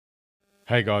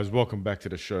Hey guys, welcome back to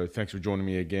the show. Thanks for joining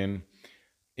me again.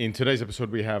 In today's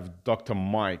episode, we have Dr.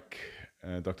 Mike.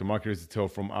 Dr. Mike Israetel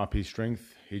from RP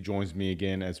Strength. He joins me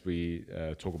again as we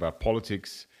talk about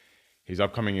politics, his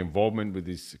upcoming involvement with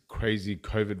these crazy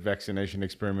COVID vaccination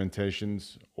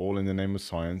experimentations, all in the name of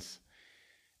science,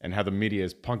 and how the media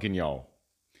is punking y'all.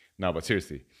 No, but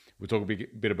seriously, we'll talk a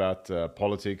bit about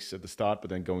politics at the start, but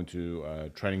then go into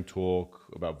training talk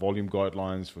about volume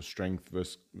guidelines for strength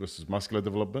versus muscular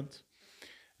development.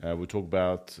 We'll talk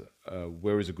about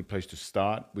where is a good place to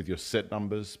start with your set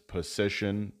numbers per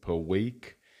session, per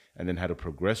week, and then how to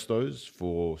progress those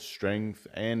for strength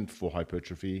and for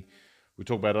hypertrophy. We'll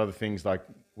talk about other things like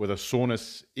whether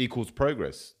soreness equals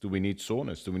progress. Do we need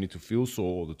soreness? Do we need to feel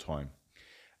sore all the time?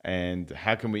 And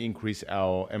how can we increase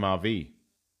our MRV,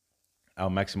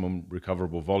 our maximum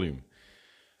recoverable volume?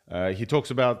 He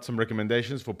talks about some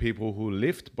recommendations for people who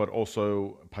lift, but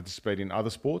also participate in other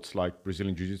sports like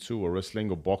Brazilian Jiu-Jitsu or wrestling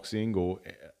or boxing or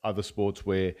other sports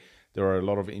where there are a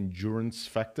lot of endurance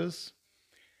factors.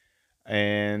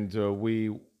 And we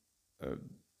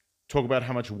talk about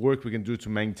how much work we can do to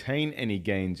maintain any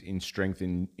gains in strength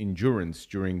and endurance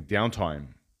during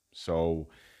downtime. So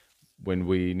when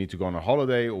we need to go on a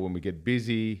holiday or when we get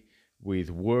busy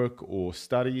with work or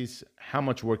studies, how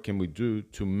much work can we do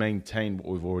to maintain what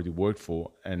we've already worked for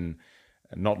and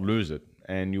not lose it?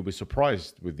 And you'll be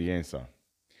surprised with the answer.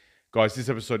 Guys, this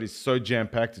episode is so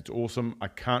jam-packed, it's awesome. I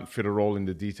can't fit it all in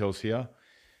the details here.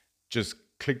 Just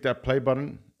click that play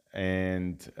button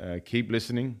and keep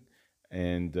listening,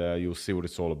 and you'll see what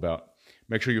it's all about.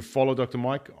 Make sure you follow Dr.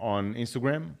 Mike on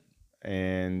Instagram,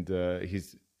 and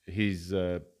his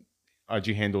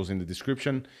IG handles in the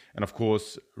description, and of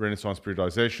course Renaissance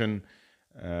Periodization,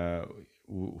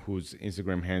 whose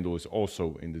Instagram handle is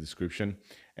also in the description.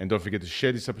 And don't forget to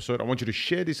share this episode. I want you to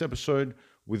share this episode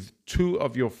with 2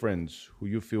 of your friends who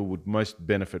you feel would most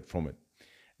benefit from it.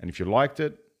 And if you liked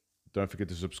it, don't forget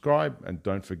to subscribe and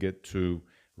don't forget to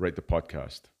rate the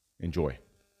podcast. Enjoy.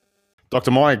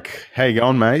 Dr. Mike, how you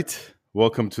going, mate?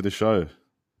 Welcome to the show.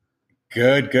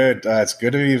 Good. It's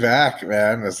good to be back,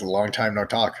 man. It's a long time no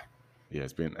talk. Yeah,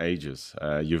 it's been ages.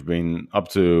 You've been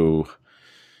doing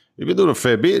a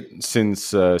fair bit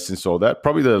since all that.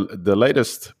 Probably the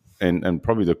latest and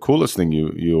probably the coolest thing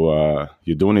you're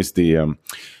doing is the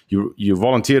you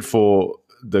volunteered for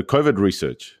the COVID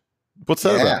research. What's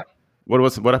that about?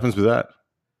 What happens with that?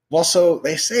 Well, so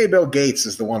they say Bill Gates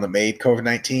is the one that made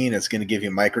COVID-19. It's going to give you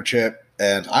a microchip,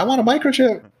 and I want a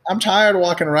microchip. I'm tired of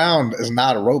walking around as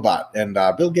not a robot. And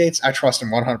Bill Gates, I trust him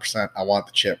 100%. I want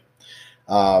the chip.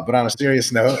 But on a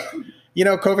serious note,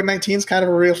 COVID-19 is kind of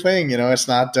a real thing. It's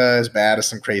not as bad as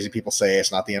some crazy people say.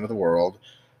 It's not the end of the world.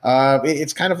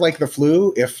 It's kind of like the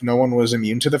flu. If no one was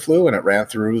immune to the flu and it ran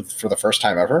through for the first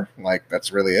time ever, like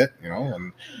that's really it,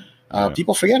 And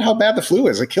people forget how bad the flu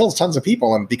is. It kills tons of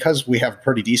people. And because we have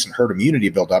pretty decent herd immunity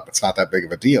built up, it's not that big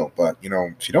of a deal. But,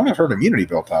 if you don't have herd immunity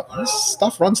built up, this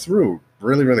stuff runs through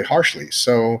really, really harshly.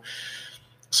 So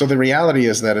the reality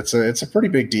is that it's a pretty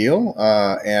big deal.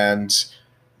 And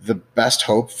the best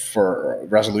hope for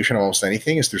resolution of almost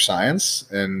anything is through science,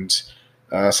 and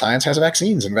science has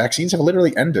vaccines, and vaccines have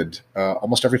literally ended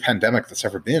almost every pandemic that's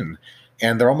ever been,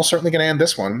 and they're almost certainly going to end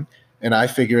this one. And I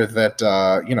figure that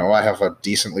I have a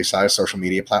decently sized social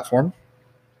media platform,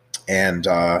 and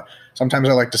sometimes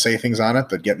I like to say things on it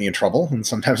that get me in trouble, and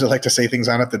sometimes I like to say things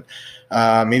on it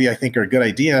that maybe I think are a good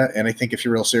idea. And I think if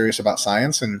you're real serious about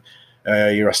science and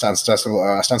you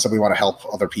ostensibly want to help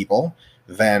other people,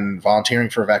 then volunteering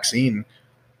for a vaccine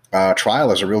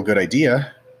trial is a real good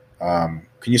idea. Can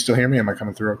you still hear me? Am I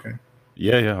coming through okay?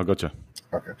 Yeah, I got you.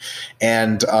 Okay.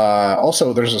 And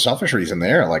also there's a selfish reason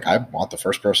there. Like I want to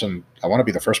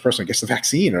be the first person who gets the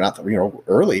vaccine, or not,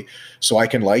 early, so I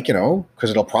can because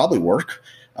it'll probably work.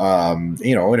 And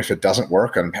if it doesn't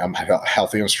work, I'm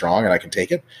healthy and strong and I can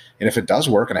take it. And if it does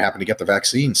work and I happen to get the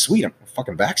vaccine, sweet, I'm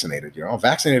fucking vaccinated,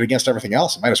 vaccinated against everything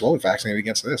else. I might as well be vaccinated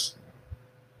against this.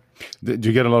 Do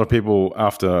you get a lot of people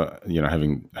after,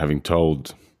 having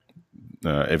told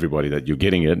everybody that you're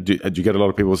getting it, do you get a lot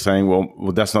of people saying,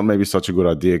 well, that's not maybe such a good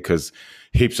idea because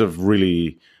heaps of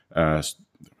really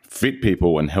fit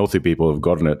people and healthy people have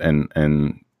gotten it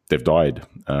and they've died?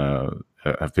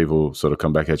 Have people sort of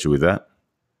come back at you with that?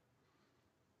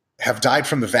 Have died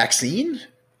from the vaccine?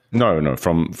 No,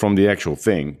 from the actual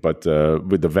thing, but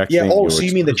with the vaccine. Yeah. Oh, so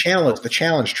you mean the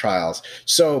challenge trials?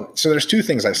 So there's 2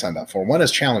 things I signed up for. One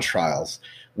is challenge trials,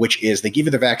 which is they give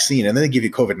you the vaccine and then they give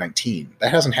you COVID-19.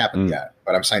 That hasn't happened yet,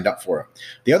 but I'm signed up for it.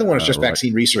 The other one is just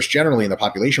vaccine research generally in the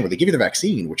population, where they give you the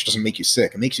vaccine, which doesn't make you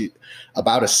sick. It makes you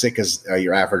about as sick as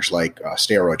your average like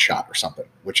steroid shot or something,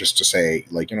 which is to say,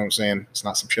 like, you know what I'm saying? It's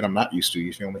not some shit I'm not used to.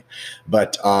 You feel me?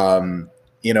 But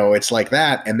you know, it's like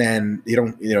that, and then you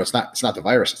don't, you know, it's not the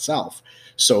virus itself.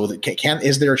 So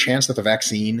is there a chance that the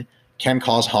vaccine can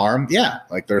cause harm? Yeah,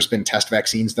 like there's been test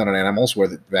vaccines done on animals where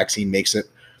the vaccine makes it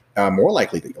more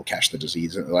likely that you'll catch the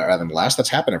disease rather than less. That's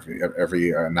happened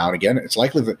every now and again. It's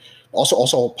likely that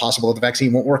also possible that the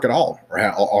vaccine won't work at all or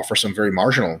offer some very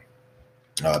marginal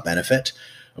benefit.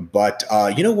 But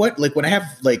you know what? Like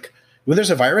when there's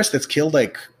a virus that's killed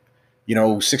like, you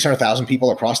know, 600,000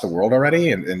 people across the world already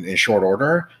in short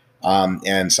order.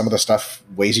 And some of the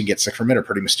ways you get sick from it are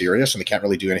pretty mysterious and they can't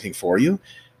really do anything for you.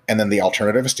 And then the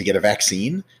alternative is to get a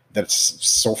vaccine. That's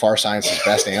so far science's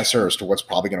best answer as to what's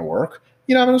probably going to work.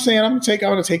 You know, I'm saying I'm going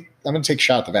to take a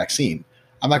shot at the vaccine.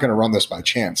 I'm not going to run this by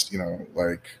chance, you know,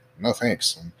 like, no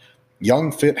thanks. And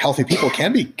young, fit, healthy people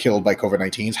can be killed by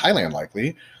COVID-19. It's highly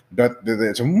unlikely, but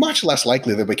it's much less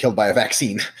likely they'll be killed by a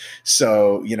vaccine.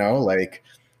 So, you know, like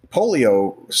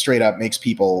polio straight up makes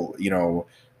people, you know,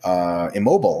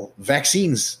 immobile.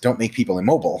 Vaccines don't make people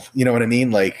immobile. You know what I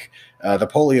mean? Like the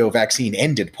polio vaccine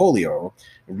ended polio.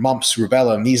 Mumps,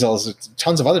 rubella, measles,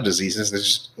 tons of other diseases.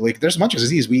 There's a bunch of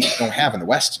disease we don't have in the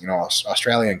West, you know,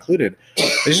 Australia included.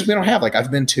 We don't have. Like I've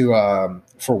been to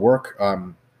for work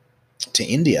to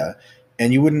India,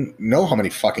 and you wouldn't know how many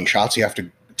fucking shots you have to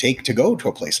take to go to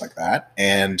a place like that.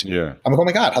 And I'm like, oh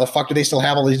my God, how the fuck do they still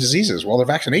have all these diseases? Well, their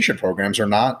vaccination programs are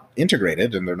not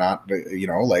integrated, and they're not, you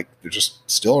know, like they're just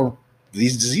still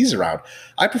these diseases around.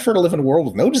 I prefer to live in a world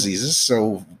with no diseases.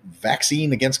 So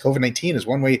vaccine against COVID-19 is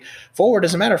one way forward.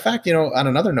 As a matter of fact, you know, on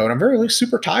another note, I'm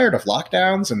super tired of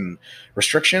lockdowns and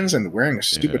restrictions and wearing a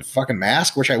stupid fucking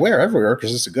mask, which I wear everywhere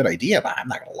because it's a good idea, but I'm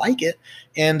not going to like it.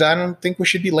 And I don't think we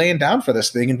should be laying down for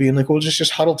this thing and being like, we'll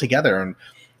just huddle together and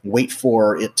wait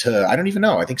for it to, I don't even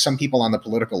know. I think some people on the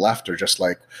political left are just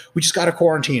like, we just got to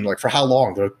quarantine. Like for how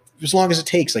long? They're like, as long as it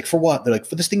takes. Like for what? They're like,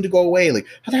 for this thing to go away. Like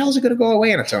how the hell is it going to go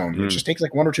away on its own? It just takes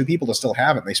like one or two people to still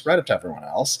have it, and they spread it to everyone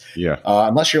else.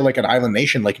 Unless you're like an island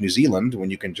nation like New Zealand,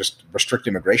 when you can just restrict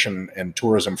immigration and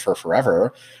tourism for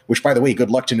forever, which by the way,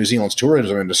 good luck to New Zealand's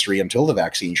tourism industry until the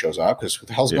vaccine shows up, because what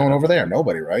the hell's going over there?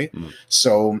 Nobody, right?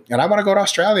 So, and I want to go to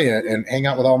Australia and hang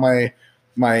out with all my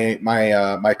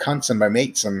cunts and my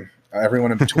mates and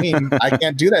everyone in between. I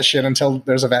can't do that shit until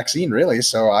there's a vaccine, really.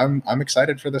 So I'm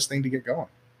excited for this thing to get going.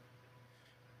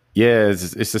 Yeah,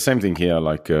 it's the same thing here.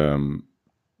 Like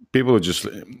people are just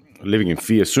living in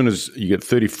fear. As soon as you get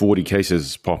 30, 40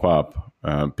 cases pop up,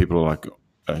 people are like,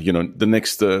 you know, the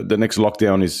next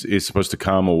lockdown is supposed to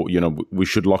come, or, you know, we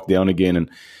should lock down again. And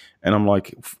I'm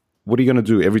like, what are you going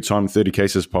to do? Every time 30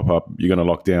 cases pop up, you're going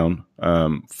to lock down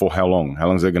for how long? How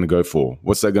long is that going to go for?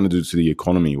 What's that going to do to the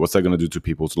economy? What's that going to do to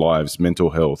people's lives, mental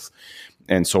health,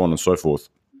 and so on and so forth?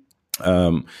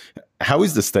 How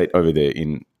is the state over there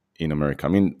in America? I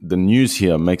mean, the news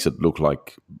here makes it look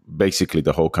like basically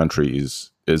the whole country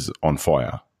is on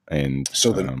fire. And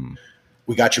so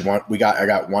I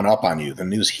got one up on you. The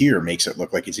news here makes it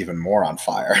look like it's even more on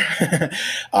fire.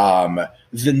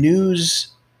 The news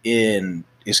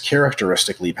is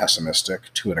characteristically pessimistic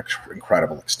to an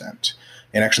incredible extent,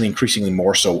 and actually increasingly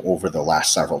more so over the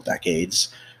last several decades,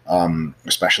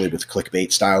 especially with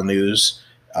clickbait style news.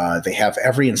 They have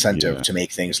every incentive to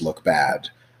make things look bad.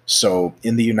 So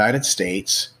in the United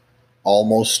States,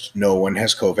 almost no one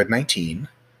has COVID-19.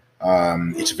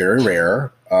 It's very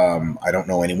rare. I don't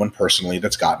know anyone personally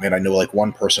that's gotten it. I know like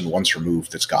one person once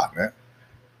removed that's gotten it.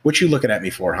 What you looking at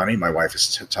me for, honey? My wife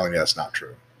is telling me that's not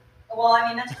true. Well, I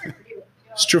mean, that's true for you.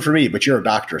 It's true for me, but you're a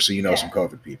doctor, so you know some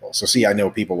COVID people. So see, I know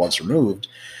people once removed.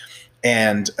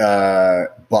 And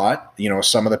but you know,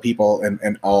 some of the people and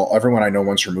everyone I know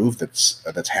once removed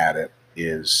that's had it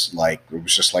is like, it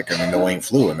was just like an annoying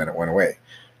flu, and then it went away.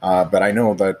 But I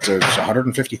know that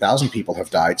 150,000 people have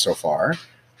died so far,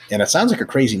 and it sounds like a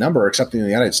crazy number, except in the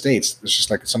United States, it's just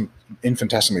like some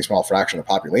infinitesimally small fraction of the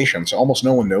population. So almost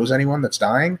no one knows anyone that's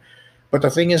dying. But the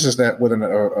thing is that with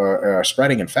a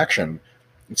spreading infection,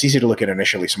 it's easy to look at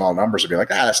initially small numbers and be like,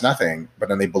 that's nothing. But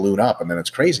then they balloon up, and then it's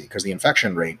crazy because the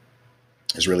infection rate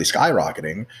is really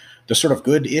skyrocketing. The sort of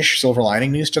good-ish silver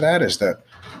lining news to that is that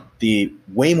the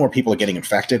way more people are getting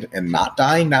infected and not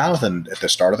dying now than at the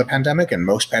start of the pandemic. And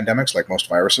most pandemics, like most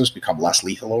viruses, become less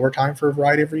lethal over time for a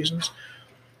variety of reasons.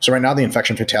 So right now, the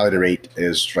infection fatality rate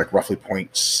is like roughly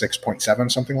 0.6,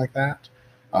 0.7, something like that.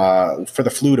 For the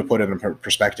flu, to put it in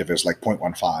perspective, is like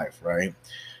 0.15, right?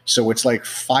 So it's like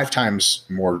 5 times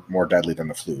more deadly than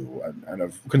the flu, and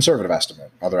a conservative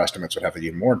estimate. Other estimates would have it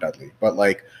even more deadly. But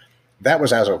like that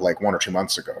was as of like 1 or 2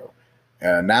 months ago.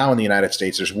 Now in the United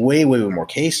States, there's way more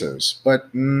cases, but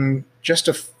just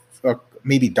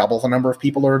maybe double the number of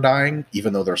people that are dying,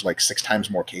 even though there's like 6 times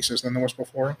more cases than there was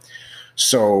before.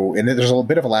 So, and there's a little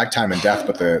bit of a lag time in death,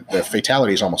 but the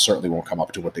fatalities almost certainly won't come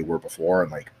up to what they were before in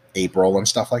like April and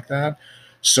stuff like that.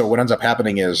 So what ends up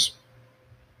happening is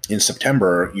in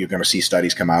September, you're going to see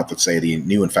studies come out that say the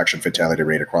new infection fatality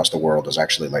rate across the world is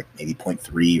actually like maybe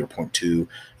 0.3 or 0.2.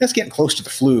 That's getting close to the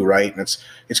flu, right? And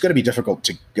it's going to be difficult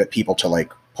to get people to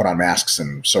like put on masks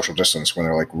and social distance when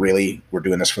they're like, really, we're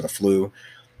doing this for the flu.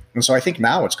 And so I think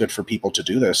now it's good for people to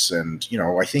do this. And,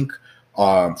 I think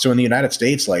so in the United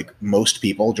States, like most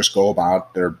people just go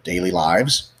about their daily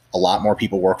lives. A lot more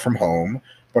people work from home,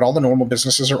 but all the normal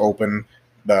businesses are open.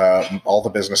 All the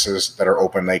businesses that are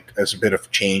open, like as a bit of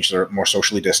change, they're more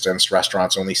socially distanced.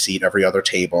 Restaurants only seat every other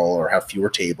table or have fewer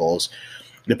tables.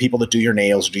 The people that do your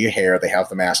nails, do your hair, they have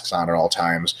the masks on at all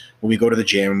times. When we go to the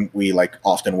gym, we like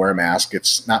often wear a mask.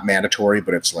 It's not mandatory,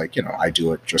 but it's like, I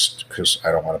do it just because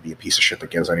I don't want to be a piece of shit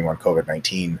that gives anyone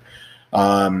COVID-19.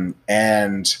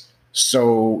 And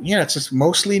so, it's just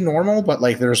mostly normal, but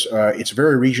like it's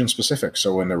very region specific.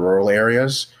 So in the rural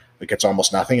areas, it gets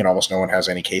almost nothing and almost no one has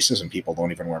any cases and people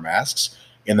don't even wear masks.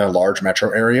 In the large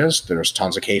metro areas, there's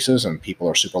tons of cases and people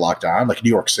are super locked down. Like New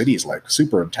York City is like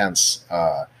super intense.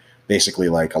 Basically,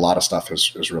 like a lot of stuff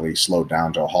has really slowed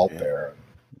down to a halt there.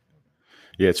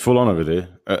 Yeah, it's full on over there.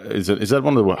 Is that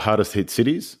one of the hardest hit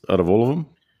cities out of all of them?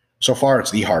 So far,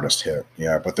 it's the hardest hit.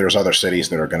 Yeah, but there's other cities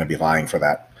that are going to be vying for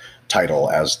that title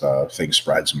as the thing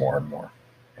spreads more and more.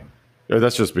 Yeah,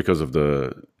 that's just because of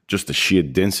the sheer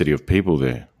density of people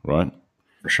there, right?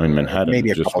 For sure. I mean, Manhattan,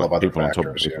 maybe a just couple like of other people factors. on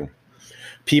top of people. Yeah.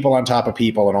 People on top of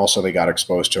people, and also they got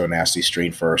exposed to a nasty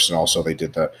strain first, and also they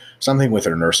did something with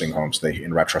their nursing homes they,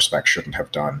 in retrospect, shouldn't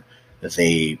have done.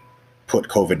 They put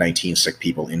COVID-19 sick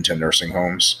people into nursing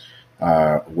homes,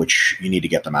 which you need to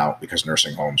get them out because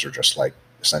nursing homes are just like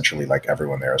essentially like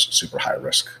everyone there is super high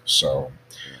risk. So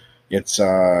it's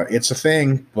a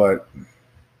thing, but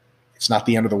it's not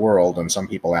the end of the world, and some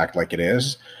people act like it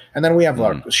is. And then we have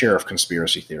a share of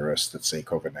conspiracy theorists that say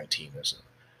COVID-19 isn't.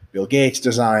 Bill Gates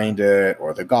designed it,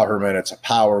 or the government, it's a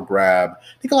power grab.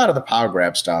 I think a lot of the power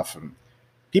grab stuff, and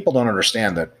people don't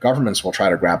understand that governments will try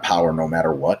to grab power no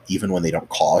matter what, even when they don't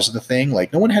cause the thing.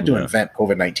 Like no one had to invent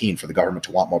COVID-19 for the government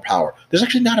to want more power. There's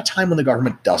actually not a time when the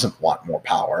government doesn't want more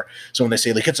power. So when they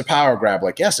say like it's a power grab,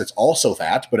 like yes, it's also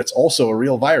that, but it's also a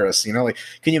real virus. Like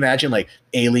can you imagine like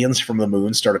aliens from the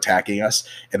moon start attacking us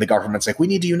and the government's like, we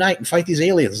need to unite and fight these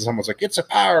aliens. And someone's like, it's a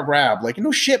power grab. Like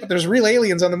no shit, but there's real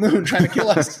aliens on the moon trying to kill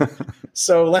us.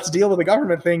 So let's deal with the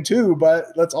government thing too, but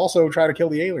let's also try to kill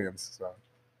the aliens. So.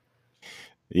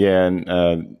 Yeah,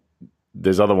 and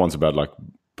there's other ones about like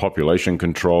population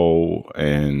control,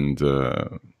 and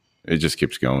it just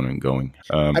keeps going and going.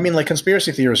 I mean, like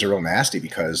conspiracy theories are real nasty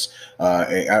because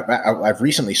I've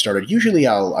recently started. Usually,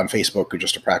 I'll on Facebook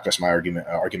just to practice my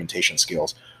argumentation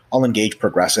skills. I'll engage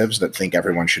progressives that think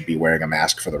everyone should be wearing a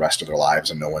mask for the rest of their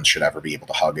lives and no one should ever be able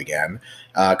to hug again,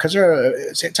 because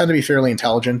they tend to be fairly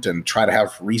intelligent and try to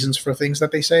have reasons for things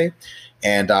that they say.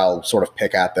 And I'll sort of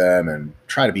pick at them and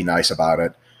try to be nice about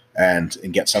it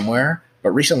and get somewhere.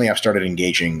 But recently I've started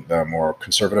engaging the more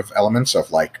conservative elements of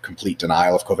like complete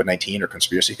denial of COVID-19 or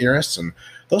conspiracy theorists. And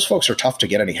those folks are tough to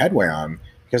get any headway on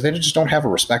because they just don't have a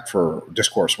respect for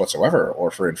discourse whatsoever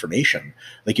or for information.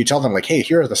 Like you tell them like, hey,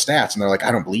 here are the stats. And they're like,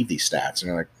 I don't believe these stats. And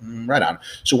you're like, right on.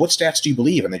 So what stats do you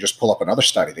believe? And they just pull up another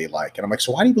study they like. And I'm like,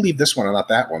 so why do you believe this one and not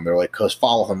that one? They're like, because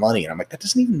follow the money. And I'm like, that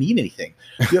doesn't even mean anything.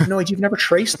 You have no idea. You've never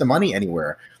traced the money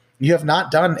anywhere. You have not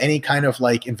done any kind of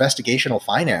like investigational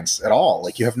finance at all.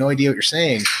 Like you have no idea what you're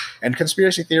saying. And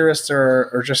conspiracy theorists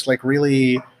are just like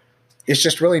really, it's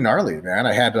just really gnarly, man.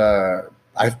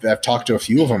 I've talked to a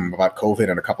few of them about COVID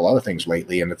and a couple other things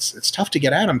lately, and it's tough to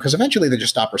get at them because eventually they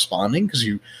just stop responding because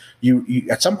you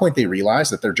at some point they realize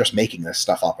that they're just making this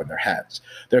stuff up in their heads.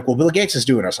 They're like, well, Bill Gates is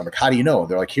doing this. I'm like, how do you know?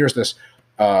 They're like, here's this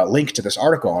link to this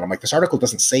article. And I'm like, this article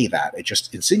doesn't say that. It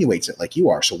just insinuates it like you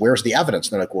are. So where's the evidence?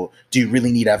 And they're like, well, do you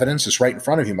really need evidence? It's right in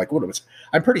front of you. I'm like, what?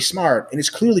 I'm pretty smart. And it's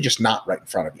clearly just not right in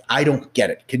front of you. I don't get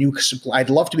it.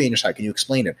 I'd love to be on your side. Can you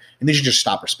explain it? And they should just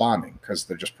stop responding because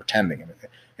they're just pretending. And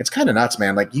it's kind of nuts,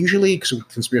 man. Like usually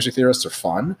conspiracy theorists are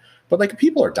fun, but like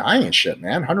people are dying and shit,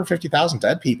 man. 150,000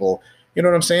 dead people. You know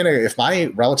what I'm saying? If my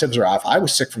relatives are if I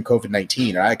was sick from COVID-19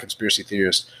 and I had conspiracy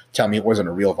theorists tell me it wasn't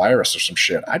a real virus or some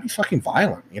shit, I'd be fucking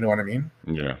violent. You know what I mean?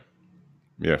 Yeah,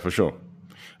 for sure.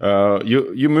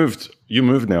 You moved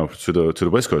now to the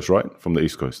West Coast, right? From the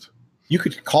East Coast. You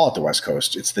could call it the West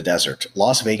Coast. It's the desert.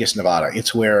 Las Vegas, Nevada.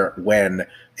 It's where when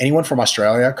anyone from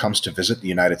Australia comes to visit the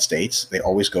United States, they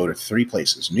always go to three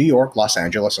places: New York, Los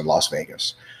Angeles, and Las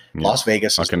Vegas. Yeah, Las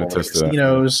Vegas I is can the attest to that.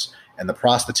 casinos and the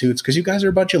prostitutes, because you guys are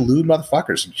a bunch of lewd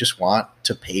motherfuckers who just want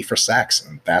to pay for sex,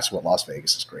 and that's what Las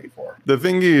Vegas is great for. The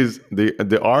thing is,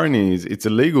 the irony is, it's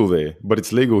illegal there, but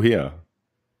it's legal here.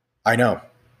 I know.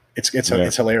 It's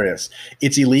hilarious.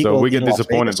 It's illegal. So we get in Las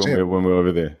disappointed Vegas, too. when we're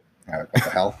over there. What the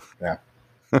hell? Yeah.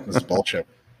 This is bullshit.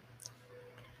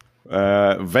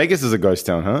 Vegas is a ghost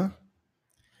town,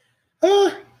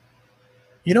 huh?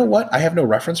 You know what? I have no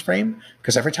reference frame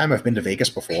because every time I've been to Vegas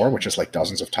before, which is like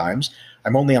dozens of times,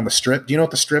 I'm only on the Strip. Do you know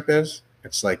what the Strip is?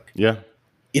 It's like, Yeah.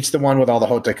 it's the one with all the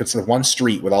hotels. It's the one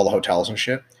street with all the hotels and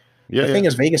shit. Yeah. The thing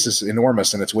is, Vegas is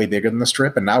enormous and it's way bigger than the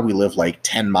Strip. And now we live like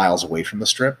 10 miles away from the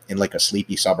Strip in like a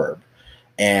sleepy suburb.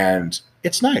 And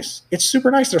it's nice. It's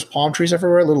super nice. There's palm trees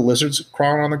everywhere, little lizards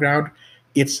crawling on the ground.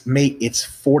 It's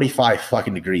 45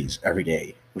 fucking degrees every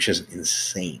day, which is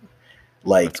insane.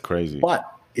 Like, That's crazy. But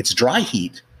it's dry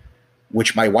heat,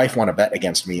 which my wife won a bet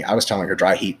against me. I was telling her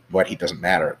wet heat doesn't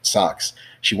matter. It sucks.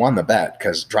 She won the bet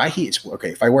because dry heat is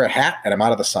okay. If I wear a hat and I'm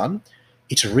out of the sun,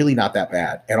 it's really not that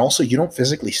bad. And also, you don't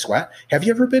physically sweat. Have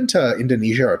you ever been to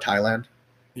Indonesia or Thailand?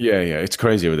 Yeah. It's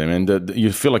crazy over there, man.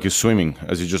 You feel like you're swimming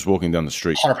as you're just walking down the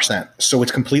street. 100%. So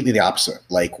it's completely the opposite.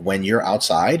 Like when you're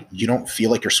outside, you don't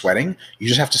feel like you're sweating. You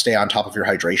just have to stay on top of your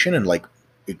hydration and like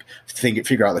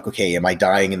figure out like, okay, am I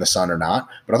dying in the sun or not?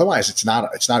 But otherwise, it's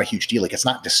not a huge deal. Like it's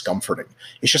not discomforting.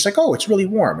 It's just like, oh, it's really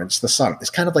warm. It's the sun.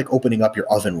 It's kind of like opening up your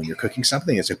oven when you're cooking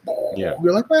something. It's like, Yeah.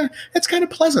 You're like, well, it's kind of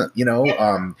pleasant, you know.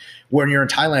 When you're in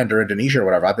Thailand or Indonesia or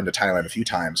whatever, I've been to Thailand a few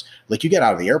times. Like you get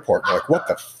out of the airport, and you're like, what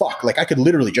the fuck? Like I could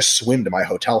literally just swim to my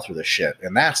hotel through this shit,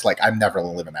 and that's like, I'm never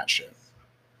gonna live in that shit.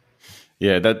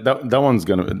 Yeah,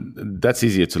 that's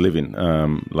easier to live in.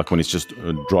 Like when it's just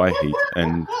dry heat,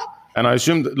 and I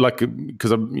assume that, like,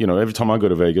 because every time I go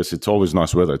to Vegas, it's always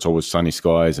nice weather. It's always sunny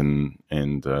skies, and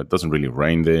it doesn't really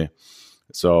rain there.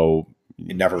 So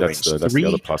It never rains. That's the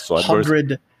other plus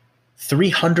side.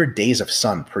 300 days of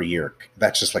sun per year.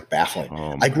 That's just like baffling.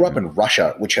 Oh, I grew up in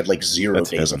Russia, which had like 0 That's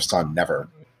days heaven. of sun, never.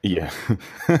 Yeah,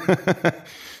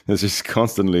 it's just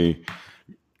constantly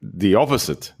the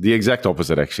opposite, the exact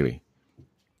opposite, actually.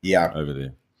 Yeah. Over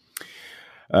there.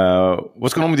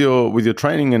 What's going on with your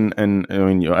training? And I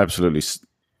mean, you're absolutely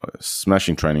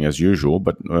smashing training as usual.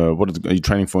 But are you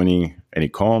training for any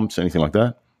comps, anything like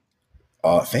that?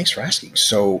 Thanks for asking.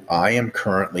 So I am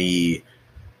currently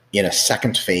in a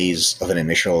second phase of an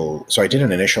initial. So I did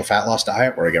an initial fat loss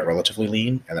diet where I got relatively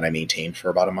lean, and then I maintained for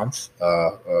about a month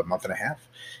and a half,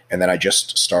 and then I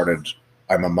just started.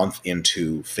 I'm a month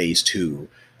into phase 2,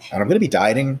 and I'm going to be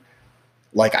dieting.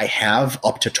 Like I have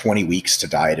up to 20 weeks to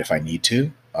diet if I need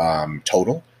to,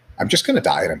 total. I'm just going to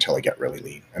diet until I get really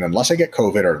lean. And unless I get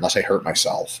COVID or unless I hurt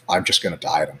myself, I'm just going to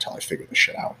diet until I figure this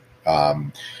shit out.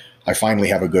 I finally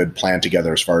have a good plan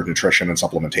together as far as nutrition and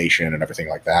supplementation and everything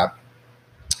like that.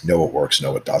 Know it works,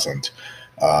 know it doesn't.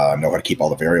 Know how to keep all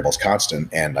the variables constant.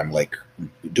 And I'm like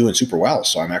doing super well.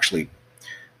 So I'm actually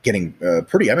getting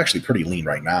I'm actually pretty lean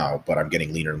right now, but I'm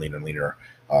getting leaner and leaner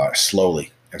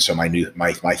slowly. And so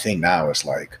my thing now is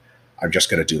like, I'm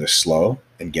just going to do this slow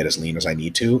and get as lean as I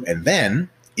need to. And then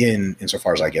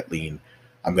insofar as I get lean,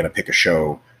 I'm going to pick a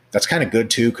show that's kind of good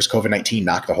too, because COVID-19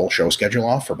 knocked the whole show schedule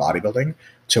off for bodybuilding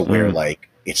to where like,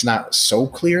 it's not so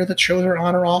clear that shows are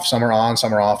on or off. Some are on,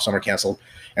 some are off, some are canceled.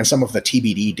 And some of the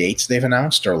TBD dates they've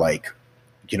announced are like,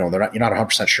 you're not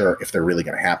 100% sure if they're really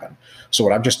going to happen. So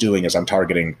what I'm just doing is I'm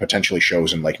targeting potentially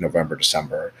shows in like November,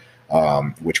 December,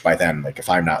 which by then, like if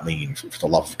I'm not lean, for the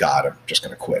love of God, I'm just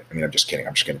going to quit. I mean, I'm just kidding.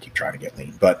 I'm just going to keep trying to get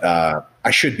lean, but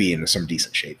I should be in some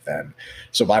decent shape then.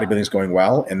 So bodybuilding is going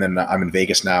well. And then I'm in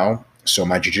Vegas now. So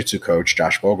my jiu-jitsu coach,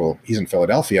 Josh Bogle, he's in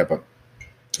Philadelphia, but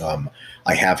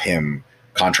I have him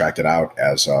contracted out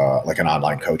as like an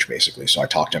online coach, basically. So I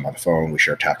talk to him on the phone. We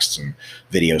share texts and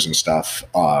videos and stuff,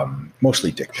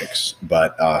 mostly dick pics,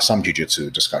 but some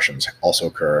jiu-jitsu discussions also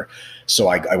occur. So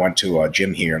I went to a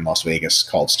gym here in Las Vegas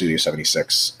called Studio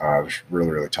 76.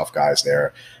 Really, really tough guys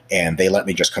there. And they let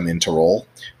me just come in to roll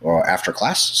after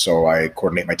class. So I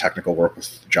coordinate my technical work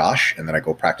with Josh, and then I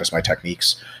go practice my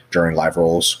techniques during live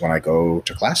rolls when I go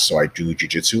to class. So I do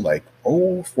jiu-jitsu like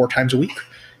 4 times a week.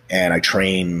 And I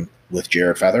train with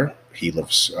Jared Feather. He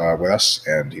lives with us,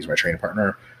 and he's my training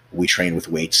partner. We train with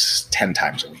weights 10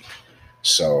 times a week.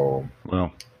 So,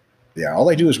 wow. Yeah, all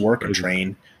I do is work and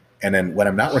train. And then when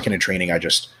I'm not working and training, I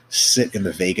just sit in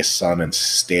the Vegas sun and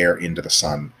stare into the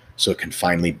sun so it can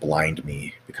finally blind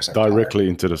me because I'm directly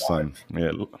into the sun.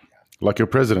 Yeah, like your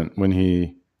president when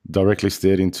he directly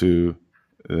stared into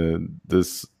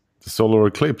this solar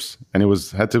eclipse, and he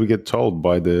had to get told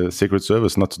by the Secret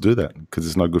Service not to do that because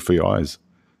it's not good for your eyes.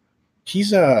 He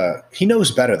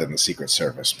knows better than the Secret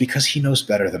Service because he knows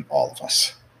better than all of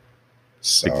us.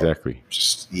 So Exactly.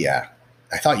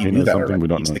 I thought you He knew knows that something already. we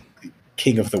don't He's know. the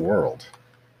king of the world.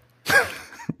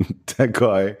 That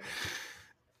guy,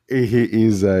 he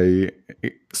is a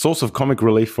source of comic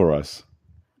relief for us.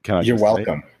 Can I You're just say?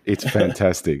 welcome. It's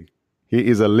fantastic. He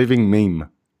is a living meme.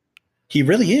 He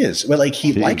really is. Well, like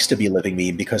he He likes is. to be a living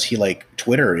meme because he like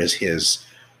Twitter is his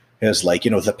like,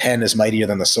 you know, the pen is mightier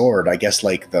than the sword. I guess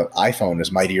like the iPhone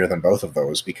is mightier than both of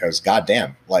those because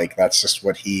goddamn, like that's just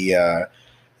what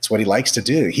it's what he likes to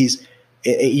do.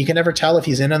 You can never tell if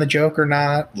he's in on the joke or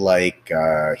not. Like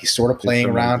he's sort of playing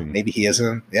around. Maybe he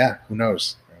isn't. Yeah, who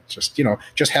knows? Just, you know,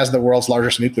 just has the world's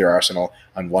largest nuclear arsenal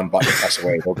on one button press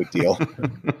away. No big deal.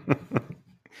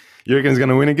 You reckon he's going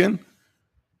to win again?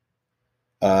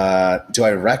 Do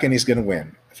I reckon he's going to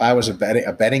win? If I was a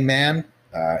betting man,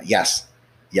 yes,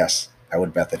 I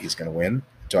would bet that he's going to win.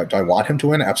 Do I want him to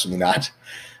win? Absolutely not.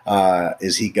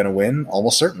 Is he going to win?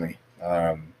 Almost certainly.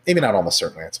 Maybe not almost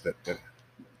certainly. It's a bit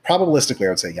probabilistically, I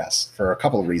would say yes for a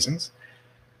couple of reasons.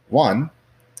 One,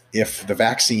 if the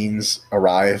vaccines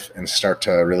arrive and start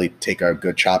to really take a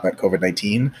good chop at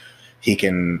COVID-19, he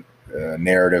can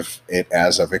narrative it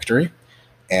as a victory.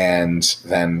 And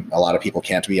then a lot of people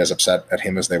can't be as upset at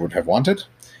him as they would have wanted.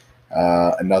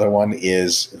 Another one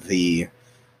is the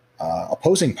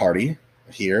opposing party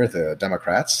here, the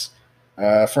Democrats,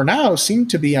 for now seem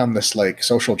to be on this like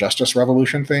social justice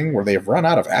revolution thing where they've run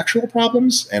out of actual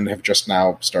problems and have just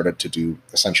now started to do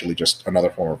essentially just another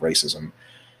form of racism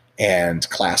and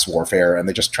class warfare. And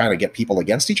they're just trying to get people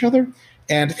against each other.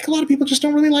 And I think a lot of people just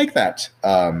don't really like that.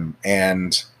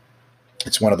 And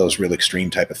it's one of those real extreme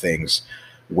type of things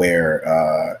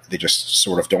where they just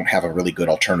sort of don't have a really good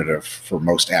alternative for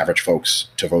most average folks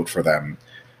to vote for them.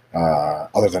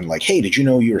 Other than like, hey, did you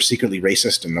know you were secretly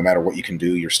racist and no matter what you can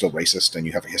do, you're still racist and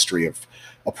you have a history of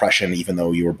oppression even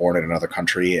though you were born in another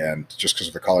country and just because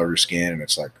of the color of your skin. And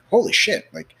it's like, holy shit,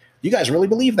 like you guys really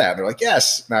believe that? And they're like,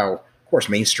 yes. Now, of course,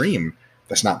 mainstream,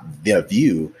 that's not the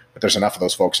view, but there's enough of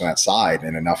those folks on that side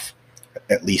and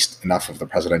at least enough of the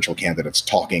presidential candidates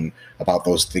talking about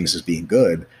those things as being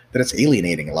good that it's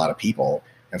alienating a lot of people.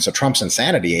 And so Trump's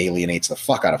insanity alienates the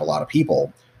fuck out of a lot of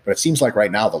people. But it seems like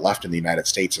right now the left in the United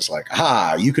States is like,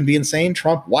 you can be insane,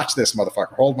 Trump? Watch this,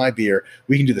 motherfucker. Hold my beer.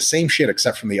 We can do the same shit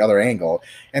except from the other angle.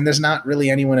 And there's not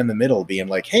really anyone in the middle being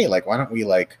like, hey, like, why don't we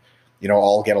like, you know,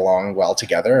 all get along well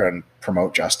together and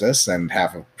promote justice and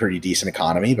have a pretty decent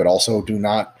economy, but also do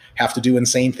not have to do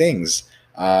insane things.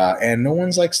 And no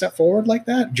one's like stepped forward like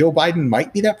that. Joe Biden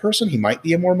might be that person. He might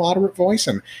be a more moderate voice.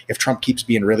 And if Trump keeps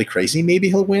being really crazy, maybe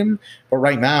he'll win. But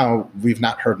right now, we've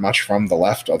not heard much from the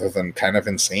left other than kind of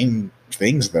insane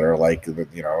things that are like, things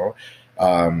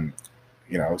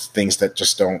that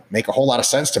just don't make a whole lot of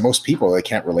sense to most people. They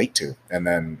can't relate to.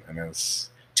 And it's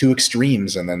two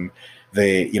extremes. And then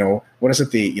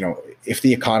if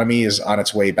the economy is on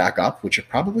its way back up, which it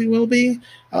probably will be,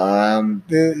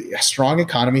 the strong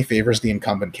economy favors the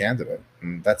incumbent candidate.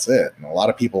 And that's it. And a lot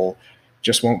of people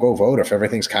just won't go vote if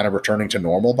everything's kind of returning to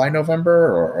normal by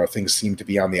November or things seem to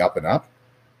be on the up and up.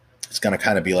 It's going to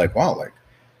kind of be like, wow, like,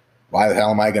 why the hell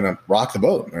am I going to rock the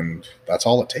boat? And that's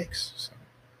all it takes. So.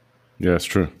 Yeah, it's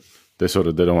true. They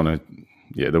don't want to.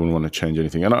 Yeah, they wouldn't want to change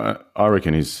anything. And I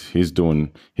reckon he's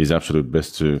doing his absolute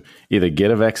best to either get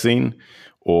a vaccine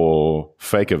or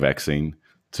fake a vaccine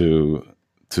to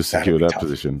secure that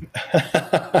position.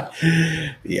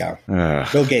 Yeah.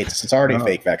 Bill Gates, it's already a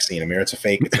fake vaccine, Amir. It's a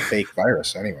fake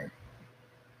virus anyway.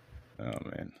 Oh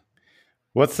man.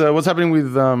 What's happening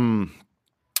with the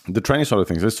training side of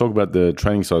things? Let's talk about the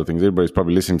training side of things. Everybody's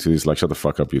probably listening to this like, shut the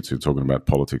fuck up, you two, talking about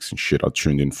politics and shit. I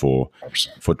tuned in for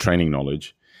 100%. training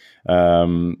knowledge.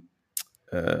 What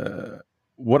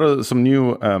are some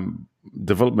new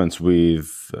developments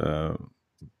with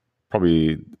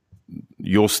probably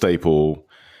your staple,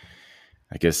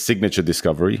 I guess, signature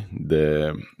discovery,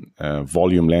 the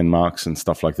volume landmarks and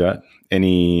stuff like that?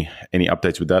 Any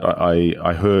updates with that?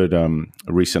 I heard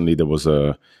recently there was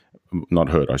I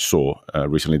saw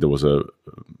recently there was a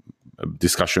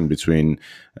discussion between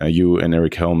you and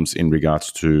Eric Helms in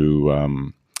regards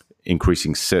to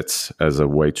increasing sets as a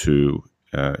way to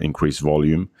increase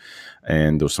volume,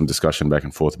 and there was some discussion back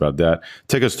and forth about that.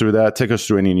 Take us through that. Take us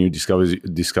through any new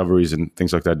discoveries and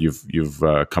things like that you've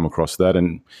come across that,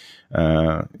 and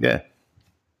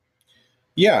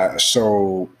yeah.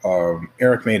 So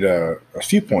Eric made a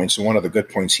few points, and one of the good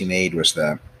points he made was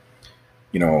that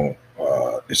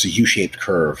it's a U-shaped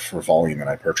curve for volume and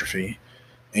hypertrophy.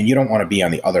 And you don't want to be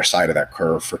on the other side of that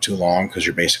curve for too long, because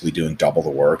you're basically doing double the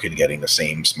work and getting the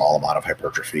same small amount of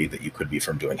hypertrophy that you could be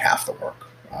from doing half the work.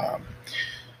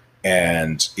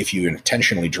 And if you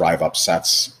intentionally drive up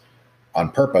sets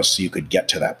on purpose, you could get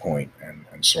to that point, and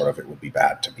sort of it would be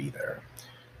bad to be there.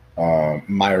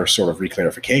 My sort of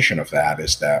reclarification of that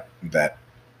is that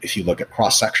if you look at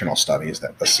cross-sectional studies,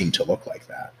 that does seem to look like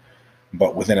that.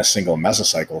 But within a single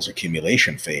mesocycle's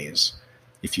accumulation phase,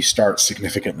 if you start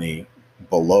significantly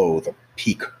below the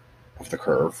peak of the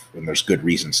curve, and there's good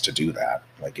reasons to do that.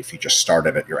 Like if you just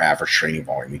started at your average training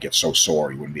volume, you get so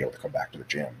sore you wouldn't be able to come back to the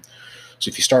gym. So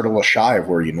if you start a little shy of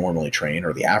where you normally train,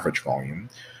 or the average volume,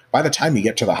 by the time you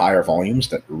get to the higher volumes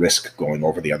that risk going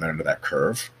over the other end of that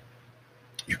curve,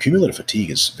 your cumulative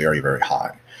fatigue is very, very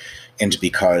high. And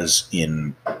because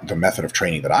in the method of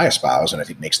training that I espouse, and I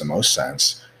think makes the most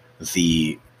sense,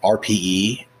 the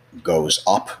RPE goes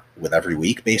up with every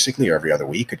week, basically, or every other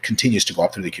week. It continues to go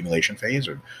up through the accumulation phase,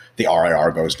 or the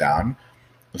RIR goes down.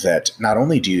 That not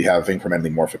only do you have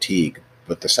incrementally more fatigue,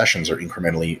 but the sessions are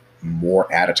incrementally more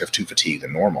additive to fatigue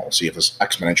than normal. So you have this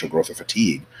exponential growth of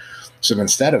fatigue. So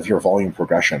instead of your volume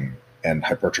progression and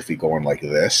hypertrophy going like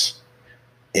this,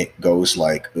 it goes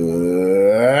like,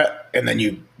 and then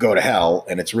you go to hell.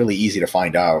 And it's really easy to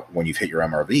find out when you've hit your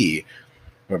MRV.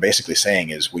 What we're basically saying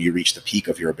is, when you reach the peak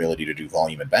of your ability to do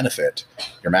volume and benefit,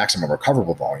 your maximum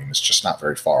recoverable volume is just not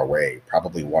very far away,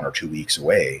 probably 1 or 2 weeks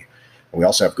away. And we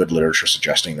also have good literature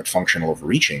suggesting that functional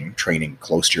overreaching, training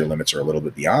close to your limits or a little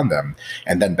bit beyond them,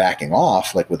 and then backing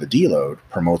off, like with a deload,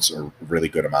 promotes a really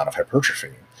good amount of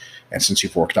hypertrophy. And since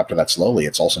you've worked up to that slowly,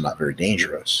 it's also not very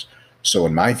dangerous. So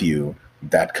in my view,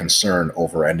 that concern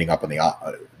over ending up in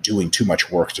the doing too much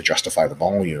work to justify the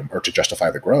volume or to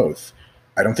justify the growth,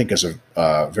 I don't think is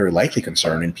a very likely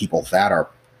concern in people that are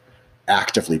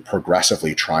actively,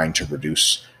 progressively trying to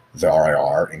reduce the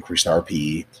RIR, increase the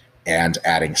RPE, and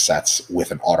adding sets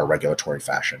with an autoregulatory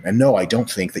fashion. And no, I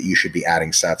don't think that you should be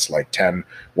adding sets like 10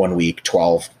 1 week,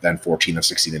 12, then 14 and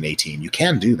 16 and 18. You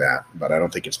can do that, but I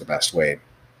don't think it's the best way.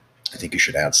 I think you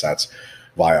should add sets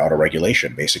via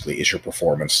autoregulation. Basically, is your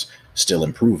performance still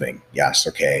improving? Yes,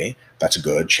 okay, that's a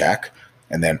good check.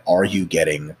 And then, are you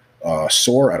getting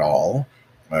sore at all?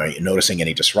 Noticing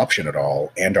any disruption at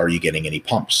all? And are you getting any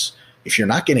pumps? If you're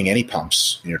not getting any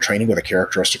pumps, and you're training with a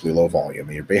characteristically low volume,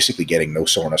 and you're basically getting no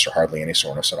soreness or hardly any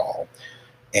soreness at all,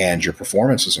 and your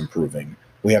performance is improving,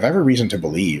 we have every reason to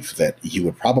believe that you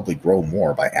would probably grow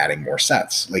more by adding more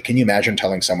sets. Like, can you imagine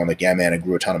telling someone like, yeah, man, I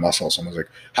grew a ton of muscle. Someone's like,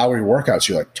 how were your workouts?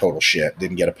 You're like, total shit.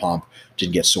 Didn't get a pump,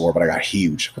 didn't get sore, but I got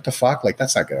huge. What the fuck? Like,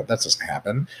 that's not good. That doesn't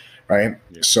happen. Right.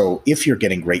 Yeah. So if you're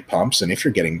getting great pumps, and if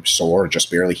you're getting sore and just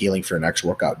barely healing for your next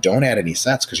workout, don't add any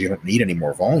sets, because you don't need any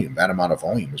more volume. That amount of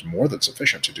volume is more than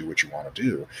sufficient to do what you want to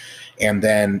do. And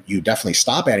then you definitely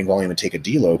stop adding volume and take a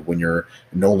deload when you're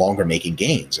no longer making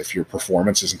gains. If your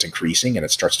performance isn't increasing and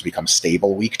it starts to become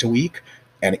stable week to week,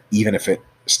 and even if it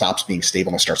stops being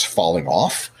stable and starts falling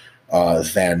off,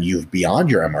 then you've beyond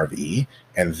your MRV,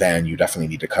 and then you definitely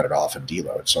need to cut it off and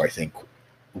deload. So I think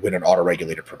with an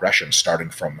autoregulated progression, starting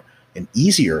from an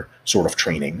easier sort of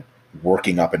training,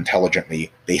 working up intelligently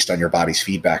based on your body's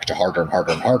feedback to harder and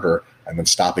harder and harder, and then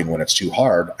stopping when it's too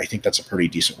hard, I think that's a pretty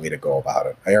decent way to go about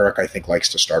it. Eric, I think, likes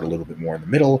to start a little bit more in the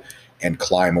middle and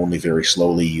climb only very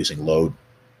slowly using load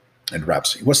and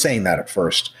reps. He was saying that at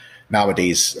first.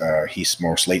 Nowadays, he's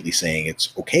more lately saying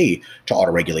it's okay to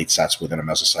autoregulate sets within a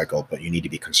mesocycle, but you need to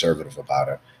be conservative about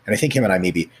it. And I think him and I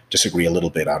maybe disagree a little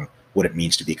bit on what it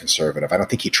means to be conservative. I don't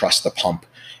think he trusts the pump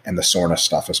and the soreness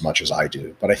stuff as much as I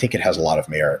do, but I think it has a lot of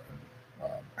merit.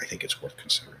 I think it's worth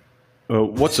considering.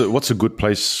 What's a good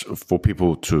place for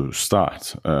people to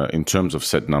start in terms of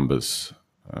set numbers?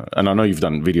 And I know you've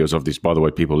done videos of this. By the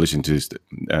way, people listening to this,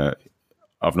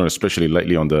 I've known especially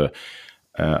lately on the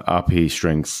RP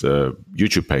Strength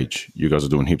YouTube page, you guys are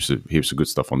doing heaps of good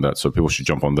stuff on that. So people should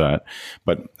jump on that.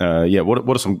 But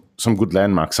what are some good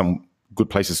landmarks, some good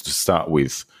places to start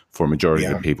with for a majority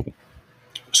of the people?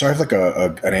 So I have like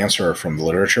an answer from the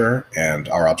literature and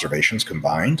our observations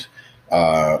combined,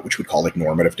 which we call like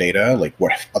normative data, like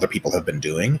what other people have been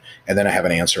doing. And then I have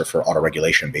an answer for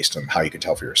autoregulation based on how you can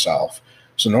tell for yourself.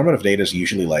 So normative data is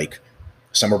usually like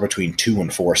somewhere between 2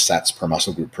 and 4 sets per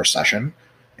muscle group per session.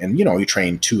 And, you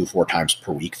train 2 or 4 times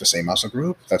per week, the same muscle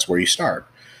group, that's where you start.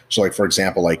 So like, for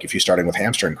example, like if you're starting with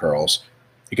hamstring curls,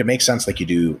 it could make sense like you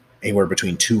do anywhere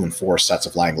between 2 and 4 sets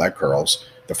of lying leg curls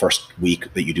the first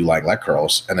week that you do lying leg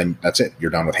curls, and then that's it.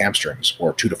 You're done with hamstrings,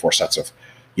 or 2 to 4 sets of,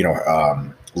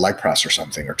 leg press or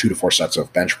something, or 2 to 4 sets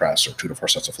of bench press, or 2 to 4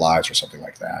 sets of flies or something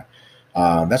like that.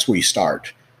 That's where you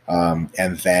start.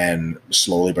 And then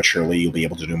slowly but surely, you'll be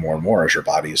able to do more and more as your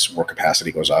body's work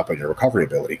capacity goes up and your recovery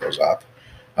ability goes up.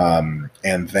 And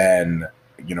then,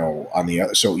 on the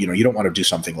other, so, you don't want to do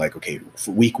something like, okay,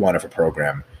 for week one of a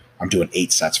program, I'm doing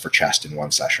 8 sets for chest in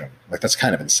one session. Like, that's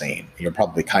kind of insane. You'll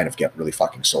probably kind of get really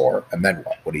fucking sore. And then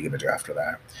what? What are you going to do after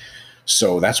that?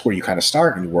 So that's where you kind of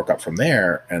start and you work up from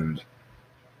there. And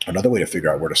another way to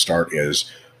figure out where to start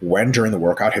is, when during the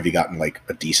workout have you gotten like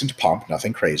a decent pump,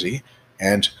 nothing crazy?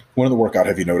 And when in the workout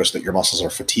have you noticed that your muscles are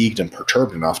fatigued and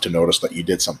perturbed enough to notice that you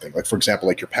did something? Like, for example,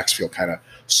 like your pecs feel kind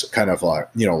of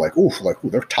like, ooh,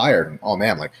 they're tired. And oh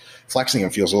man, like flexing them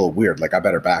feels a little weird. Like, I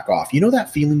better back off. You know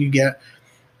that feeling you get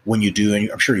when you do, and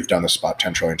I'm sure you've done this about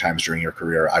 10 trillion times during your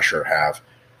career. I sure have.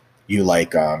 You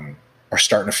like are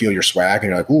starting to feel your swag and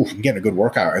you're like, ooh, I'm getting a good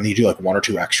workout. And then you do like 1 or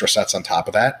 2 extra sets on top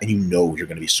of that. And you're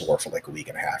going to be sore for like a week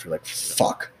and a half. You're like,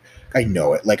 fuck. I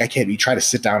know it. Like, I can't. You try to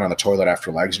sit down on the toilet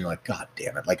after legs, and you're like, God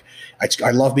damn it! Like,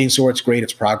 I love being sore. It's great.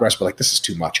 It's progress, but like, this is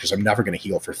too much because I'm never going to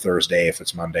heal for Thursday if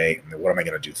it's Monday. And what am I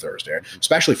going to do Thursday?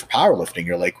 Especially for powerlifting,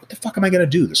 you're like, what the fuck am I going to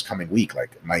do this coming week?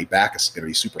 Like, my back is going to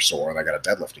be super sore, and I got to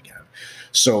deadlift again.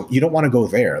 So you don't want to go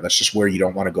there. That's just where you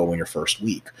don't want to go in your first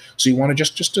week. So you want to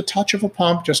just a touch of a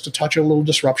pump, just a touch of a little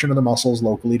disruption of the muscles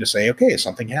locally to say, okay,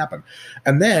 something happened,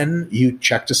 and then you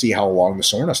check to see how long the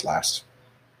soreness lasts.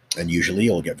 And usually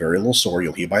you'll get very little sore.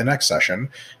 You'll heal by the next session.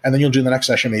 And then you'll do the next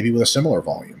session maybe with a similar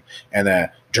volume. And then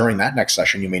during that next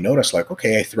session, you may notice like,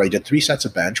 okay, I did 3 sets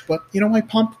of bench, but my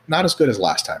pump, not as good as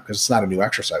last time because it's not a new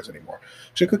exercise anymore.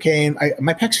 So like, okay, and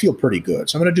my pecs feel pretty good.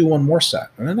 So I'm going to do 1 more set.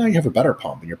 And then now you have a better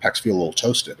pump and your pecs feel a little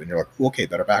toasted. And you're like, okay,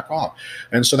 better back off.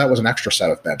 And so that was an extra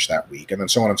set of bench that week. And then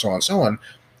so on and so on and so on.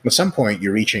 At some point,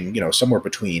 you're reaching, somewhere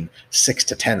between 6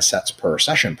 to 10 sets per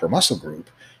session per muscle group.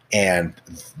 And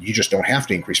you just don't have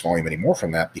to increase volume anymore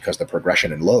from that because the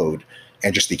progression in load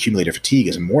and just the accumulated fatigue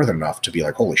is more than enough to be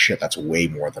like, holy shit, that's way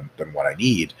more than what I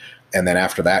need. And then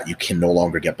after that, you can no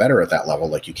longer get better at that level.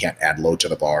 Like, you can't add load to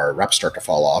the bar, reps start to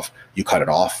fall off, you cut it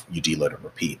off, you deload and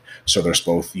repeat. So there's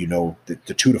both, the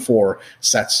 2 to 4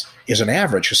 sets is an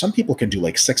average, because some people can do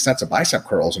like 6 sets of bicep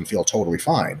curls and feel totally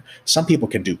fine. Some people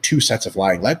can do 2 sets of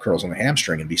lying leg curls on the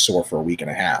hamstring and be sore for a week and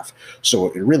a half.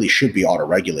 So it really should be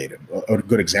auto-regulated. A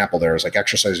good example there is like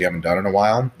exercises you haven't done in a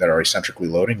while that are eccentrically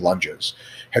loading, lunges.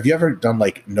 Have you ever done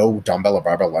like no dumbbell or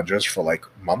barbell lunges for like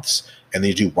months, and then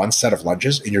you do 1 set of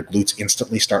lunges and your glutes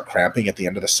instantly start cramping at the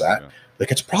end of the set? Yeah. Like,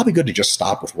 it's probably good to just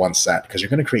stop with 1 set, because you're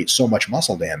going to create so much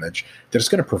muscle damage that it's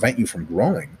going to prevent you from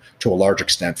growing to a large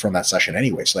extent from that session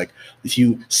anyway. So like, if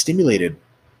you stimulated,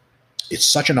 it's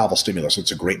such a novel stimulus.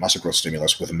 It's a great muscle growth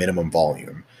stimulus with minimum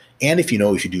volume. And if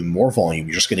you do more volume,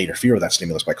 you're just going to interfere with that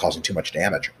stimulus by causing too much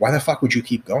damage. Why the fuck would you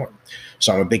keep going?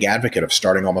 So I'm a big advocate of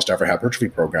starting almost every hypertrophy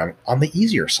program on the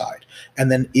easier side.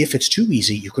 And then if it's too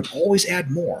easy, you could always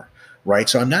add more, right?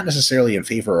 So I'm not necessarily in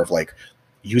favor of like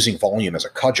using volume as a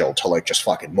cudgel to like just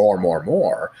fucking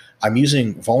more. I'm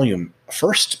using volume.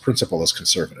 First principle is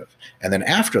conservative. And then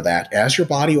after that, as your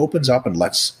body opens up and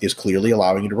is clearly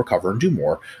allowing you to recover and do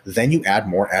more, then you add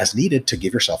more as needed to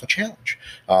give yourself a challenge.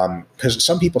 Because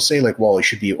some people say like, well, it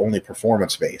should be only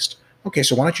performance based. Okay,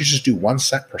 so why don't you just do 1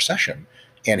 set per session?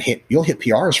 And you'll hit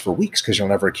PRs for weeks because you'll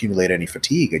never accumulate any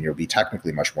fatigue and you'll be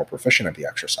technically much more proficient at the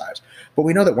exercise. But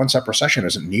we know that 1 set per session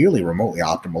isn't nearly remotely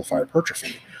optimal for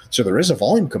hypertrophy. So there is a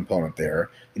volume component there.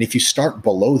 And if you start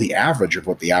below the average of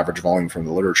what the average volume from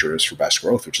the literature is for best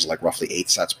growth, which is like roughly 8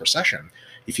 sets per session,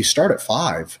 if you start at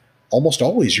 5, almost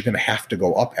always you're going to have to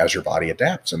go up as your body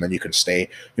adapts. And then you can stay,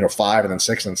 5 and then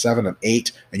 6 and 7 and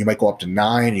 8, and you might go up to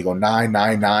 9, and you go 9,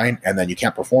 9, 9, and then you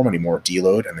can't perform anymore,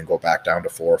 deload, and then go back down to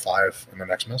 4 or 5 in the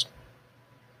next meso.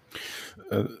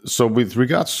 So with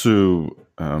regards to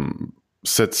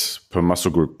sets per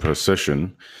muscle group per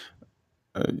session,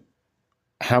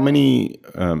 how many,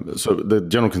 so the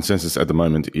general consensus at the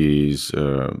moment is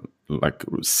like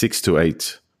 6 to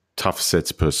 8 tough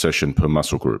sets per session per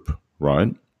muscle group,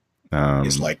 right?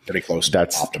 Is like pretty close to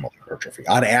optimal hypertrophy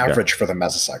on average for the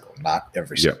mesocycle, not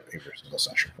every single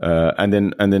session. And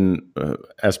then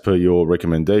as per your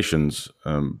recommendations,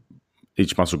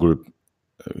 each muscle group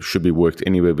should be worked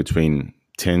anywhere between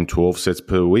 10, 12 sets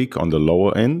per week on the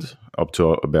lower end, up to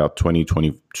about 20,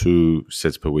 22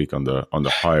 sets per week on the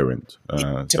higher end.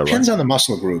 It depends on the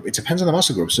muscle group. It depends on the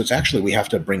muscle group. So it's actually, we have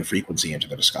to bring frequency into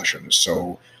the discussion.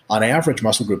 So on average,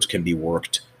 muscle groups can be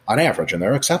worked on average, and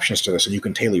there are exceptions to this, and you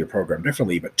can tailor your program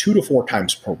differently, but 2 to 4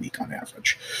 times per week on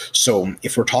average. So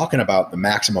if we're talking about the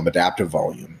maximum adaptive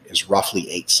volume is roughly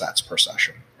 8 sets per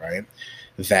session, right?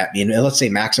 That means, let's say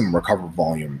maximum recoverable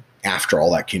volume after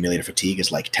all that accumulated fatigue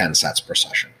is like 10 sets per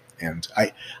session. And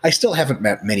I still haven't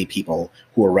met many people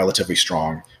who are relatively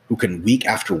strong who can week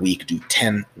after week do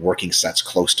 10 working sets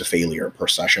close to failure per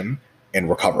session and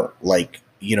recover. Like,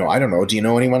 I don't know. Do you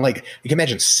know anyone? Like, you can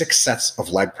imagine 6 sets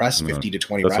of leg press, 50 to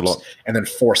 20 reps, and then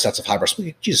 4 sets of high bar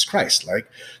split. Jesus Christ. Like,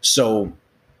 so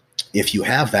if you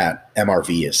have that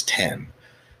MRV is 10,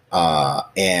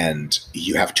 and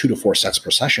you have 2 to 4 sets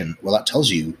per session, well, that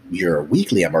tells you your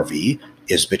weekly MRV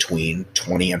is between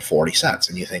 20 and 40 sets.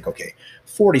 And you think, okay,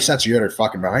 40 sets, you're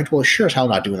fucking behind. Well, sure as hell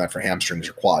not doing that for hamstrings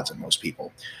or quads in most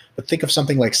people. But think of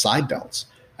something like side delts.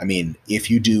 I mean, if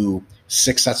you do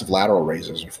 6 sets of lateral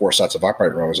raises and 4 sets of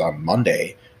upright rows on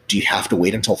Monday, do you have to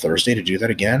wait until Thursday to do that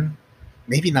again?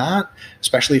 Maybe not,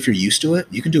 especially if you're used to it.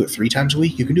 You can do it 3 times a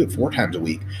week. You can do it 4 times a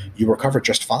week. You recover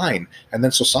just fine. And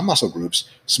then so some muscle groups,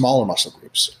 smaller muscle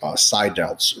groups, side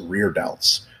delts, rear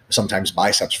delts, sometimes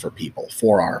biceps for people,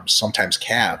 forearms, sometimes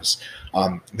calves,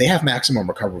 they have maximum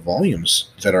recovery volumes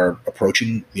that are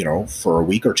approaching, for a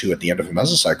week or 2 at the end of a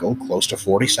mesocycle, close to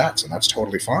 40 sets. And that's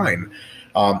totally fine.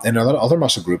 And other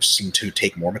muscle groups seem to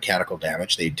take more mechanical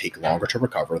damage. They take longer to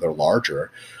recover. They're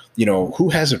larger. Who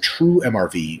has a true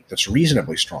MRV that's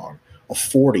reasonably strong, a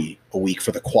 40 a week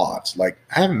for the quads? Like,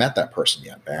 I haven't met that person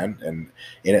yet, man.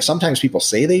 And sometimes people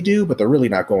say they do, but they're really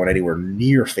not going anywhere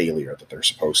near failure that they're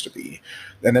supposed to be.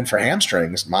 And then for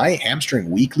hamstrings, my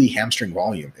weekly hamstring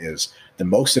volume is the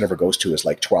most it ever goes to is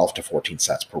like 12 to 14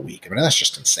 sets per week. I mean, that's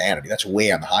just insanity. That's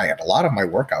way on the high end. A lot of my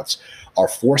workouts are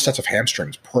 4 sets of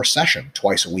hamstrings per session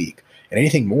twice a week. And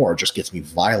anything more just gets me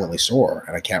violently sore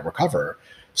and I can't recover.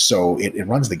 So it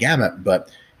runs the gamut. But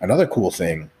another cool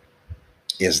thing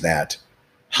is that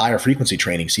higher frequency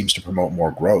training seems to promote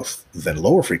more growth than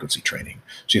lower frequency training.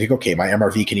 So you think, okay, my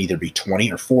MRV can either be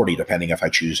 20 or 40, depending if I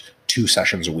choose 2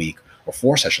 sessions a week or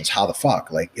 4 sessions. How the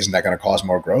fuck? Like, isn't that going to cause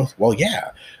more growth? Well,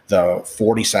 yeah, the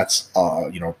 40 sets,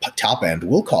 top end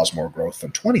will cause more growth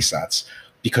than 20 sets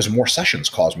because more sessions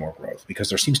cause more growth, because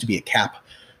there seems to be a cap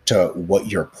to what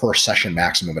your per session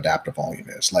maximum adaptive volume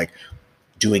is. Like,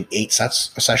 doing 8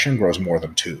 sets a session grows more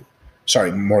than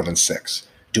 6.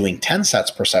 Doing 10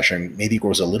 sets per session maybe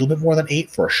grows a little bit more than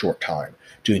 8 for a short time.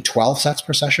 Doing 12 sets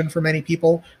per session for many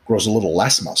people grows a little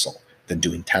less muscle than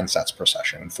doing 10 sets per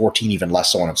session, and 14 even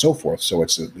less, so on and so forth. So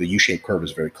it's the U-shaped curve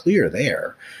is very clear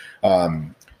there.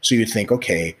 So you'd think,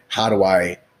 okay, how do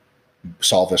I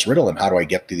solve this riddle and how do I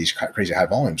get to these crazy high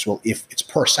volumes? Well, if it's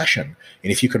per session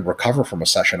and if you can recover from a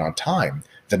session on time,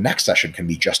 the next session can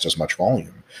be just as much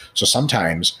volume. So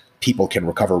sometimes people can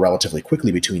recover relatively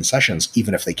quickly between sessions,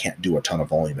 even if they can't do a ton of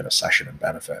volume in a session and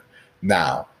benefit.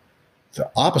 Now, the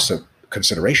opposite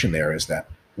consideration there is that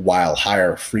while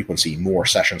higher frequency, more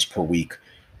sessions per week,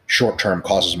 short-term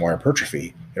causes more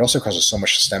hypertrophy, it also causes so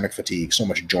much systemic fatigue, so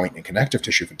much joint and connective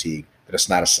tissue fatigue that it's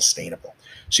not as sustainable.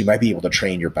 So you might be able to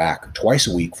train your back twice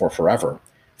a week for forever,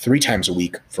 3 times a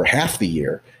week for half the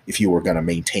year if you were going to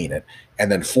maintain it,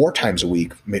 and then 4 times a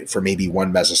week for maybe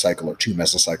 1 mesocycle or 2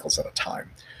 mesocycles at a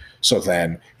time. So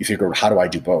then you figure, how do I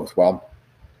do both? Well,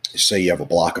 say you have a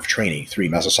block of training, 3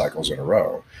 mesocycles in a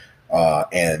row,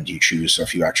 and you choose a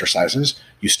few exercises.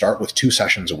 You start with 2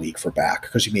 sessions a week for back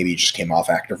because you maybe just came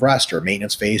off active rest or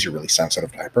maintenance phase. You're really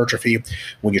sensitive to hypertrophy.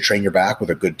 When you train your back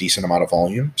with a good, decent amount of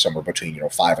volume, somewhere between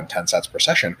 5 and 10 sets per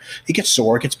session, it gets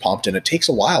sore, it gets pumped, and it takes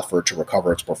a while for it to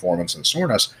recover its performance and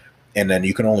soreness. And then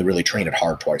you can only really train it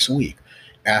hard twice a week.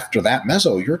 After that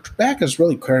meso, your back is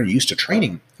really kind of used to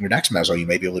training. Your next meso, you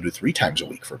may be able to do 3 times a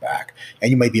week for back.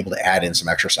 And you might be able to add in some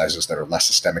exercises that are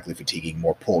less systemically fatiguing,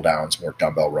 more pull downs, more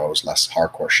dumbbell rows, less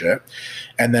hardcore shit.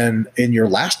 And then in your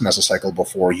last mesocycle,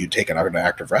 before you take an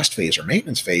active rest phase or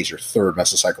maintenance phase, your 3rd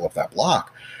mesocycle of that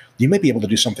block, you might be able to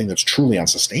do something that's truly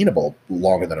unsustainable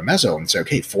longer than a meso and say,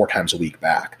 okay, 4 times a week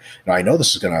back. Now, I know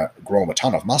this is going to grow a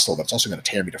ton of muscle, but it's also going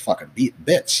to tear me to fucking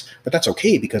bits. But that's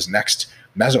okay, because next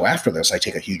meso after this, I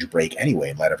take a huge break anyway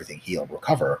and let everything heal and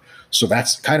recover. So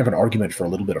that's kind of an argument for a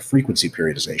little bit of frequency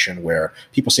periodization, where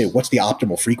people say, what's the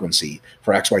optimal frequency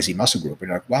for XYZ muscle group? And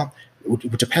you're like, well,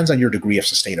 it depends on your degree of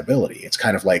sustainability. It's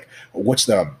kind of like, what's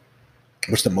the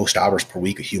most hours per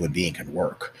week a human being can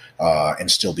work and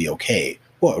still be okay?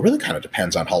 Well, it really kind of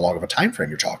depends on how long of a time frame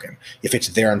you're talking. If it's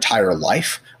their entire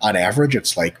life, on average,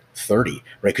 it's like 30,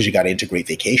 right? Because you got to integrate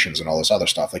vacations and all this other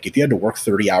stuff. Like, if you had to work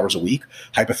 30 hours a week,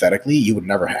 hypothetically, you would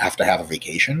never have to have a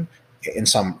vacation in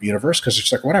some universe, because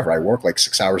it's like, whatever, I work like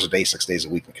 6 hours a day, 6 days a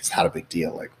week. Like, it's not a big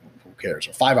deal. Like, who cares?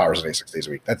 Or 5 hours a day, 6 days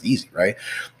a week. That's easy, right?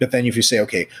 But then if you say,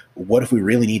 okay, what if we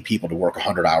really need people to work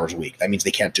 100 hours a week? That means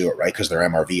they can't do it, right? Because their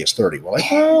MRV is 30.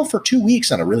 Well, for 2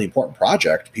 weeks on a really important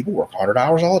project, people work 100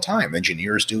 hours all the time.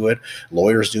 Engineers do it,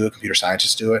 lawyers do it, computer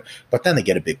scientists do it, but then they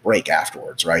get a big break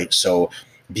afterwards, right? So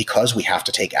because we have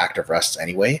to take active rests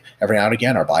anyway, every now and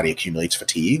again, our body accumulates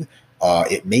fatigue.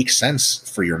 it makes sense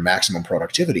for your maximum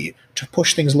productivity to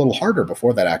push things a little harder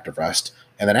before that active rest.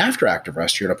 And then after active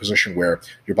rest, you're in a position where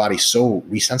your body's so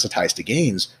resensitized to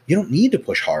gains, you don't need to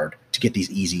push hard to get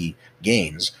these easy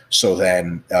gains. So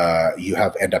then you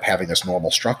end up having this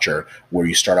normal structure where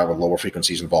you start out with lower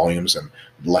frequencies and volumes and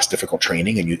less difficult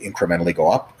training, and you incrementally go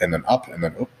up, and then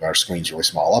our screen's really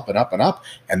small, up and up and up,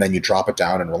 and then you drop it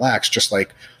down and relax, just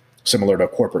like similar to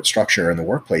corporate structure in the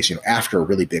workplace. After a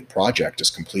really big project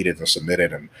is completed and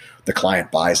submitted and the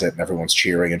client buys it and everyone's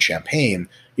cheering and champagne,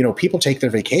 people take their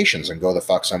vacations and go the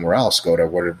fuck somewhere else, go to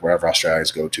wherever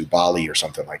Australians go to, Bali or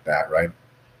something like that, right?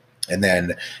 And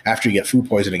then after you get food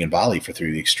poisoning in Bali for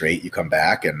 3 weeks straight, you come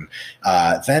back, and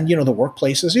then, the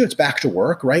workplace is, it's back to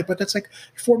work, right? But that's like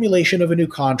formulation of a new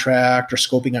contract or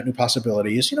scoping out new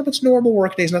possibilities. It's normal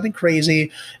work days, nothing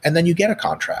crazy. And then you get a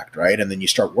contract, right? And then you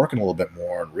start working a little bit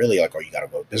more and really like, you got to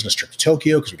go business trip to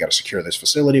Tokyo because we got to secure this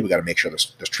facility. We got to make sure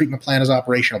this treatment plan is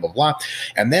operational, blah, blah, blah.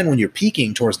 And then when you're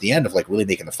peaking towards the end of like really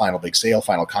making the final big sale,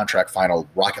 final contract, final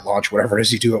rocket launch, whatever it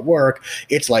is you do at work,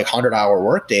 it's like 100-hour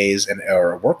work days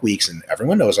or work weeks. And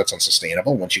everyone knows that's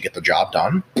unsustainable. Once you get the job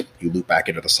done, you loop back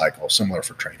into the cycle. Similar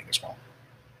for training as well.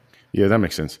 Yeah, that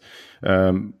makes sense.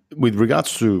 With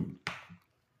regards to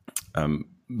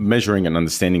measuring and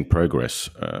understanding progress,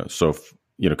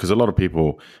 because a lot of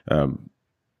people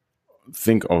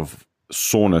think of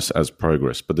soreness as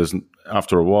progress, but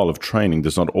after a while of training,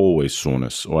 there's not always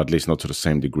soreness, or at least not to the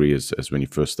same degree as when you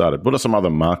first started. What are some other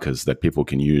markers that people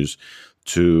can use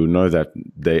to know that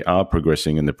they are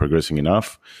progressing and they're progressing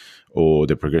enough, or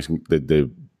they're progressing,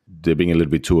 they're being a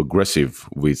little bit too aggressive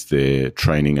with their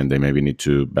training and they maybe need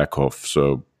to back off?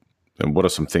 So, and what are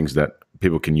some things that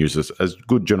people can use as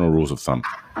good general rules of thumb?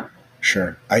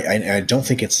 Sure. I don't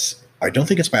think it's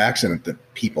by accident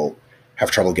that people have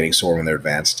trouble getting sore when they're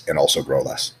advanced and also grow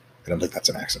less. I don't think that's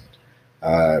an accident.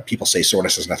 People say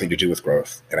soreness has nothing to do with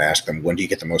growth. And I ask them, when do you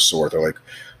get the most sore? They're like,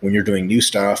 when you're doing new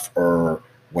stuff or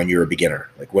when you're a beginner.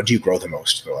 Like, when do you grow the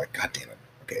most? They're like, God damn it.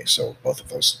 Okay, so both of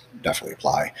those definitely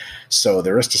apply. So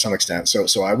there is to some extent.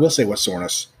 So I will say what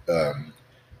soreness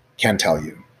can tell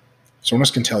you.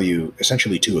 Soreness can tell you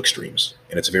essentially two extremes,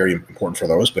 and it's very important for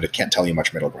those, but it can't tell you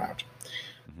much middle ground.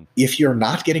 Mm-hmm. If you're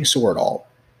not getting sore at all,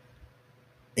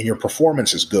 and your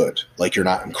performance is good, like you're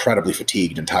not incredibly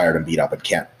fatigued and tired and beat up and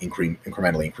can't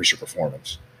incrementally increase your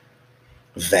performance,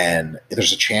 then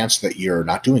there's a chance that you're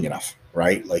not doing enough,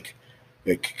 right? Like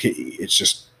it's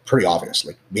just pretty obvious.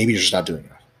 Like maybe you're just not doing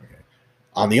enough. Okay.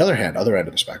 On the other hand, other end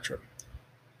of the spectrum,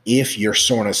 if your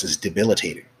soreness is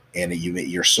debilitating and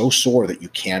you're so sore that you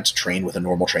can't train with a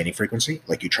normal training frequency,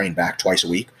 like you train back twice a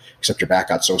week, except your back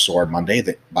got so sore on Monday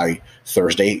that by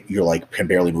Thursday you're like can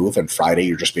barely move and Friday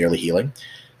you're just barely healing,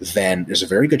 then there's a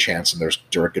very good chance, and there's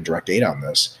good direct data on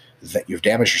this, that you've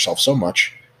damaged yourself so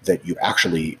much that you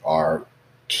actually are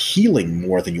healing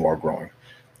more than you are growing.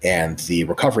 And the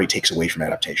recovery takes away from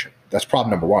adaptation. That's problem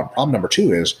number one. Problem number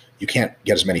two is you can't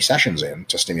get as many sessions in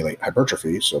to stimulate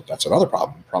hypertrophy. So that's another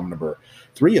problem. Problem number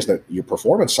three is that your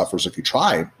performance suffers if you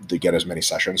try to get as many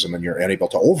sessions and then you're unable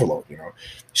to overload. You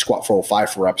squat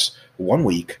 405 for reps 1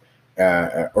 week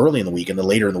early in the week, and then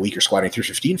later in the week you're squatting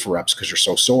 315 for reps because you're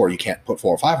so sore you can't put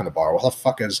 405 on the bar. Well, how the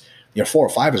fuck is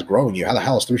 405 is growing you? How the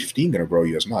hell is 315 going to grow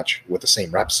you as much with the same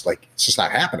reps? Like, it's just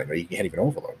not happening. Right? You can't even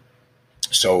overload.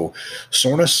 So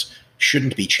soreness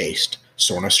shouldn't be chased.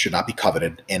 Soreness should not be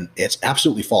coveted. And it's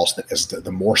absolutely false that as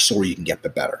the more sore you can get, the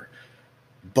better.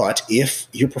 But if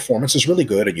your performance is really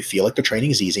good and you feel like the training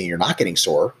is easy and you're not getting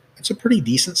sore, it's a pretty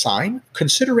decent sign,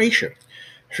 consideration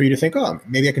for you to think, oh,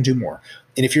 maybe I can do more.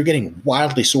 And if you're getting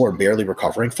wildly sore and barely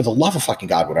recovering, for the love of fucking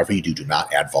God, whatever you do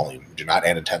not add volume, do not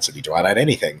add intensity, do not add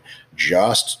anything.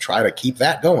 Just try to keep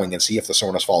that going and see if the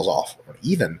soreness falls off. Or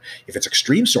even if it's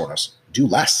extreme soreness, do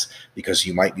less, because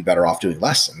you might be better off doing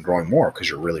less and growing more because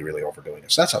you're really, really overdoing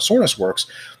it. So that's how soreness works.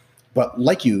 But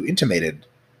like you intimated,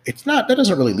 that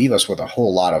doesn't really leave us with a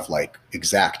whole lot of like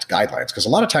exact guidelines, because a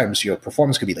lot of times your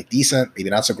performance could be like decent, maybe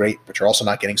not so great, but you're also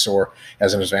not getting sore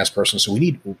as an advanced person. So we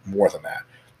need more than that.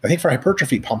 I think for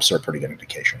hypertrophy, pumps are a pretty good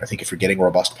indication. I think if you're getting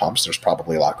robust pumps, there's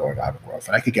probably a lot going on with growth.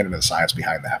 And I could get into the science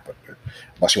behind that, but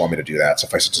unless you want me to do that,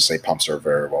 suffice it to say pumps are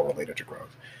very well related to growth.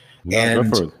 Yeah, go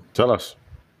for it. Tell us.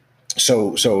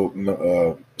 So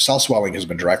cell swelling has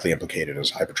been directly implicated as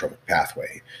a hypertrophic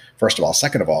pathway, first of all.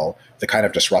 Second of all, the kind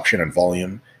of disruption in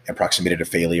volume and proximity to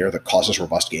failure that causes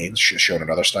robust gains, shown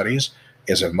in other studies,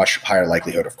 is a much higher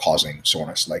likelihood of causing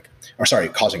soreness,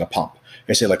 causing a pump.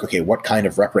 They say, like, okay, what kind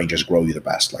of rep ranges grow you the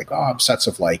best? Like, sets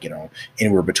of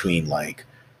anywhere between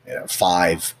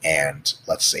 5 and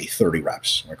let's say 30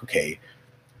 reps. Like, okay,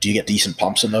 do you get decent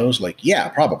pumps in those? Like, yeah,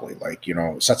 probably.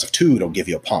 Sets of 2 don't give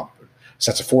you a pump.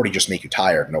 Sets of 40 just make you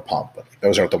tired, no pump. But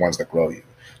those are the ones that grow you.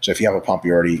 So if you have a pump,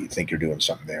 you already think you're doing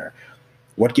something there.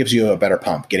 What gives you a better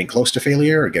pump? Getting close to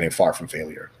failure or getting far from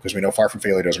failure? Because we know far from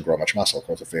failure doesn't grow much muscle.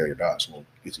 Close to failure does. Well,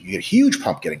 you get a huge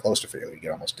pump getting close to failure. You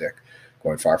get almost dick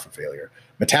going far from failure.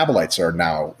 Metabolites are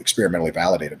now experimentally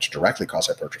validated to directly cause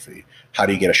hypertrophy. How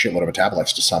do you get a shitload of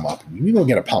metabolites to sum up? You will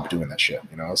get a pump doing that shit.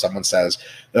 Someone says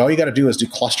all you got to do is do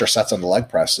cluster sets on the leg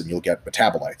press and you'll get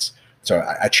metabolites. So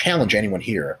I challenge anyone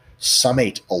here,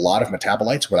 summate a lot of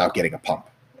metabolites without getting a pump.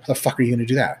 How the fuck are you going to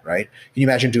do that, right? Can you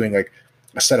imagine doing like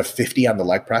a set of 50 on the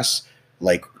leg press,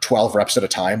 like 12 reps at a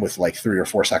time with like 3 or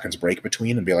 4 seconds break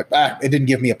between and be like, it didn't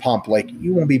give me a pump. Like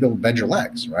you won't be able to bend your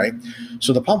legs, right?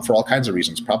 So the pump for all kinds of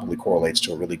reasons probably correlates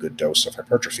to a really good dose of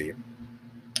hypertrophy.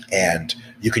 And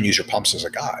you can use your pumps as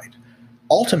a guide.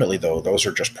 Ultimately though, those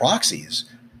are just proxies.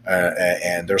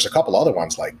 And there's a couple other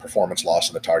ones like performance loss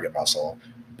of the target muscle.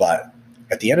 But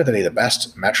at the end of the day, the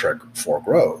best metric for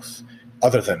growth,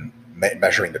 other than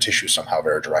measuring the tissue somehow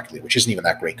very directly, which isn't even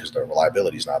that great because the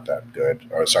reliability is not that good,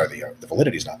 or sorry, the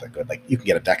validity is not that good. Like you can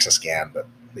get a DEXA scan, but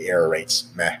the error rate's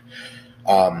meh.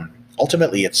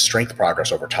 Ultimately, it's strength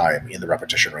progress over time in the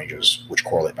repetition ranges, which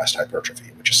correlate best to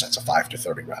hypertrophy, which is sets of 5 to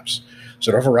 30 reps.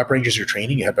 So whatever rep ranges you're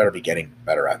training, you had better be getting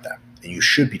better at them. And you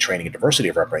should be training a diversity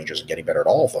of rep ranges and getting better at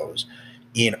all of those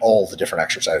in all the different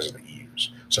exercises that you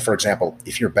use. So for example,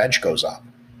 if your bench goes up,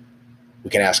 we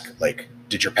can ask, like,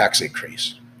 did your pecs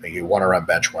increase? Like your 1RM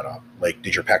bench went up. Like,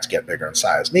 did your pecs get bigger in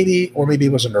size? Maybe, or maybe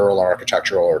it was a neural or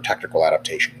architectural or technical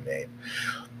adaptation you made.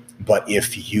 But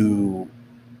if you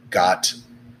got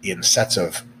in sets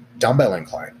of dumbbell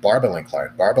incline,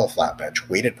 barbell flat bench,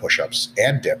 weighted push-ups,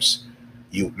 and dips,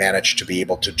 you managed to be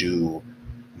able to do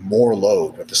more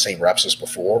load with the same reps as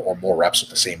before or more reps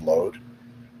with the same load.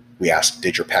 We asked,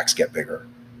 did your pecs get bigger?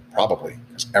 Probably,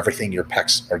 because everything your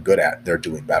pecs are good at, they're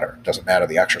doing better. Doesn't matter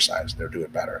the exercise, they're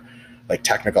doing better. Like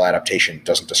technical adaptation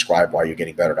doesn't describe why you're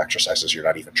getting better at exercises you're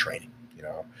not even training,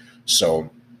 So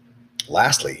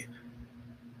lastly,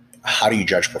 how do you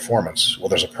judge performance? Well,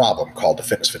 there's a problem called the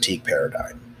fitness fatigue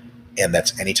paradigm. And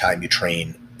that's anytime you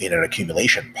train in an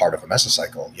accumulation part of a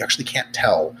mesocycle, you actually can't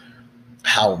tell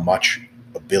how much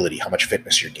ability, how much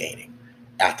fitness you're gaining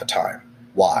at the time.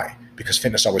 Why? Because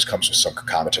fitness always comes with some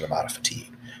concomitant amount of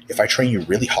fatigue. If I train you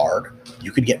really hard,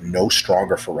 you could get no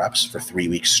stronger for reps for 3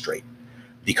 weeks straight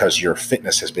because your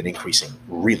fitness has been increasing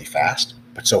really fast,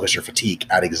 but so has your fatigue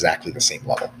at exactly the same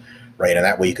level, right? And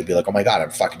that way you could be like, oh my God, I'm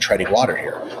fucking treading water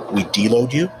here. We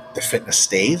deload you, the fitness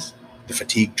stays, the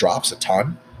fatigue drops a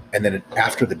ton, and then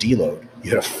after the deload,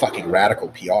 you hit a fucking radical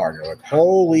PR, and you're like,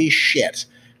 holy shit,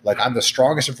 like I'm the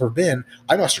strongest I've ever been.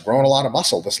 I must have grown a lot of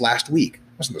muscle this last week. It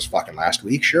wasn't this fucking last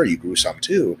week. Sure, you grew some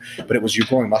too, but it was you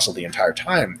growing muscle the entire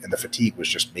time, and the fatigue was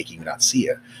just making you not see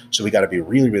it. So we got to be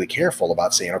really, really careful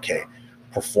about saying, okay,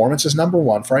 performance is number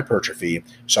one for hypertrophy,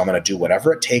 so I'm going to do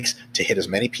whatever it takes to hit as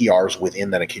many PRs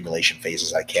within that accumulation phase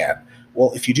as I can.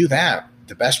 Well, if you do that,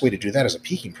 the best way to do that is a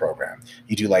peaking program.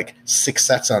 You do like 6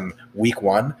 sets on week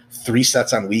 1, 3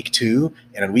 sets on week 2,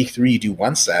 and in week 3 you do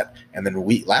 1 set, and then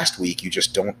last week you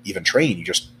just don't even train. You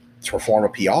just perform a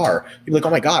PR. You're like, oh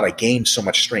my God, I gained so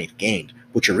much strength. Gained.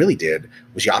 What you really did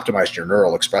was you optimized your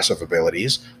neural expressive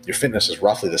abilities. Your fitness is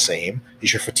roughly the same.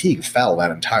 Is your fatigue fell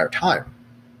that entire time.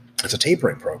 It's a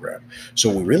tapering program. So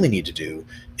what we really need to do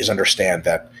is understand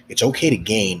that it's okay to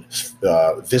gain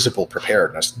visible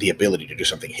preparedness, the ability to do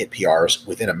something, hit PRs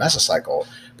within a mesocycle,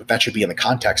 but that should be in the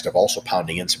context of also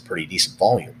pounding in some pretty decent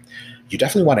volume. You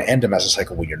definitely want to end a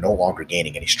mesocycle when you're no longer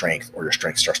gaining any strength or your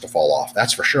strength starts to fall off.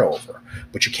 That's for sure over.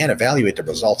 But you can't evaluate the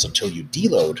results until you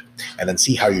deload and then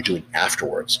see how you're doing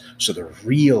afterwards. So the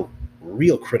real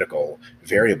critical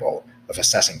variable of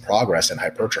assessing progress in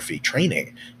hypertrophy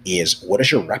training is, what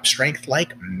is your rep strength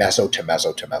like meso to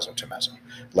meso to meso to meso?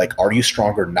 Like, are you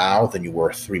stronger now than you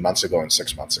were 3 months ago and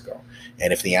 6 months ago?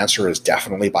 And if the answer is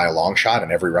definitely by a long shot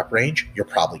in every rep range, you're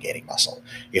probably gaining muscle.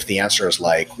 If the answer is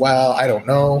like, well, I don't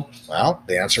know, well,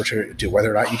 the answer to whether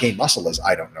or not you gain muscle is,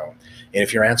 I don't know. And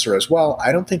if your answer is, well,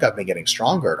 I don't think I've been getting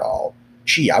stronger at all,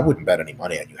 gee, I wouldn't bet any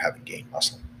money on you having gained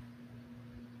muscle.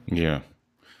 Yeah,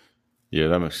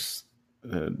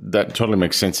 that totally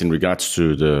makes sense in regards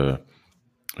to the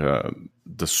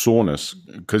soreness,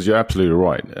 because you're absolutely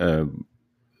right.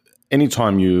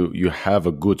 Anytime you have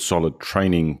a good solid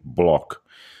training block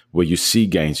where you see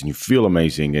gains and you feel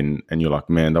amazing and you're like,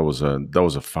 man, that was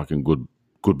a fucking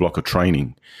good block of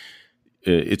training,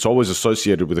 it's always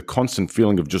associated with a constant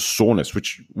feeling of just soreness,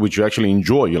 which you actually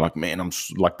enjoy. You're like, man, I'm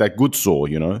like that good sore,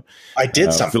 I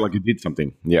did something. I feel like you did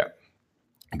something. Yeah,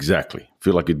 exactly.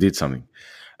 Feel like you did something.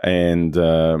 And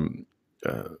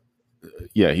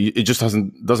it just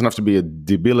doesn't have to be a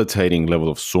debilitating level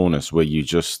of soreness where you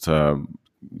just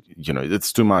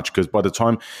it's too much, because by the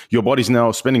time your body's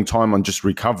now spending time on just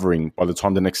recovering, by the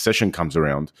time the next session comes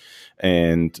around,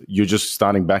 and you're just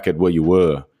starting back at where you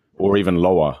were or even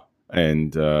lower,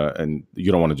 and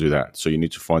you don't want to do that. So you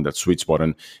need to find that sweet spot,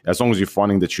 and as long as you're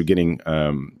finding that you're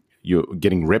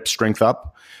getting rep strength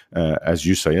up, as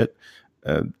you say it,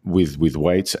 with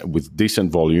weights, with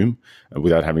decent volume,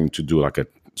 without having to do like a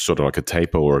sort of like a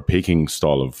taper or a peaking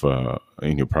style of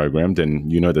in your program, then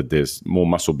you know that there's more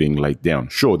muscle being laid down.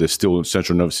 Sure, there's still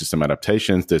central nervous system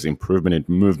adaptations, there's improvement in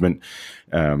movement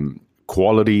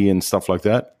quality and stuff like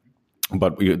that,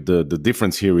 but the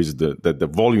difference here is that the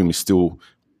volume is still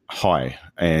high,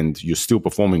 and you're still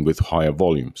performing with higher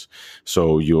volumes,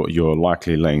 so you're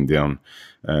likely laying down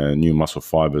new muscle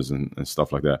fibers and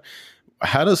stuff like that.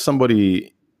 How does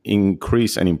somebody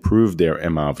increase and improve their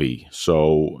MRV?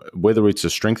 So whether it's a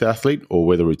strength athlete or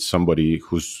whether it's somebody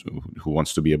who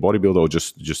wants to be a bodybuilder or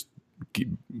just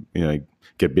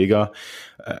get bigger,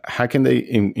 how can they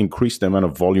increase the amount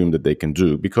of volume that they can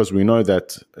do? Because we know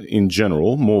that in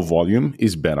general, more volume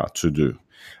is better to do.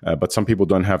 But some people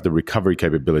don't have the recovery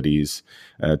capabilities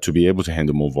to be able to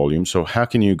handle more volume. So how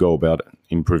can you go about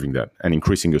improving that and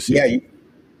increasing your CP? Yeah,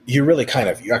 you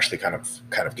actually kind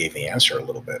of gave the answer a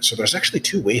little bit. So there's actually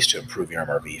two ways to improve your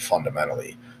MRV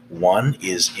fundamentally. One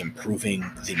is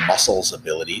improving the muscle's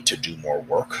ability to do more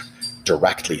work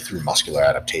directly through muscular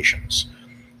adaptations.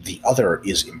 The other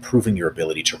is improving your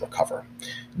ability to recover.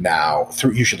 Now,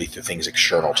 usually through things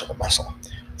external to the muscle.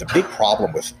 The big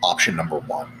problem with option number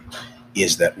one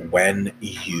is that when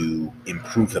you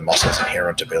improve the muscle's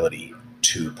inherent ability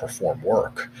to perform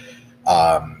work,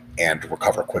 and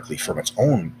recover quickly from its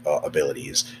own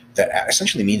abilities, that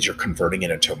essentially means you're converting it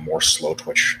into a more slow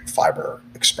twitch fiber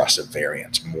expressive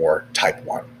variant, more type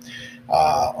 1.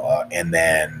 And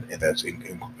then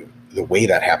the way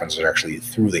that happens is actually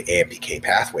through the AMPK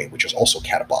pathway, which is also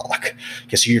catabolic.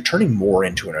 Okay, so you're turning more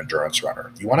into an endurance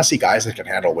runner. You want to see guys that can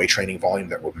handle weight training volume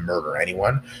that would murder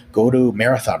anyone? Go to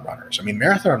marathon runners. I mean,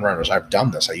 marathon runners, I've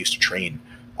done this. I used to train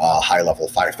high-level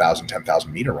 5,000,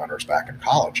 10,000 meter runners back in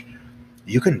college.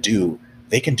 They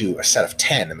can do a set of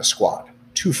 10 in the squat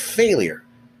to failure,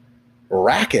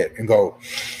 rack it and go,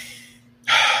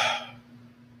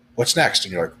 what's next?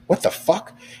 And you're like, what the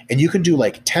fuck? And you can do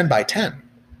like 10 by 10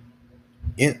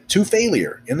 to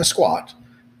failure in the squat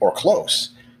or close.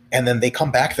 And then they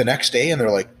come back the next day and they're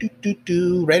like,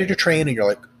 ready to train. And you're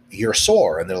like, you're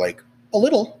sore. And they're like, a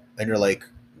little. And you're like,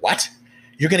 what?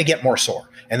 You're going to get more sore.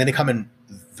 And then they come in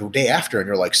the day after and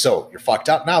you're like, so you're fucked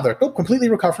up now. They're completely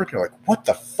recovered. And you're like, what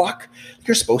the fuck?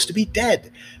 You're supposed to be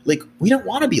dead. Like, we don't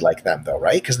want to be like them though,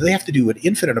 right? Because they have to do an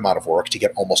infinite amount of work to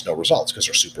get almost no results because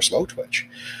they're super slow twitch.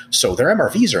 So their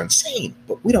MRVs are insane,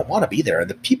 but we don't want to be there. And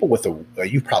the people with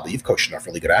you've coached enough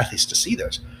really good athletes to see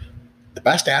this. The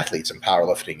best athletes in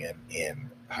powerlifting and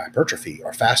in hypertrophy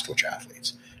are fast twitch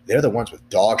athletes. They're the ones with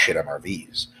dog shit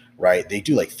MRVs. Right? They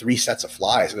do like 3 sets of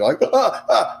flies. And they're like,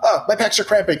 my pecs are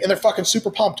cramping, and they're fucking super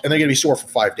pumped, and they're going to be sore for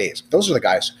 5 days. Those are the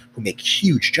guys who make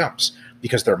huge jumps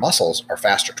because their muscles are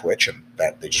faster twitch and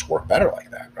that they just work better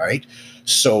like that, right?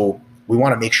 So we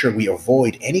want to make sure we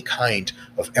avoid any kind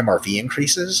of MRV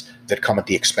increases that come at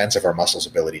the expense of our muscles'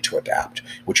 ability to adapt,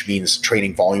 which means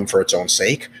training volume for its own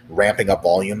sake, ramping up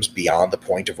volumes beyond the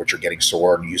point of which you're getting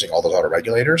sore and using all those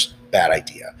autoregulators. Bad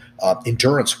idea.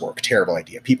 Endurance work, terrible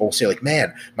idea. People will say like,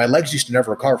 man, my legs used to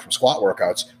never recover from squat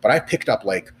workouts, but I picked up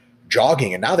like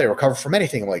jogging and now they recover from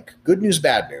anything. I'm like, good news,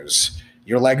 bad news.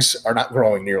 Your legs are not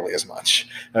growing nearly as much.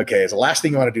 Okay, so the last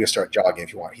thing you want to do is start jogging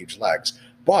if you want huge legs.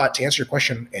 But to answer your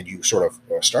question, and you sort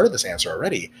of started this answer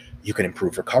already, you can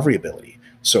improve recovery ability.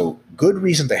 So good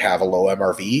reason to have a low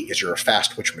MRV is you're a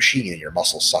fast twitch machine and your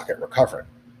muscles suck at recovering.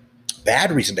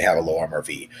 Bad reason to have a low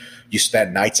MRV. You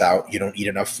spend nights out, you don't eat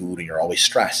enough food, and you're always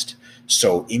stressed.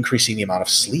 So increasing the amount of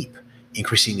sleep,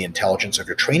 increasing the intelligence of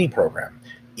your training program,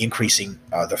 increasing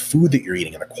the food that you're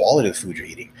eating and the quality of the food you're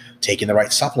eating, taking the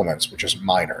right supplements, which is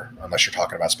minor, unless you're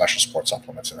talking about special sports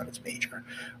supplements, and then it's major,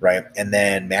 right? And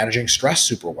then managing stress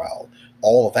super well.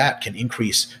 All of that can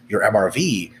increase your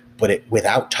MRV, but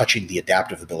without touching the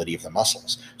adaptive ability of the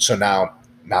muscles. So now,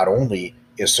 not only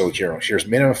is here's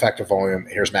minimum effective volume,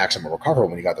 here's maximum recovery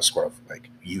when you got this sort of like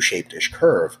U-shaped-ish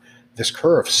curve. This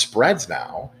curve spreads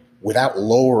now without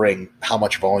lowering how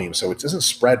much volume. So it doesn't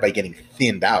spread by getting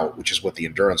thinned out, which is what the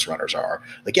endurance runners are.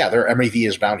 Like, yeah, their MRV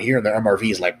is down here and their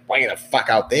MRV is like way the fuck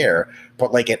out there.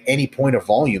 But like at any point of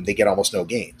volume, they get almost no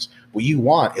gains. What you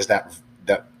want is that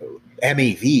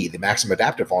MAV, the maximum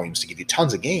adaptive volumes, to give you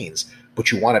tons of gains,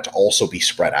 but you want it to also be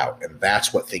spread out. And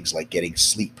that's what things like getting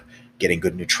sleep, getting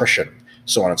good nutrition,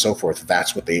 so on and so forth.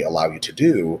 That's what they allow you to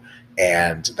do.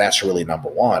 And that's really number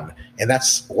one. And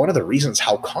that's one of the reasons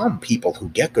how come people who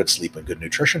get good sleep and good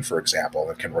nutrition, for example,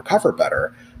 and can recover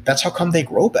better, that's how come they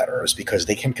grow better, is because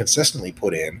they can consistently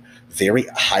put in very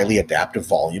highly adaptive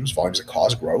volumes that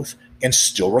cause growth, and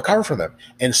still recover from them,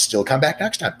 and still come back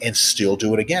next time, and still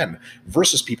do it again,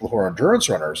 versus people who are endurance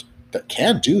runners that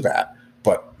can do that,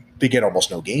 but they get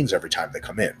almost no gains every time they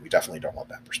come in. We definitely don't want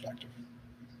that perspective.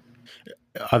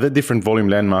 Are there different volume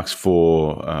landmarks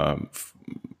for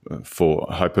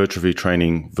hypertrophy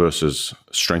training versus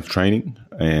strength training?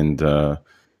 And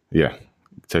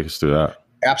take us through that.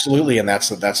 Absolutely, and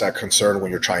that's a concern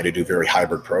when you're trying to do very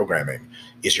hybrid programming,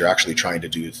 is you're actually trying to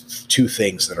do two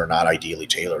things that are not ideally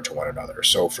tailored to one another.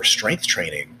 So for strength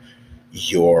training,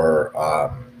 you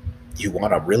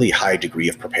want a really high degree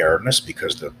of preparedness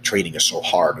because the training is so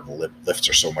hard and the lifts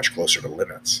are so much closer to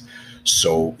limits.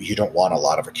 So you don't want a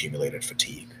lot of accumulated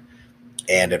fatigue.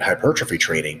 And in hypertrophy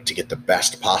training, to get the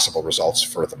best possible results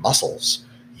for the muscles,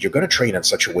 you're going to train in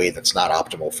such a way that's not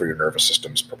optimal for your nervous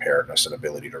system's preparedness and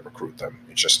ability to recruit them.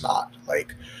 It's just not.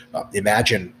 Like,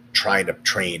 imagine trying to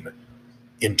train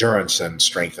endurance and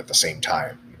strength at the same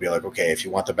time. You'd be like, okay, if you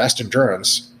want the best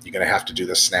endurance, you're going to have to do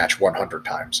this snatch 100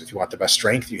 times. If you want the best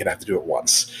strength, you're going to have to do it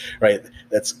once, right?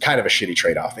 That's kind of a shitty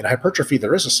trade-off. In hypertrophy,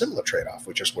 there is a similar trade-off,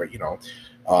 which is where,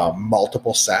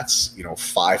 multiple sets,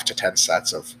 5 to 10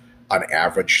 sets of, on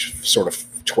average, sort of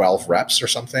 12 reps or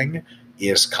something,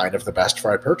 is kind of the best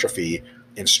for hypertrophy.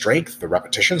 In strength, the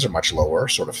repetitions are much lower,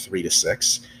 sort of 3 to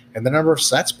 6, and the number of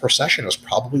sets per session is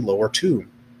probably lower too.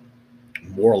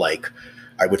 More like,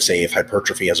 I would say, if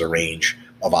hypertrophy has a range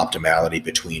of optimality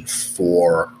between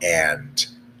 4 and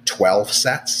 12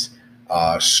 sets,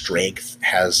 strength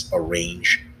has a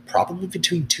range probably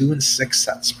between 2 and 6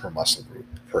 sets per muscle group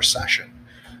per session,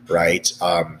 right?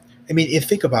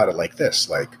 Think about it like this,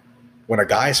 like, when a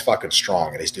guy's fucking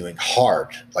strong and he's doing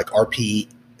hard, like RP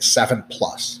 7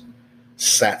 plus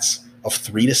sets of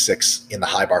 3 to 6 in the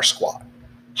high bar squat,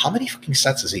 how many fucking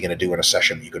sets is he going to do in a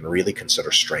session that you can really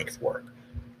consider strength work?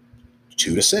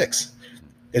 2 to 6.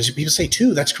 As people say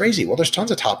 2, that's crazy. Well, there's tons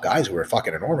of top guys who are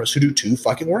fucking enormous who do 2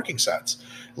 fucking working sets,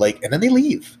 and then they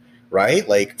leave, right?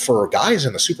 Like, for guys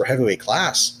in the super heavyweight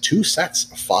class, 2 sets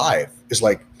of 5 is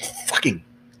like fucking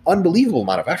unbelievable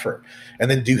amount of effort. And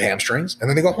then do hamstrings, and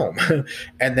then they go home.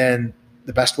 And then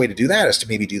the best way to do that is to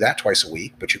maybe do that twice a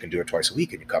week, but you can do it twice a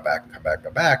week, and you come back.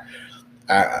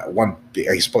 One,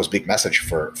 I suppose, big message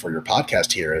for your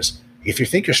podcast here is, if you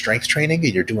think you're strength training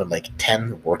and you're doing like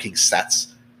 10 working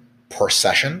sets per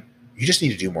session, you just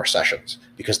need to do more sessions,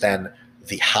 because then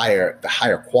the higher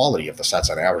quality of the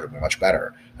sets on average will be much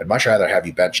better. I'd much rather have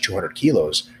you bench 200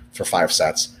 kilos for 5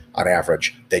 sets on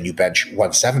average than you bench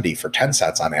 170 for 10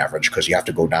 sets on average, because you have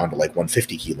to go down to like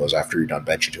 150 kilos after you're done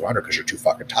benching 200 because you're too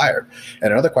fucking tired.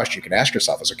 And another question you can ask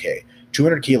yourself is, okay,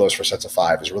 200 kilos for sets of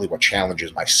 5 is really what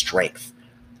challenges my strength.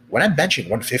 When I'm benching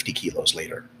 150 kilos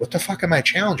later, what the fuck am I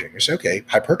challenging? You say, okay,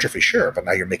 hypertrophy, sure, but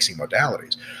now you're mixing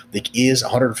modalities. Like, is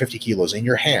 150 kilos in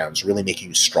your hands really making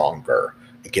you stronger?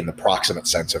 Like, in the proximate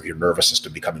sense of your nervous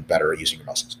system becoming better at using your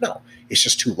muscles? No, it's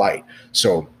just too light.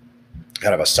 So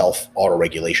kind of a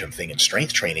self-auto-regulation thing in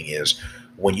strength training is,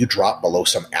 when you drop below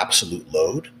some absolute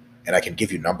load, and I can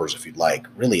give you numbers if you'd like,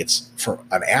 really it's for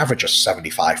an average of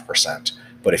 75%,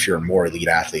 but if you're a more elite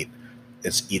athlete,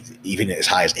 it's even as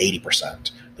high as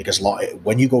 80%. Because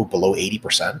when you go below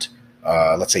 80%,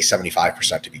 let's say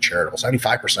 75% to be charitable,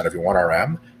 75% of your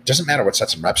 1RM, it doesn't matter what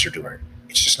sets and reps you're doing.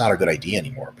 It's just not a good idea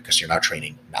anymore, because you're not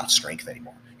training not strength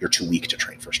anymore. You're too weak to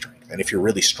train for strength. And if you're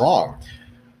really strong,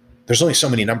 there's only so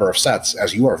many number of sets,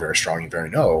 as you are very strong, you very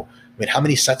know. I mean, how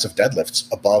many sets of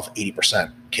deadlifts above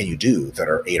 80% can you do that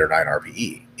are 8 or 9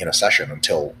 RPE in a session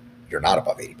until you're not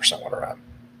above 80% 1RM?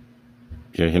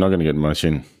 Yeah, you're not going to get much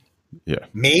in. Yeah.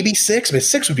 Maybe 6, but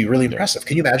 6 would be really impressive.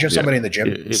 Can you imagine somebody in the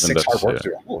gym, 6 hard work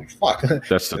through? Holy fuck.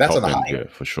 That's the top end, yeah,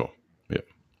 for sure. Yeah.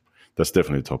 That's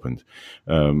definitely the top end.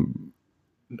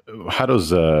 How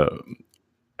does,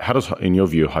 in your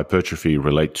view, hypertrophy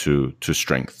relate to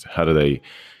strength? How do they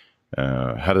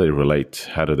relate?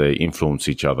 How do they influence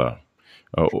each other?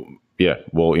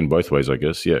 Well, in both ways, I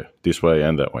guess. Yeah, this way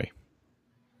and that way.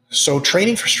 So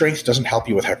training for strength doesn't help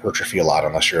you with hypertrophy a lot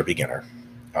unless you're a beginner.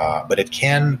 But it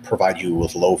can provide you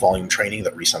with low volume training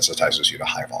that resensitizes you to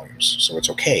high volumes. So it's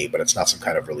okay, but it's not some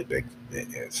kind of really big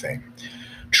thing.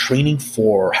 Training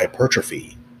for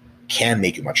hypertrophy can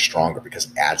make you much stronger because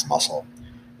it adds muscle.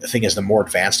 The thing is, the more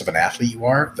advanced of an athlete you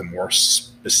are, the more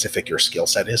specific your skill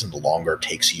set is, and the longer it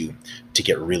takes you to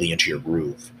get really into your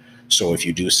groove. So if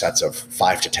you do sets of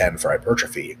 5 to 10 for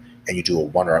hypertrophy, and you do a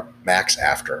 1-rep max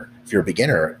after. If you're a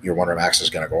beginner, your 1-rep max is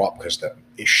going to go up because the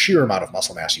sheer amount of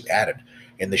muscle mass you added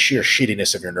and the sheer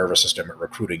shittiness of your nervous system at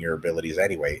recruiting your abilities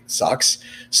anyway sucks.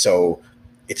 So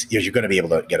you're going to be able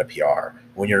to get a PR.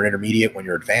 When you're intermediate, when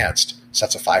you're advanced,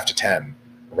 sets of 5 to 10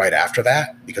 right after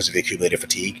that, because of the accumulated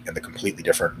fatigue and the completely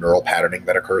different neural patterning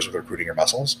that occurs with recruiting your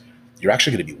muscles, you're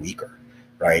actually going to be weaker,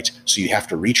 right? So you have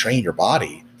to retrain your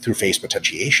body through phase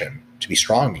potentiation to be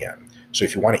strong again. So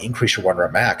if you want to increase your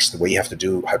 1-rep max, the way you have to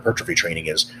do hypertrophy training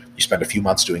is you spend a few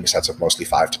months doing sets of mostly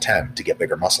 5 to 10 to get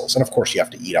bigger muscles. And of course, you have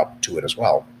to eat up to it as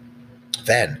well.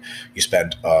 Then you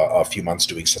spend a few months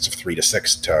doing sets of 3 to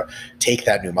 6 to take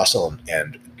that new muscle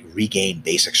and regain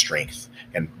basic strength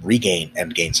and regain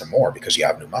and gain some more because you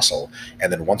have new muscle.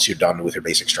 And then once you're done with your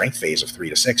basic strength phase of 3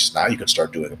 to 6, now you can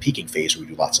start doing a peaking phase where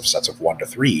we do lots of sets of 1 to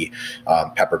 3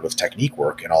 peppered with technique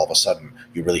work. And all of a sudden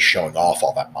you're really showing off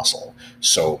all that muscle.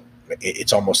 So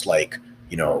it's almost like,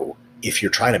 if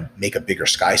you're trying to make a bigger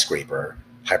skyscraper,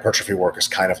 hypertrophy work is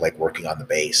kind of like working on the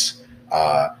base.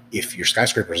 If your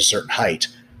skyscraper is a certain height,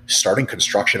 starting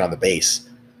construction on the base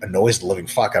annoys the living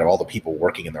fuck out of all the people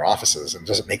working in their offices and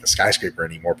doesn't make the skyscraper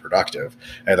any more productive.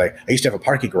 And I used to have a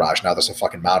parking garage. Now there's a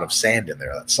fucking mound of sand in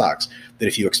there. That sucks. That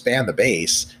if you expand the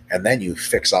base and then you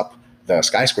fix up the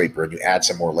skyscraper and you add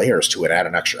some more layers to it, add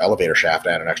an extra elevator shaft,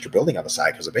 add an extra building on the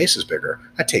side because the base is bigger,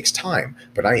 that takes time.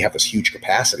 But now you have this huge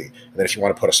capacity. And then if you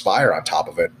want to put a spire on top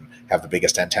of it and have the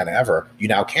biggest antenna ever, you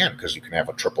now can, because you can have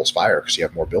a triple spire because you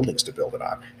have more buildings to build it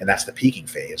on. And that's the peaking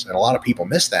phase. And a lot of people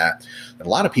miss that. And a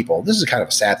lot of people, this is kind of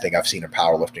a sad thing I've seen in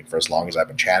powerlifting for as long as I've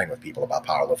been chatting with people about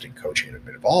powerlifting, coaching, and have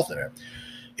been involved in it,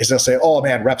 is they'll say, oh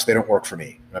man, reps, they don't work for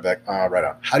me. And I'll be like, right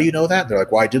on. How do you know that? And they're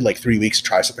like, well, I did like 3 weeks of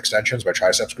tricep extensions. My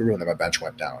triceps grew and then my bench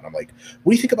went down. I'm like,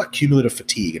 what do you think about cumulative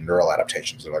fatigue and neural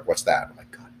adaptations? They're like, what's that? I'm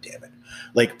like, God damn it.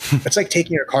 Like, it's like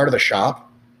taking your car to the shop,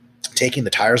 taking the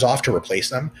tires off to replace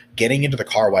them, getting into the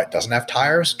car while it doesn't have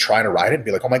tires, trying to ride it and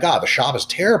be like, oh my God, the shop is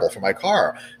terrible for my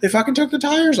car. They fucking took the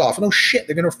tires off. And oh shit,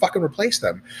 they're going to fucking replace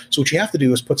them. So what you have to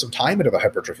do is put some time into the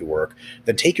hypertrophy work,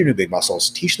 then take your new big muscles,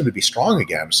 teach them to be strong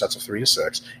again, sets of 3 to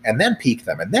 6, and then peak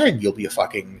them. And then you'll be a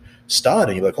fucking stud.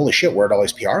 And you're like, holy shit, where'd all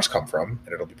these PRs come from?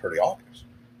 And it'll be pretty obvious.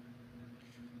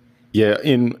 Yeah,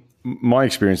 in my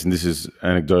experience, and this is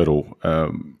anecdotal,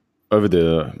 over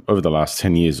the last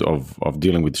 10 years of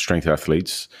dealing with strength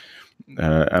athletes,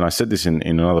 and I said this in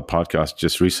another podcast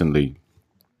just recently,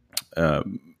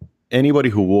 anybody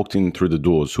who walked in through the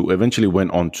doors, who eventually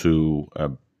went on to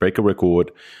break a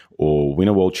record or win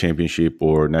a world championship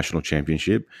or a national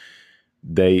championship,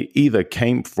 they either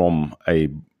came from a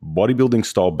bodybuilding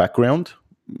style background,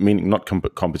 meaning not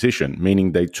competition,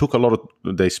 meaning they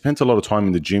spent a lot of time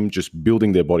in the gym just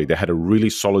building their body. They had a really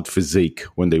solid physique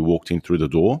when they walked in through the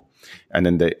door, and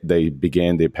then they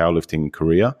began their powerlifting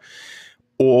career.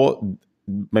 Or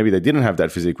maybe they didn't have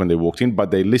that physique when they walked in, but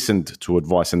they listened to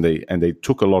advice and they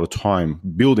took a lot of time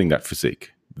building that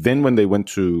physique. Then when they went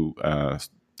to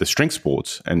the strength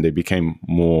sports and they became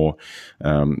more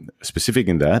specific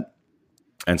in that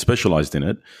and specialized in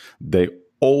it, they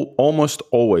almost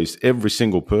always, every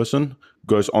single person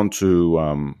goes on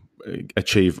to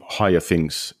achieve higher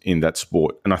things in that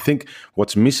sport. And I think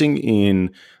what's missing in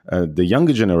the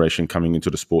younger generation coming into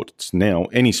the sports now,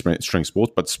 any strength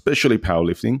sports, but especially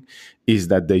powerlifting, is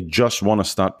that they just want to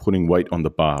start putting weight on the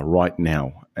bar right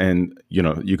now. And,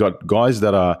 you got guys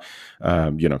that are,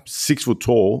 6 foot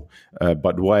tall,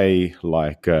 but weigh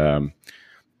like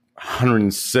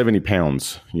 170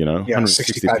 pounds,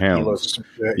 160 pounds.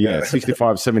 Kilos.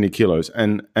 65, 70 kilos.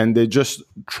 And they're just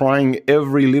trying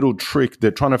every little trick. They're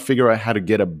trying to figure out how to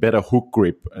get a better hook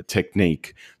grip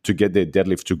technique to get their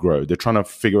deadlift to grow. They're trying to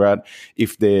figure out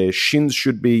if their shins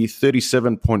should be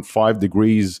 37.5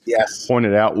 degrees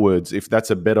pointed outwards, if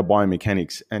that's a better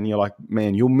biomechanics. And you're like,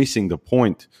 man, you're missing the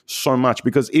point so much,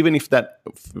 because even if that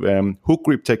hook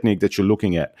grip technique that you're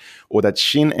looking at or that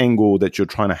shin angle that you're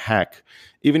trying to hack,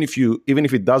 even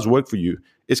if it does work for you,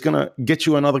 it's going to get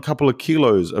you another couple of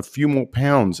kilos, a few more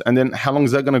pounds. And then how long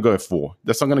is that going to go for?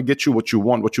 That's not going to get you what you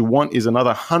want. What you want is another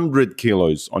 100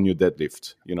 kilos on your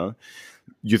deadlift.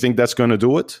 You think that's going to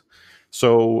do it?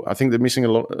 So I think they're missing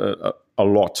a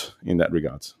lot in that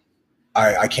regards.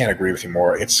 I can't agree with you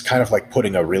more. It's kind of like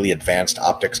putting a really advanced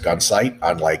optics gun sight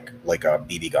on like a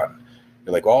BB gun.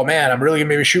 You're like, oh man, I'm really gonna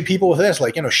maybe shoot people with this.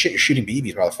 Like, shit, you're shooting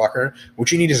BBs, motherfucker.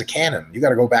 What you need is a cannon. You got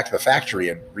to go back to the factory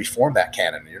and reform that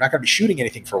cannon. You're not gonna be shooting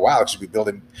anything for a while because you'll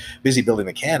be busy building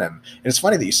the cannon. And it's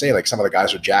funny that you say like some of the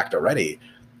guys are jacked already.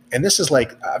 and this is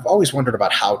like, I've always wondered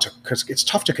about how to, because it's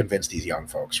tough to convince these young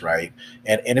folks, right?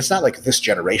 And it's not like this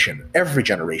generation, every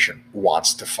generation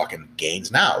wants to fucking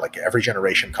gains now. Like every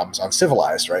generation comes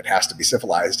uncivilized, right? It has to be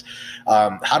civilized.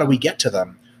 How do we get to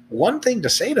them? One thing to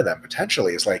say to them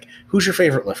potentially is like, who's your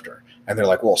favorite lifter? And they're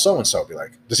like, well, so-and-so. Be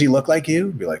like, does he look like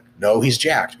you? Be like, no, he's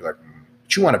jacked. Be like,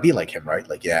 but you want to be like him, right?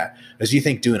 Like, yeah. Does you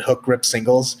think doing hook grip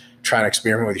singles, trying to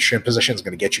experiment with your shin position is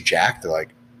going to get you jacked? They're like,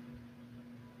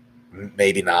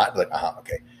 maybe not. Like,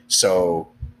 okay. So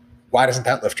why doesn't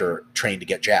that lifter train to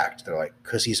get jacked? They're like,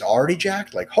 because he's already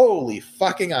jacked? Like, holy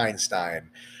fucking Einstein,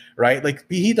 right? Like,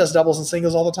 he does doubles and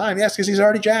singles all the time. Yes, because he's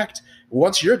already jacked.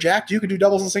 Once you're jacked, you can do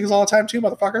doubles and singles all the time too,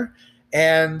 motherfucker.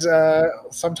 And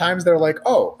sometimes they're like,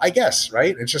 oh, I guess,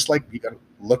 right? It's just like, you got to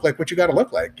look like what you got to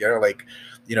look like. You know, like,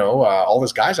 all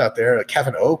those guys out there, like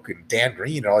Kevin Oak and Dan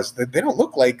Green, they don't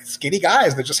look like skinny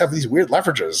guys. They just have these weird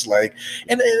leverages. Like,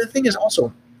 and the thing is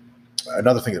also,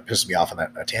 another thing that pisses me off on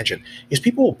that tangent is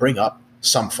people will bring up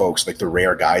some folks, like the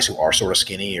rare guys who are sort of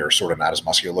skinny or sort of not as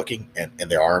muscular looking, and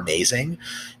they are amazing.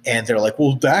 And they're like,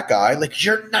 well, that guy, like,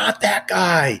 you're not that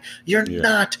guy. You're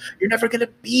not. You're never going to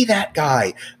be that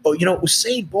guy. But,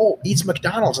 Usain Bolt eats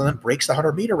McDonald's and then breaks the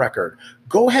 100-meter record.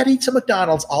 Go ahead, eat some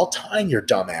McDonald's. I'll time your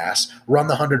dumb ass. Run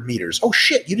the 100 meters. Oh,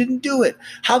 shit, you didn't do it.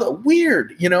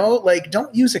 Weird, like,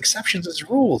 don't use exceptions as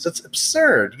rules. It's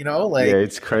absurd, like,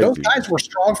 it's crazy. Those guys were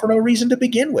strong for no reason to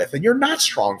begin with, and you're not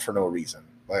strong for no reason.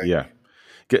 Like,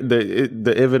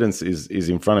 the evidence is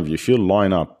in front of you. If you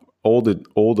line up all the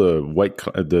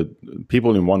the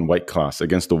people in one weight class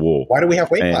against the wall, why do we have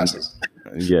weight classes?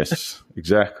 Yes,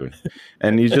 exactly.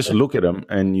 And you just look at them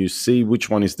and you see which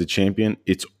one is the champion.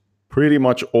 It's pretty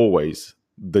much always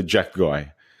the jacked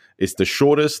guy. It's the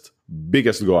shortest,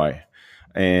 biggest guy.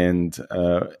 And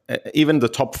even the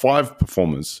top 5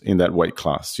 performers in that weight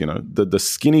class, the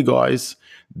skinny guys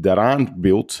that aren't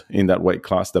built in that weight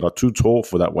class, that are too tall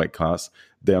for that weight class,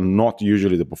 they're not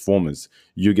usually the performers.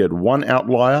 You get one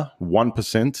outlier,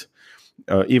 1%,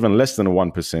 even less than a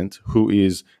 1%, who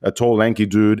is a tall, lanky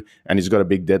dude, and he's got a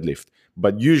big deadlift.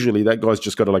 But usually that guy's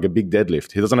just got a big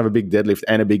deadlift. He doesn't have a big deadlift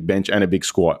and a big bench and a big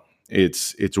squat.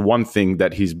 It's one thing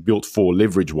that he's built for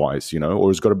leverage-wise, or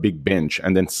he's got a big bench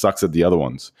and then sucks at the other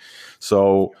ones.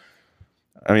 So,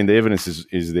 I mean, the evidence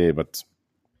is there, but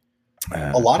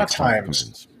a lot of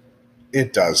times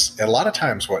it does. And a lot of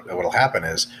times what will happen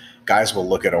is guys will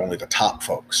look at only the top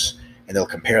folks, and they'll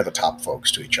compare the top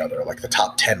folks to each other, like the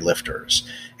top 10 lifters.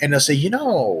 And they'll say,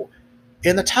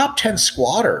 in the top 10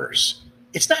 squatters,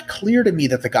 it's not clear to me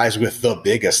that the guys with the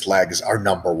biggest legs are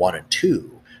number 1 and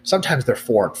 2. Sometimes they're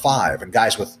 4 and 5, and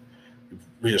guys with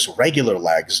just regular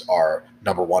legs are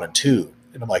number 1 and 2.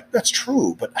 And I'm like, that's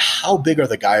true, but how big are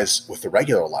the guys with the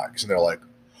regular legs? And they're like,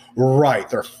 right,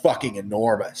 they're fucking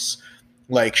enormous.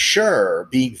 Like, sure,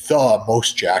 being the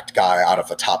most jacked guy out of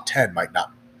the top 10 might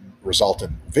not result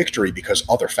in victory because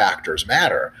other factors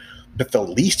matter. But the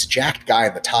least jacked guy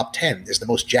in the top 10 is the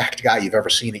most jacked guy you've ever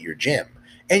seen at your gym.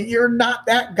 And you're not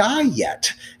that guy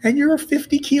yet. And you're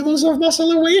 50 kilos of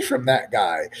muscle away from that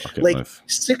guy. Okay, like, nice.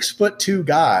 6'2"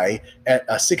 guy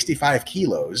at 65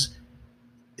 kilos.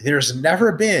 There's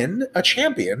never been a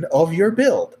champion of your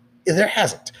build. There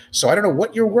hasn't. So I don't know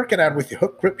what you're working on with your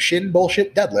hook, grip, shin,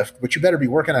 bullshit deadlift, but you better be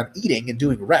working on eating and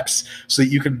doing reps so that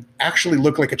you can actually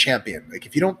look like a champion. Like,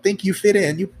 if you don't think you fit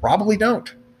in, you probably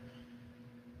don't.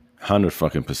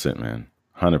 100% man.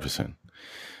 100%.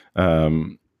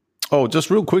 Just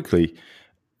real quickly,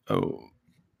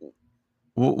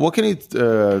 what can you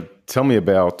tell me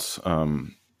about?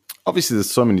 Obviously,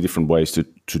 there's so many different ways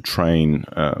to train,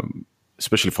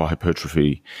 especially for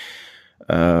hypertrophy.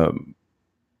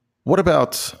 What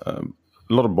about a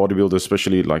lot of bodybuilders,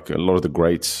 especially like a lot of the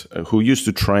greats who used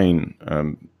to train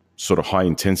sort of high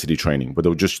intensity training, but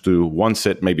they'll just do one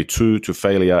set, maybe 2 to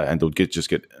failure, and they'll just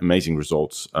get amazing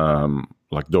results.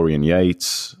 Like Dorian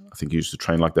Yates, I think he used to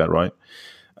train like that, right?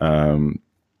 And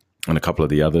a couple of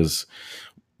the others.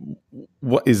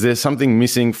 What is there something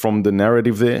missing from the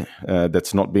narrative there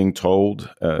that's not being told?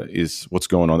 Is what's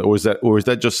going on, or is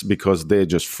that just because they're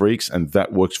just freaks and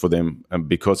that works for them? And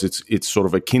because it's sort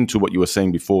of akin to what you were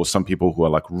saying before. Some people who are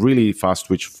like really fast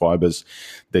twitch fibers,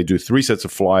 they do 3 sets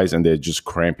of flies and they're just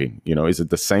cramping. Is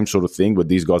it the same sort of thing? But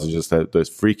these guys are just those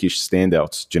freakish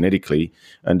standouts genetically,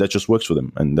 and that just works for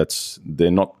them. And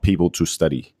they're not people to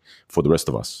study for the rest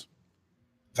of us.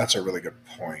 That's a really good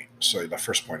point. So the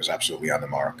first point is absolutely on the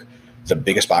mark. The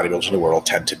biggest bodybuilders in the world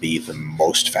tend to be the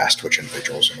most fast twitch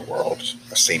individuals in the world,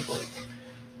 the same group.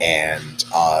 And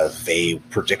they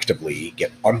predictably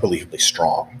get unbelievably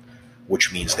strong,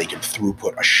 which means they can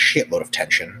throughput a shitload of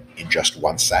tension in just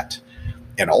one set.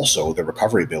 And also the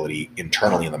recovery ability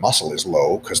internally in the muscle is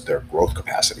low because their growth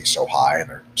capacity is so high and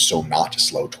they're so not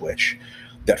slow twitch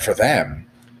that for them,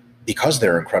 because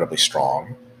they're incredibly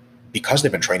strong, because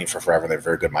they've been training for forever, they have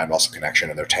very good mind-muscle connection,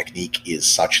 and their technique is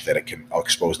such that it can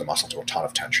expose the muscle to a ton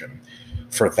of tension.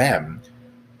 For them,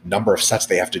 number of sets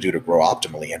they have to do to grow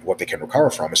optimally and what they can recover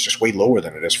from is just way lower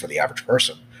than it is for the average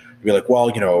person. You'd be like,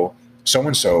 well,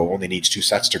 so-and-so only needs 2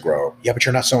 sets to grow. Yeah, but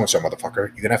you're not so-and-so, motherfucker. You're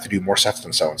going to have to do more sets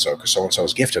than so-and-so because so-and-so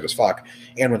is gifted as fuck.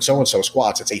 And when so-and-so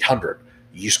squats, it's 800.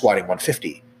 You squatting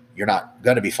 150. You're not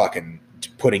going to be fucking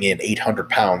putting in 800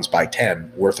 pounds by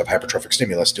 10 worth of hypertrophic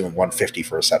stimulus doing 150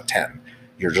 for a set of 10.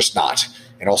 You're just not.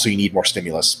 And also you need more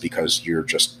stimulus because you're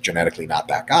just genetically not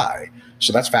that guy.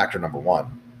 So that's factor number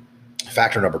 1.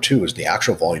 Factor number 2 is the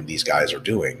actual volume these guys are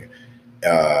doing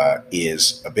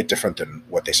is a bit different than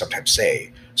what they sometimes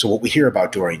say. So what we hear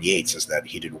about Dorian Yates is that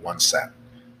he did 1 set.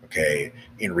 Okay.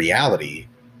 In reality,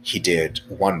 he did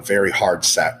 1 very hard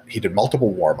set. He did multiple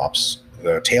warm-ups.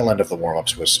 The tail end of the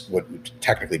warm-ups would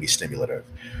technically be stimulative.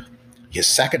 His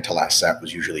second to last set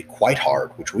was usually quite hard,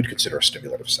 which we'd consider a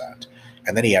stimulative set.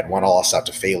 And then he had 1 all set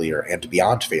to failure and to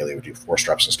beyond failure, would do 4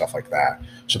 reps and stuff like that.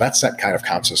 So that set kind of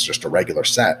counts as just a regular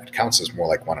set. It counts as more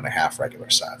like 1.5 regular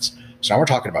sets. So now we're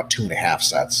talking about 2.5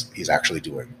 sets he's actually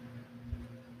doing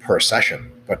per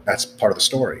session, but that's part of the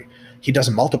story. He does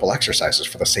multiple exercises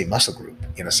for the same muscle group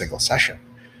in a single session.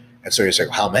 And so you say,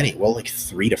 how many? Well, like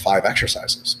 3 to 5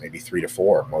 exercises, maybe 3 to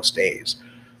 4 most days.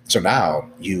 So now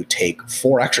you take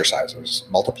 4 exercises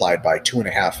multiplied by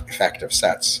 2.5 effective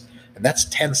sets, and that's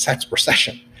 10 sets per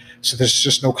session. So there's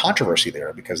just no controversy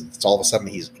there because it's all of a sudden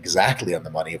he's exactly on the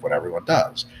money of what everyone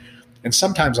does. And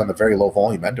sometimes on the very low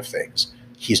volume end of things,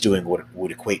 he's doing what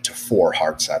would equate to 4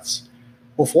 hard sets.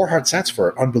 Well, 4 hard sets for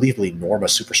an unbelievably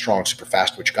enormous, super strong, super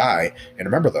fast twitch guy. And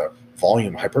remember, the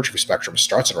volume hypertrophy spectrum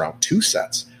starts at around 2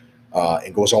 sets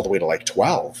and goes all the way to like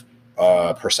 12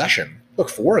 per session. Look,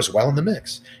 4 is well in the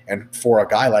mix. And for a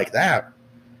guy like that,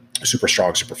 super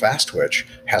strong, super fast twitch,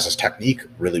 has his technique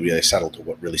really, really settled to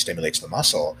what really stimulates the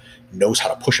muscle, knows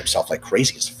how to push himself like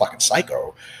crazy. He's a fucking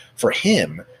psycho. For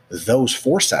him, those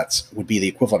 4 sets would be the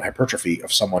equivalent hypertrophy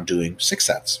of someone doing 6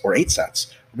 sets or 8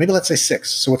 sets. Or maybe let's say 6.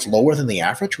 So it's lower than the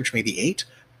average, which may be 8,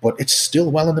 but it's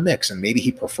still well in the mix. And maybe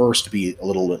he prefers to be a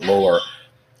little bit lower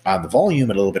on the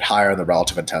volume and a little bit higher on the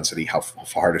relative intensity, how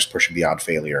far he's pushing beyond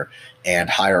failure, and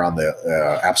higher on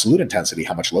the absolute intensity,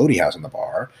 how much load he has on the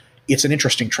bar. It's an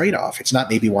interesting trade-off. It's not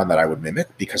maybe one that I would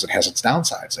mimic because it has its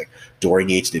downsides. Like Dorian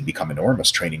Yates did become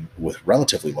enormous training with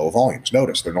relatively low volumes.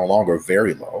 Notice they're no longer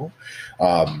very low.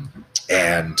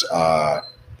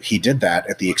 He did that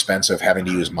at the expense of having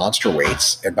to use monster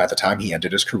weights. And by the time he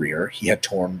ended his career, he had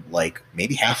torn like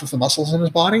maybe half of the muscles in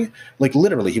his body. Like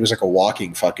literally, he was like a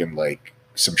walking fucking like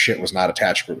some shit was not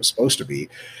attached where it was supposed to be.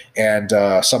 And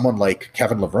someone like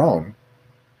Kevin Levrone,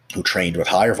 who trained with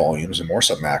higher volumes and more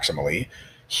submaximally,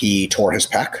 he tore his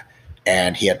pec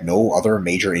and he had no other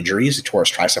major injuries. He tore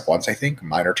his tricep once, I think,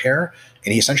 minor tear.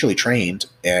 And he essentially trained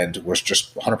and was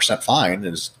just 100% fine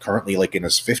and is currently like in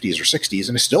his 50s or 60s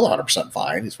and is still 100%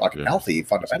 fine. He's fucking healthy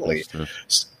fundamentally.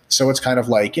 So it's kind of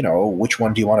like, which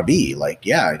one do you want to be? Like,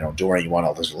 Dorian, you want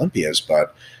all those Olympias,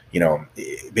 but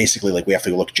basically like we have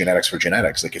to look genetics for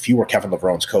genetics. Like if you were Kevin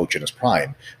Levrone's coach in his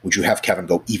prime, would you have Kevin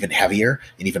go even heavier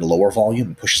and even lower volume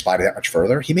and push his body that much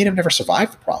further? He may have never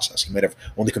survived the process. He might have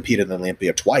only competed in the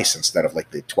Olympia twice instead of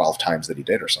like the 12 times that he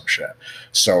did or some shit.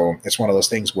 So it's one of those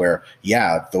things where,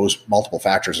 those multiple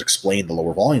factors explain the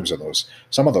lower volumes of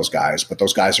some of those guys, but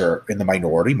those guys are in the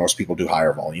minority. Most people do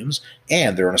higher volumes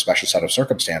and they're in a special set of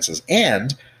circumstances.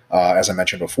 And as I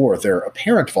mentioned before, their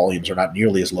apparent volumes are not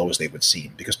nearly as low as they would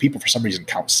seem because people, for some reason,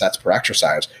 count sets per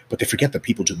exercise, but they forget that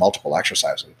people do multiple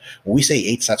exercises. When we say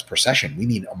 8 sets per session, we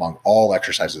mean among all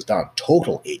exercises done,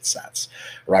 total 8 sets,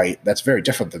 right? That's very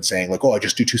different than saying like, I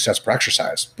just do 2 sets per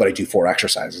exercise, but I do 4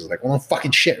 exercises. Like, well,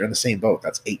 fucking shit, you're in the same boat.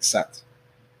 That's 8 sets.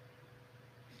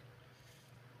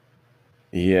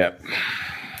 Yeah.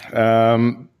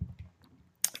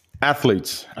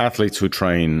 Athletes who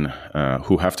train,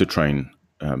 who have to train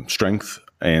strength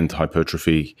and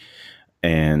hypertrophy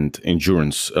and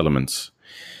endurance elements.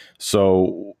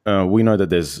 So we know that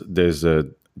there's a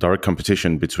direct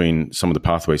competition between some of the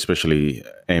pathways, especially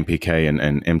AMPK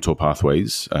and mTOR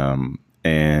pathways.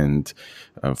 And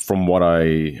from what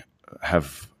I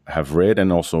have read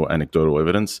and also anecdotal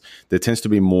evidence, there tends to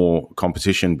be more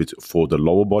competition for the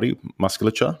lower body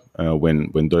musculature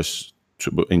when those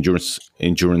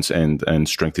endurance and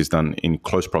strength is done in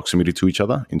close proximity to each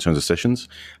other in terms of sessions,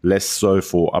 less so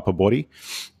for upper body.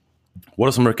 What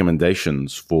are some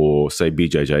recommendations for, say,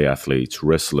 BJJ athletes,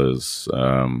 wrestlers,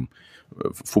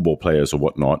 football players or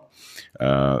whatnot,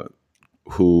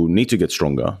 who need to get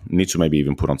stronger, need to maybe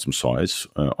even put on some size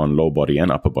on lower body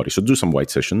and upper body. So do some weight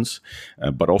sessions,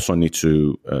 but also need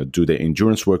to do their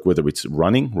endurance work, whether it's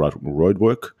running, road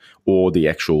work, or the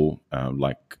actual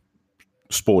like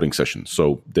sporting sessions,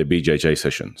 so their BJJ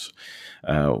sessions.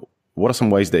 What are some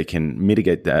ways they can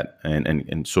mitigate that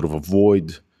and sort of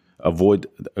avoid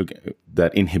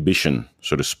that inhibition,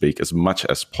 so to speak, as much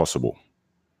as possible?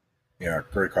 Yeah,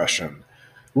 great question.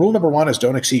 Rule number one is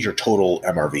don't exceed your total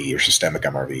MRV, your systemic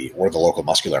MRV, or the local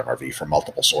muscular MRV from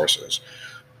multiple sources.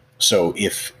 So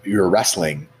if your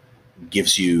wrestling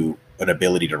gives you an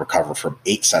ability to recover from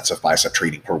 8 sets of bicep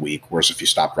training per week, whereas if you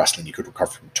stopped wrestling, you could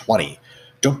recover from 20,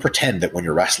 don't pretend that when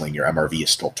you're wrestling, your MRV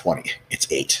is still 20. It's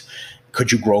 8.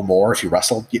 Could you grow more if you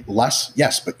wrestle less?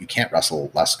 Yes, but you can't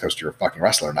wrestle less because you're a fucking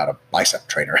wrestler, not a bicep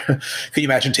trainer. Can you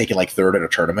imagine taking like third at a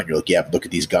tournament? You're like, yeah, but look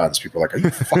at these guns. People are like, are you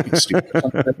fucking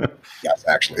stupid? Yes,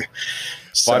 actually.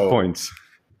 5 points.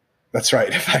 That's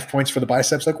right. 5 points for the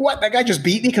biceps. Like, what? That guy just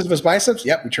beat me because of his biceps?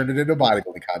 Yep, we turned it into a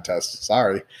bodybuilding contest.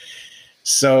 Sorry.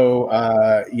 So,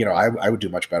 I would do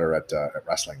much better at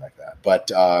wrestling like that. But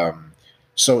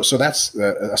So that's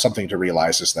something to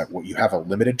realize, is that you have a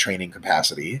limited training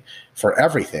capacity for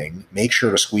everything. Make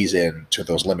sure to squeeze in to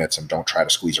those limits and don't try to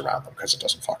squeeze around them, because it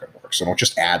doesn't fucking work. So don't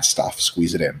just add stuff,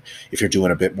 squeeze it in. If you're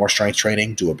doing a bit more strength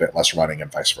training, do a bit less running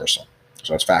and vice versa.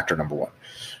 So that's factor number one.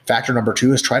 Factor number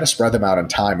two is try to spread them out in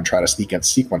time and try to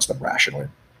sequence them rationally.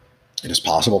 It is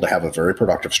possible to have a very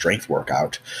productive strength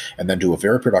workout and then do a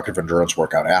very productive endurance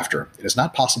workout after. It is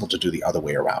not possible to do the other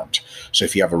way around. So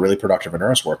if you have a really productive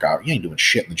endurance workout, you ain't doing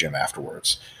shit in the gym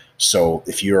afterwards. So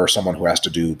if you're someone who has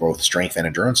to do both strength and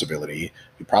endurance ability,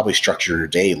 you probably structure your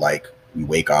day like you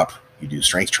wake up, you do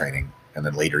strength training, and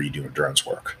then later you do endurance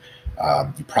work.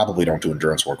 You probably don't do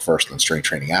endurance work first and then strength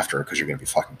training after, because you're going to be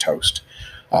fucking toast.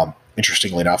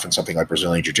 Interestingly enough, in something like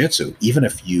Brazilian Jiu-Jitsu, even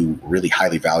if you really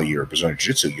highly value your Brazilian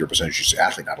Jiu-Jitsu, you're a Brazilian Jiu-Jitsu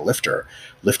athlete, not a lifter.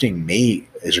 Lifting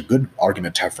is a good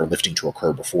argument to have for lifting to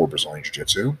occur before Brazilian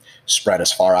Jiu-Jitsu. Spread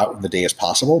as far out in the day as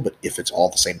possible, but if it's all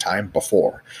at the same time,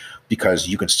 before. Because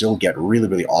you can still get really,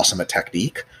 really awesome at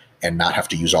technique and not have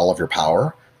to use all of your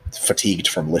power, fatigued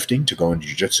from lifting, to go into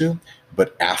Jiu-Jitsu.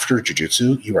 But after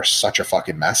Jiu-Jitsu, you are such a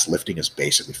fucking mess. Lifting is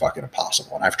basically fucking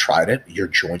impossible. And I've tried it. Your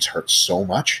joints hurt so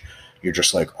much. You're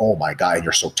just like, oh my God, and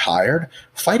you're so tired.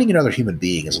 Fighting another human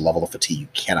being is a level of fatigue you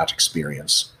cannot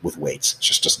experience with weights. It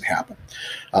just doesn't happen.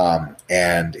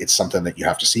 And it's something that you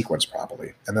have to sequence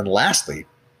properly. And then lastly,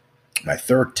 my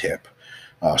third tip.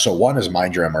 So one is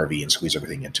mind your MRV and squeeze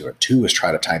everything into it. 2 is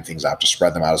try to time things out to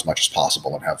spread them out as much as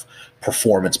possible and have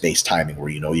performance-based timing where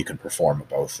you know you can perform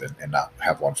both and not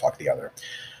have one fuck the other.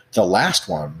 The last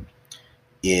one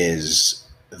is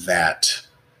that,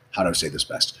 how do I say this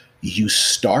best? You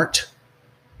start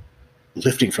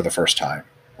lifting for the first time,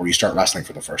 or you start wrestling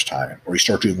for the first time, or you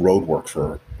start doing road work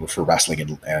for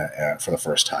wrestling for the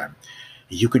first time.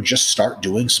 You can just start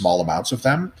doing small amounts of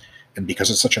them. And because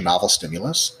it's such a novel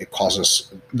stimulus, it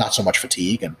causes not so much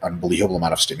fatigue and unbelievable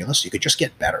amount of stimulus. You could just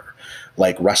get better.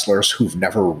 Like wrestlers who've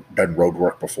never done road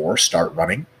work before start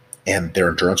running, and their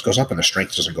endurance goes up and their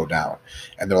strength doesn't go down.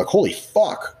 And they're like, holy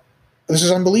fuck, this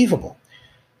is unbelievable.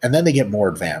 And then they get more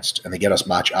advanced and they get as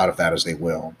much out of that as they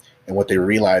will. And what they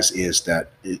realize is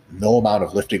that no amount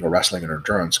of lifting or wrestling and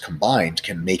endurance combined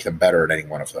can make them better at any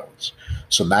one of those.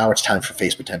 So now it's time for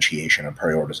phase potentiation and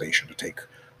periodization to take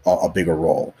a bigger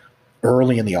role.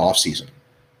 Early in the off season,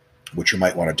 what you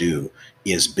might want to do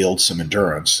is build some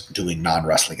endurance doing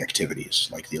non-wrestling activities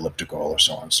like the elliptical or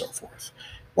so on and so forth.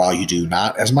 While you do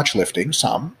not as much lifting,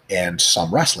 some, and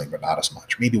some wrestling, but not as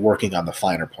much, maybe working on the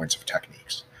finer points of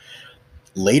techniques.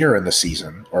 Later in the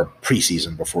season or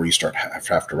preseason, before you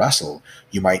have to wrestle,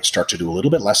 you might start to do a little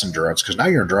bit less endurance, because now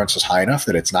your endurance is high enough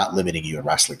that it's not limiting you in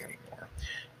wrestling anymore.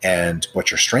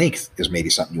 But your strength is maybe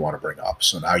something you want to bring up.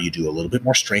 So now you do a little bit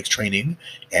more strength training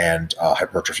and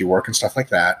hypertrophy work and stuff like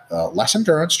that. Less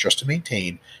endurance just to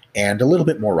maintain, and a little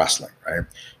bit more wrestling, right?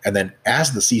 And then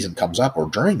as the season comes up, or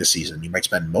during the season, you might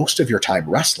spend most of your time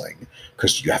wrestling,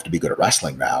 because you have to be good at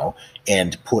wrestling now,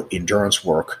 and put endurance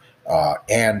work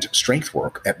and strength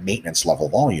work at maintenance level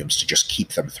volumes to just keep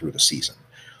them through the season.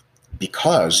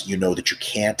 Because you know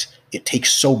that it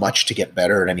takes so much to get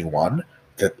better at any one,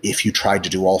 that if you tried to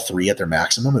do all 3 at their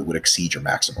maximum, it would exceed your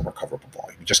maximum recoverable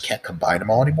volume. You just can't combine them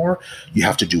all anymore. You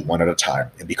have to do one at a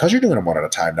time. And because you're doing them one at a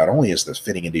time, not only is this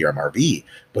fitting into your MRV,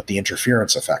 but the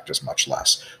interference effect is much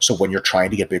less. So when you're trying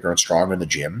to get bigger and stronger in the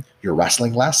gym, you're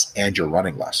wrestling less and you're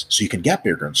running less. So you can get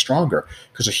bigger and stronger,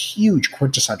 because a huge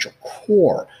quintessential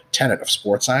core tenet of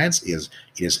sports science is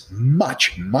it is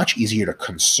much, much easier to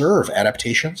conserve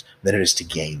adaptations than it is to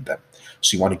gain them.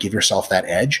 So you want to give yourself that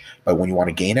edge, but when you want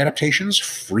to gain adaptations,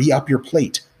 free up your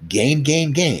plate, gain,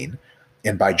 gain, gain.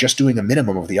 And by just doing a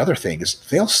minimum of the other things,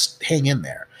 they'll hang in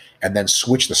there. And then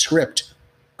switch the script,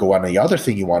 go on the other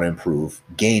thing you want to improve,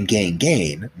 gain, gain,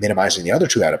 gain, minimizing the other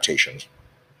two adaptations,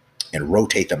 and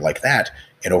rotate them like that.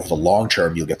 And over the long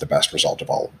term, you'll get the best result of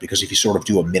all of them. Because if you sort of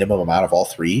do a minimum amount of all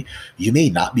three, you may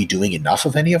not be doing enough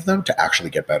of any of them to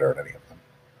actually get better at any of them.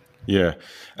 Yeah,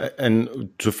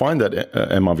 and to find that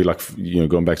MRV, like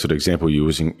going back to the example you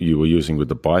were using with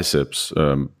the biceps,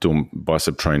 doing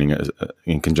bicep training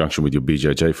in conjunction with your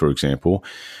BJJ, for example.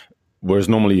 Whereas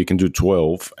normally you can do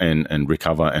 12 and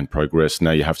recover and progress.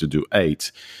 Now you have to do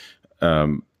 8.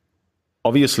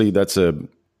 Obviously, that's a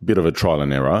bit of a trial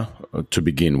and error to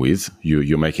begin with.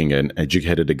 You're making an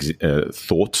educated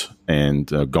thought and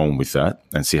going with that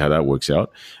and see how that works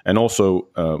out. And also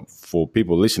for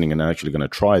people listening and actually going to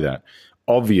try that,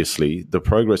 obviously the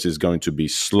progress is going to be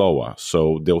slower.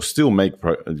 So they'll still make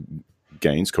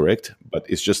gains, correct? But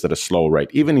it's just at a slower rate.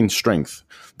 Even in strength,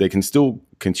 they can still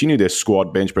continue their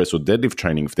squat, bench press, or deadlift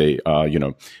training if they are,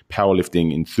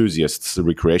 powerlifting enthusiasts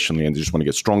recreationally and they just want to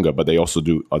get stronger. But they also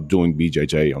are doing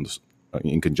BJJ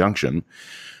in conjunction.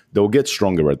 They'll get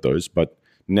stronger at those, but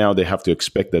now they have to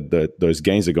expect that those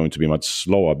gains are going to be much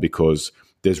slower because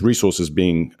there's resources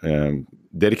being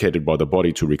dedicated by the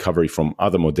body to recovery from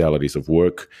other modalities of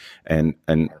work, and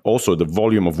also the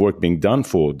volume of work being done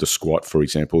for the squat, for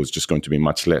example, is just going to be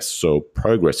much less. So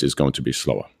progress is going to be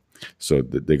slower. So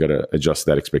they got to adjust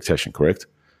that expectation, correct?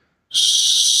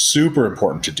 Super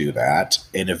important to do that.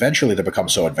 And eventually they become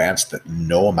so advanced that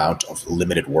no amount of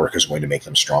limited work is going to make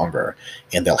them stronger.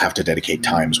 And they'll have to dedicate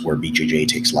times where BJJ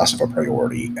takes less of a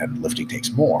priority and lifting takes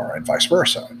more, and vice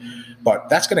versa. But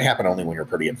that's going to happen only when you're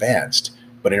pretty advanced.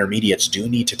 But intermediates do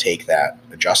need to take that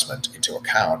adjustment into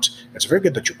account. It's very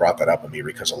good that you brought that up, Amir,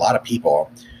 because a lot of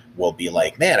people will be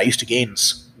like, man, I used to gain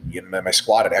my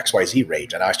squat at XYZ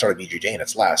rate, and now I started BJJ and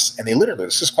it's less. And they literally,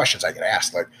 this is questions I get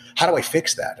asked, like, how do I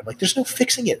fix that? I'm like, there's no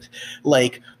fixing it.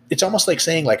 Like, it's almost like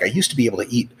saying, like, I used to be able to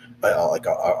eat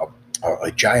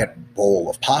a giant bowl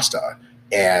of pasta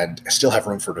and still have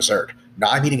room for dessert. Now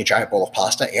I'm eating a giant bowl of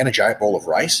pasta and a giant bowl of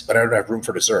rice, but I don't have room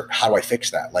for dessert. How do I fix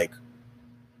that? Like,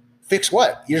 fix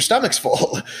what? Your stomach's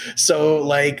full. So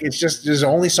like, it's just, there's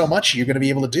only so much you're going to be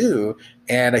able to do.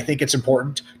 And I think it's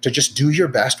important to just do your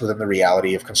best within the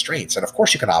reality of constraints. And of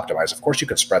course you can optimize. Of course you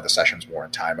can spread the sessions more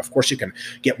in time. Of course you can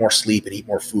get more sleep and eat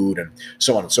more food and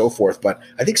so on and so forth. But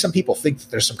I think some people think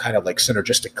that there's some kind of like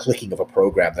synergistic clicking of a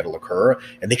program that'll occur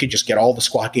and they can just get all the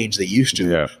squat gains they used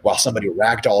to while somebody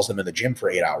ragdolls them in the gym for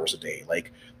 8 hours a day.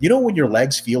 Like, when your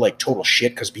legs feel like total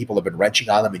shit because people have been wrenching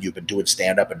on them and you've been doing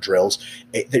stand-up and drills,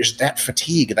 there's that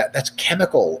fatigue, that's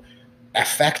chemical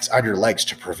effects on your legs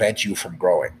to prevent you from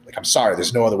growing. Like, I'm sorry,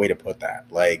 there's no other way to put that.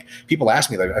 Like, people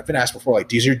ask me, like, I've been asked before, like,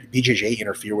 does your BJJ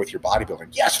interfere with your bodybuilding?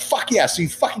 Yes, fuck yes. Are you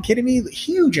fucking kidding me?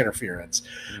 Huge interference,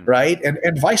 right?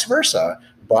 And vice versa.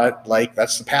 But like,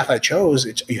 that's the path I chose.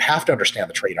 You have to understand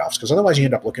the trade-offs because otherwise you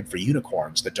end up looking for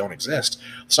unicorns that don't exist.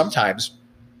 Sometimes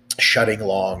shutting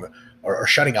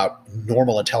out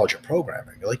normal intelligent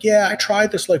programming. You're like, yeah, I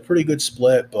tried this like pretty good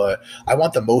split, but I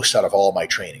want the most out of all my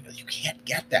training. You can't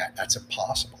get that. That's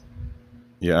impossible.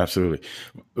 Yeah, absolutely.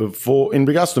 In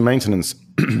regards to maintenance,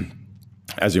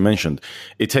 as you mentioned,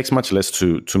 it takes much less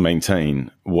to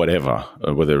maintain whatever,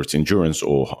 whether it's endurance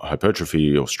or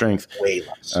hypertrophy or strength. Way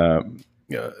less.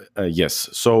 Yes.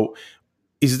 So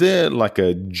is there like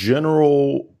a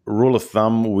general rule of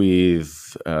thumb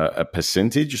with a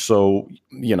percentage? So,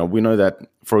 we know that,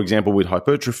 for example, with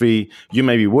hypertrophy, you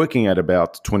may be working at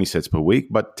about 20 sets per week,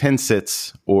 but 10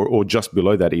 sets or just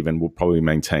below that even will probably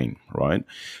maintain, right?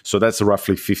 So that's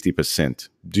roughly 50%.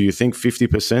 Do you think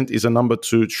 50% is a number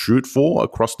to shoot for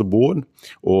across the board,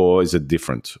 or is it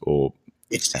different? Or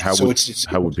how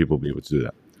would people be able to do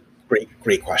that?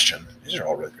 Great question. These are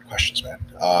all really good questions,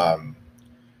 man.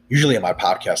 Usually in my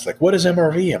podcast, like, what is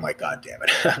MRV? I'm like, God damn it.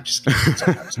 I'm just kidding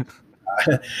sometimes.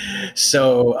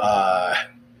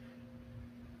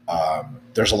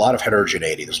 There's a lot of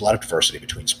heterogeneity. There's a lot of diversity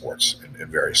between sports and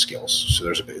various skills. So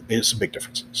there's some big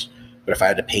differences. But if I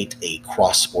had to paint a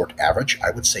cross-sport average,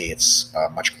 I would say it's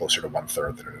much closer to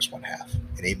 1/3 than it is 1/2.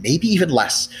 And maybe even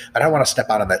less. I don't want to step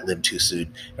out on that limb too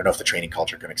soon. I don't know if the training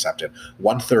culture can accept it.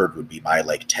 1/3 would be my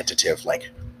like tentative, like,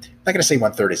 I'm not going to say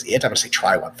 1/3 is it. I'm going to say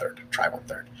try 1/3. Try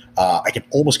 1/3. I can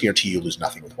almost guarantee you lose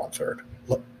nothing with 1/3.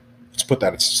 Let's put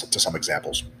that to some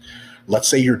examples. Let's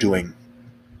say you're doing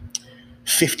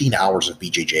 15 hours of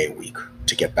BJJ a week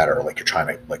to get better, like you're trying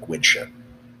to like win shit.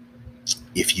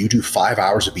 if you do 5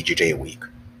 hours of BJJ a week,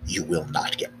 you will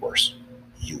not get worse.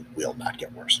 You will not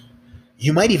get worse.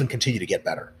 You might even continue to get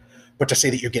better. But to say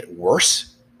that you get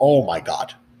worse, oh my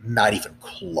God, not even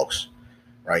close,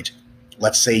 right?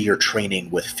 Let's say you're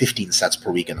training with 15 sets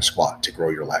per week in a squat to grow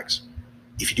your legs.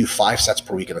 If you do 5 sets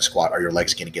per week in a squat, are your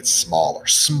legs going to get smaller?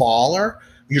 Smaller?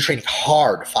 You're training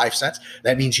hard, 5 sets.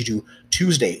 That means you do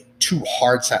Tuesday, 2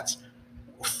 hard sets.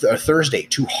 Thursday,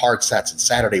 2 hard sets, and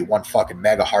Saturday, 1 fucking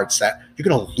mega hard set. You're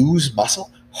going to lose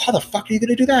muscle? How the fuck are you going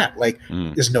to do that? Like,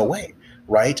 there's no way,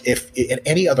 right? If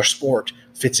any other sport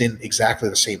fits in exactly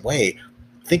the same way,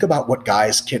 think about what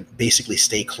guys can basically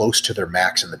stay close to their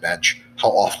max in the bench. How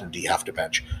often do you have to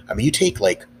bench? I mean, you take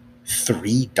like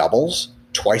 3 doubles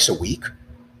twice a week,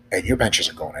 and your bench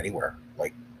isn't going anywhere.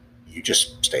 Like, you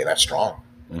just stay that strong.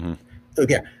 Mm-hmm.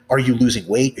 Again, are you losing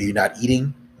weight? Are you not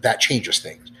eating? That changes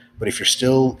things. But if you're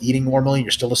still eating normally,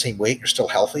 you're still the same weight, you're still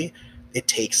healthy, it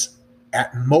takes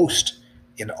at most,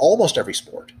 in almost every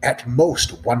sport, at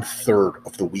most 1/3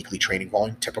 of the weekly training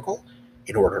volume typical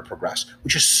in order to progress,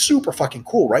 which is super fucking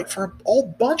cool, right? For a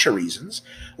whole bunch of reasons.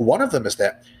 One of them is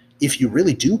that if you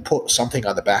really do put something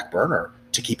on the back burner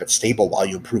to keep it stable while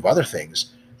you improve other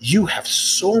things, you have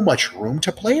so much room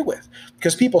to play with.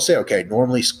 Because people say, okay,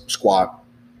 normally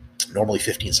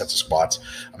 15 sets of squats.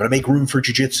 I'm going to make room for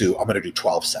jiu-jitsu. I'm going to do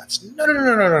 12 sets.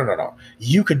 No.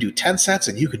 You can do 10 sets,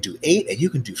 and you can do 8, and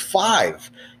you can do 5.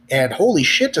 And holy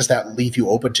shit, does that leave you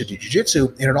open to do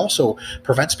jiu-jitsu? And it also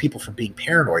prevents people from being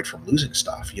paranoid from losing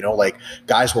stuff. You know, like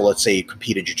guys will, let's say,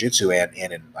 compete in jiu-jitsu and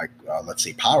in like, let's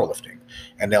say, powerlifting.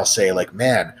 And they'll say like,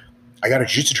 man, I got a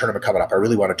jiu-jitsu tournament coming up. I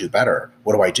really want to do better.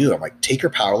 What do? I'm like, take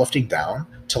your powerlifting down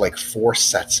to like 4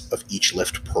 sets of each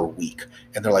lift per week.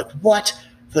 And they're like, what?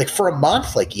 Like for a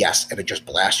month? Like, yes. And then just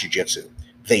blast jiu-jitsu.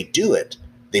 They do it.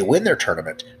 They win their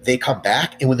tournament. They come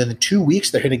back, and within 2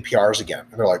 weeks, they're hitting PRs again.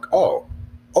 And they're like, oh,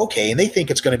 okay. And they think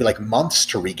it's going to be like months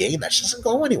to regain. That just doesn't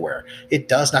go anywhere. It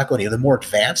does not go anywhere. The more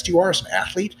advanced you are as an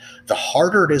athlete, the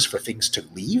harder it is for things to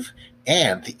leave,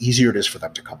 and the easier it is for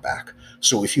them to come back.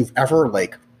 So if you've ever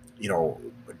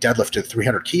deadlifted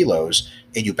 300 kilos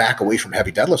and you back away from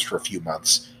heavy deadlifts for a few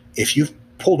months, if you've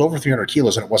pulled over 300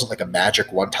 kilos and it wasn't like a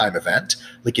magic one-time event,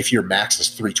 like if your max is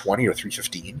 320 or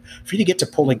 315, for you to get to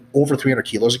pulling over 300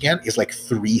 kilos again is like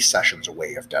 3 sessions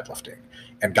away of deadlifting.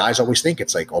 And guys always think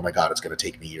it's like, oh my God, it's going to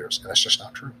take me years. And that's just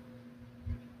not true.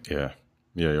 Yeah,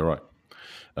 you're right.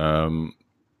 I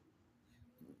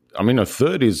mean, a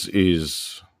third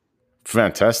is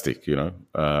fantastic,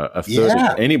 a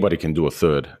third, anybody can do a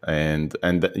third, and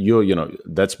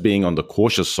that's being on the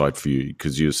cautious side for you,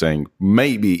 because you're saying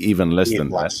maybe even less than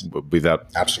that, without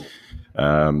absolutely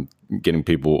getting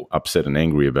people upset and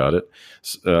angry about it.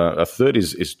 A third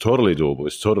is totally doable.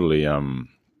 It's totally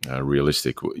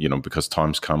realistic, because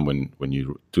times come when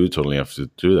you do totally have to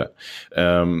do that.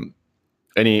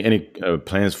 Any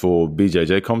plans for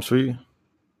BJJ comps for you?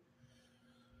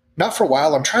 Not for a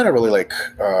while. I'm trying to really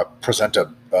present a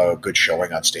good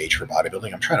showing on stage for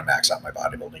bodybuilding. I'm trying to max out my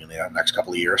bodybuilding in the next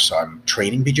couple of years. So I'm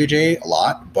training BJJ a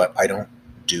lot, but I don't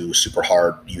do super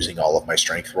hard using all of my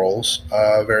strength rolls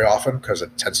very often, because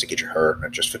it tends to get you hurt and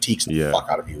it just fatigues the fuck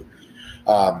out of you.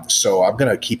 So I'm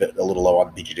going to keep it a little low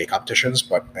on BJJ competitions,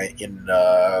 but in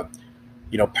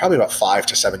probably about 5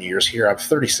 to 7 years here, I'm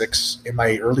 36. In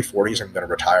my early 40s, I'm going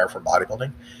to retire from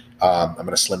bodybuilding. I'm going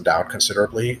to slim down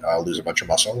considerably, lose a bunch of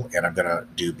muscle, and I'm going to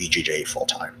do BJJ full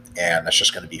time. And that's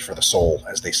just going to be for the soul,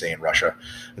 as they say in Russia.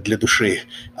 Для души.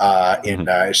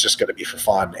 It's just going to be for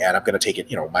fun. And I'm going to take it,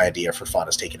 my idea for fun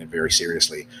is taking it very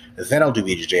seriously. Then I'll do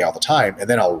BJJ all the time, and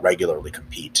then I'll regularly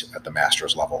compete at the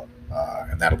master's level.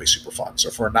 And that'll be super fun. So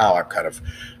for now, I'm kind of,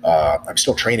 I'm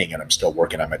still training and I'm still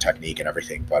working on my technique and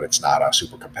everything, but it's not a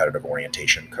super competitive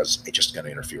orientation, because it's just going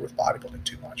to interfere with bodybuilding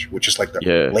too much, which is like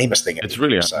the lamest thing. It's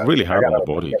really hard on the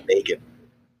body.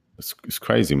 It's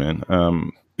crazy, man.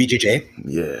 BJJ?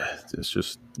 Yeah, it's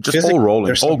just all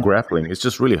rolling, all grappling. It's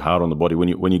just really hard on the body when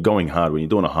you're going hard, when you're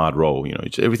doing a hard roll.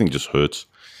 Everything just hurts.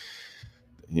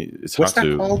 It's What's hard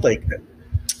that called? Like,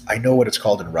 I know what it's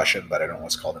called in Russian, but I don't know what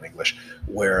it's called in English.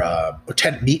 Where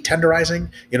meat tenderizing,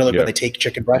 when they take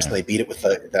chicken breast and they beat it with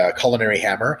the culinary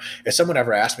hammer. If someone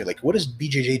ever asked me, like, what does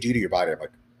BJJ do to your body? I'm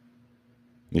like,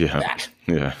 that.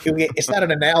 Yeah. It's not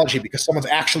an analogy, because someone's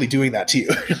actually doing that to you.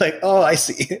 You're like, oh, I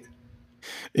see.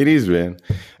 It is, man.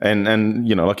 And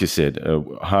like you said,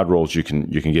 hard rolls, you can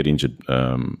get injured,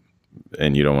 and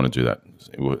you don't want to do that,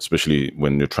 especially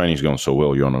when your training's going so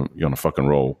well. You're on a fucking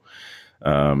roll.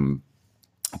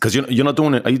 Because you're not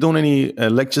doing it. Are you doing any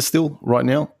lectures still right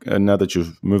now? Now that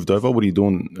you've moved over, what are you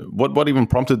doing? What even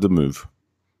prompted the move?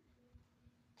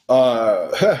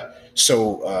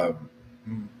 So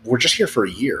we're just here for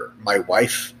a year. My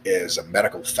wife is a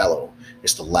medical fellow.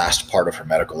 It's the last part of her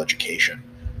medical education.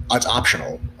 It's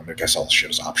optional. I mean, I guess all this shit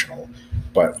is optional,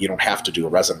 but you don't have to do a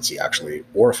residency actually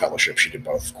or a fellowship. She did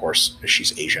both. Of course,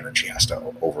 she's Asian and she has to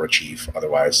overachieve.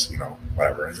 Otherwise,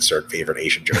 whatever, insert favorite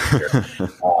Asian joke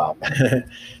here.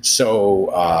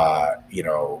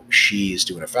 She's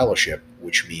doing a fellowship,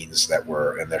 which means that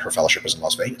her fellowship is in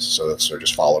Las Vegas. So I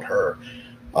just followed her.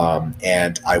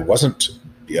 And I wasn't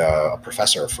a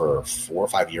professor for 4 or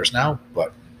 5 years now,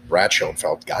 but Brad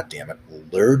Schoenfeld, God damn it,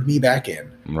 lured me back in.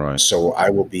 Right. So I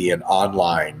will be an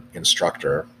online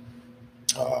instructor,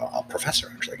 a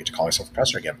professor. Actually, I get to call myself a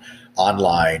professor again.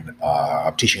 Online,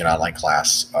 I'm teaching an online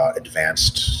class,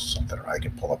 advanced something. I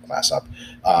can pull up class up.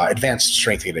 Advanced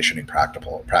strength and conditioning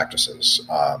practices.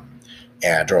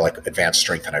 Or like advanced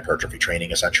strength and hypertrophy training,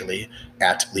 essentially,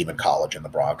 at Lehman College in the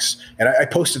Bronx. And I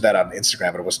posted that on Instagram,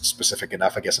 and it wasn't specific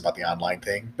enough, I guess, about the online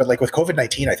thing. But like with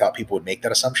COVID-19, I thought people would make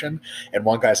that assumption. And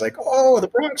one guy's like, "Oh, the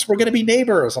Bronx, we're going to be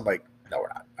neighbors." I'm like, "No, we're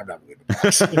not. I'm not moving the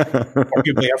Bronx." Or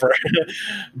people ever.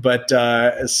 But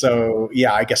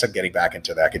I guess I'm getting back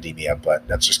into the academia, but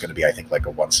that's just going to be, I think, like a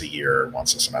once a year,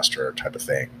 once a semester type of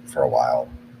thing for a while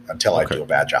until I do a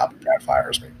bad job and Brad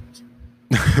fires me.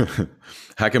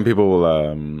 How can people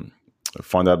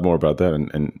find out more about that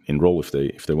and enroll if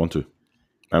they want to?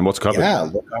 And what's covered? Yeah,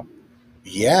 look up.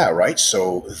 Yeah, right.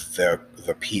 So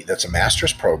that's a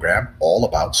master's program all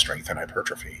about strength and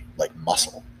hypertrophy, like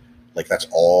muscle. Like that's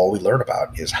all we learn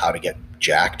about is how to get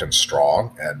jacked and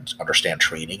strong and understand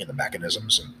training and the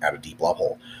mechanisms and at a deep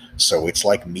level. So it's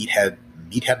like Meathead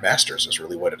Masters is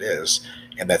really what it is,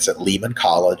 and that's at Lehman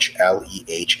College,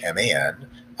 Lehman.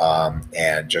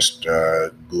 And just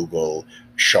Google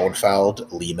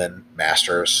Schoenfeld Lehman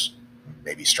Masters,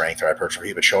 maybe strength or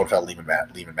hypertrophy, but Schoenfeld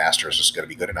Lehman Masters is going to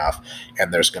be good enough.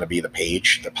 And there's going to be the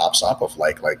page that pops up of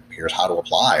like here's how to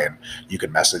apply, and you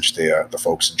can message the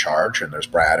folks in charge. And there's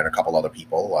Brad and a couple other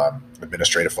people,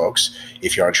 administrative folks,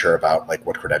 if you're unsure about like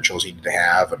what credentials you need to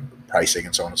have and pricing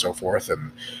and so on and so forth.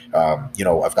 And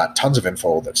I've got tons of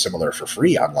info that's similar for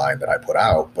free online that I put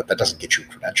out, but that doesn't get you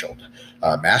credentialed.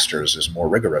 Masters is more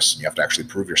rigorous, and you have to actually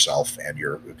prove yourself, and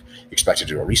you're expected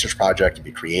to do a research project and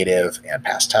be creative and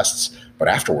pass tests. But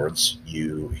afterwards,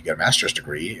 you get a master's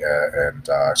degree, and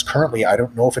it's currently, I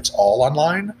don't know if it's all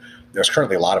online. There's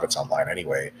currently a lot of it's online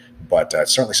anyway, but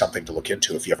it's certainly something to look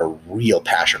into if you have a real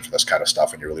passion for this kind of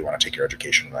stuff and you really want to take your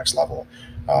education to the next level.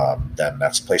 Then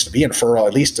that's the place to be. And for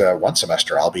at least one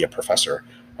semester, I'll be a professor.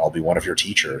 I'll be one of your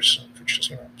teachers, which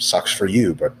is, sucks for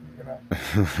you, but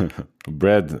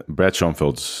Brad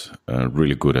Schoenfeld's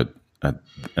really good at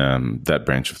that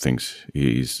branch of things.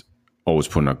 He's always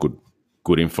putting out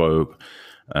good info.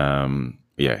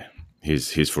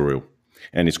 He's for real,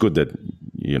 and it's good that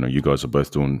you guys are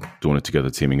both doing it together,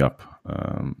 teaming up.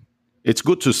 It's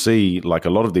good to see like a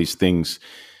lot of these things.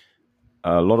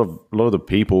 A lot of the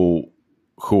people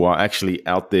who are actually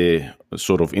out there,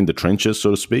 sort of in the trenches, so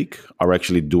to speak, are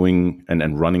actually doing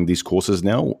and running these courses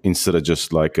now, instead of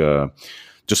just like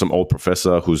just some old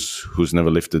professor who's never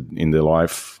lifted in their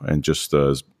life and just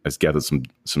has gathered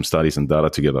some studies and data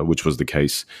together, which was the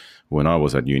case when I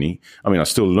was at uni. I mean, I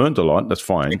still learned a lot. That's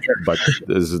fine, but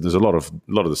there's a lot of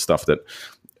the stuff that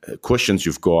questions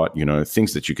you've got,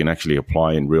 things that you can actually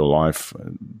apply in real life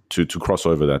to cross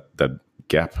over that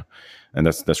gap, and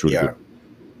that's really good.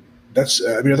 That's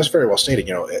very well stated.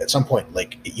 At some point,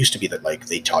 like it used to be that like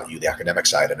they taught you the academic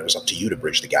side, and it was up to you to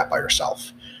bridge the gap by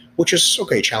yourself, which is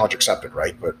okay, challenge accepted,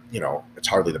 right? But it's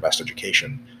hardly the best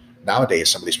education. Nowadays,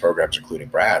 some of these programs, including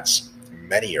Brad's,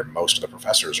 many or most of the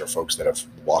professors are folks that have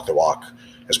walked the walk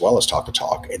as well as talked the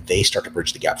talk, and they start to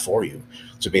bridge the gap for you.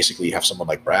 So basically, you have someone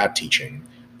like Brad teaching.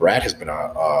 Brad has been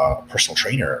a personal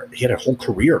trainer. He had a whole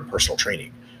career in personal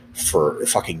training for a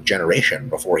fucking generation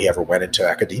before he ever went into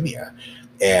academia.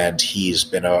 And he's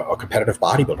been a competitive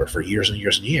bodybuilder for years and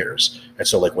years and years. And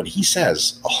so like when he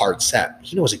says a hard set,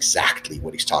 he knows exactly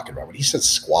what he's talking about. When he says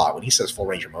squat, when he says full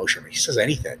range of motion, when he says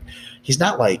anything, he's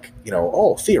not like,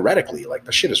 theoretically, like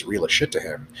the shit is real as shit to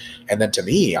him. And then to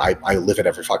me, I live it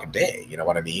every fucking day. You know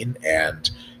what I mean?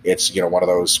 And it's, one of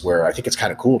those where I think it's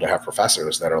kind of cool to have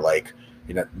professors that are like,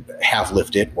 have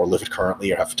lived it or live it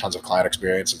currently or have tons of client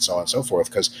experience and so on and so forth,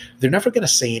 because they're never going to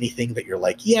say anything that you're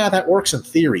like, yeah, that works in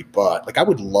theory, but like I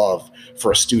would love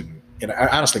for a student, and I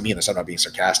honestly mean this, I'm not being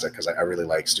sarcastic because I really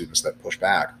like students that push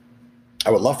back. I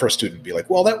would love for a student to be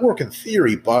like, well, that work in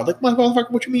theory, but like,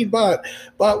 motherfucker, what you mean, but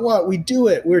what? We do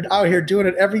it. We're out here doing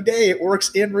it every day. It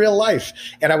works in real life.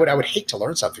 And I would hate to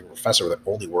learn something from a professor that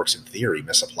only works in theory,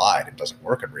 misapplied, and doesn't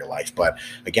work in real life. But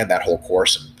again, that whole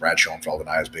course, and Brad Schoenfeld and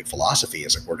I's big philosophy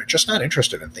is that we're just not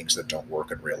interested in things that don't work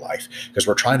in real life, because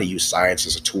we're trying to use science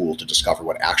as a tool to discover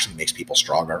what actually makes people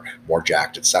stronger, more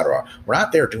jacked, etc. We're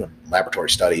not there doing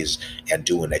laboratory studies and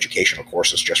doing educational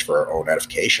courses just for our own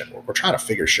edification. We're trying to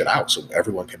figure shit out so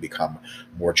everyone can become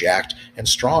more jacked and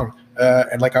strong.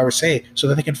 And like I would say, so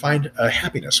that they can find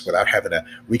happiness without having to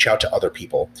reach out to other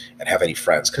people and have any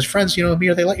friends. Because friends,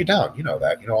 Amir, they let you down. You know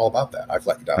that. You know all about that. I've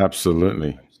let you down.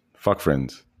 Absolutely. Fuck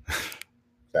friends.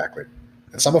 Exactly.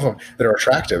 And some of them that are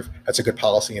attractive, that's a good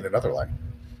policy in another line.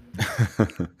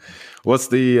 What's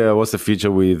the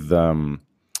future with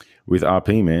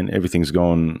RP, man? Everything's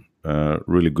going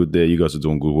really good there. You guys are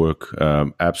doing good work.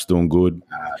 App's doing good.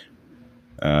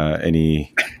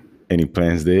 Any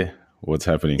plans there? What's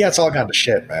happening? Yeah, it's all gone to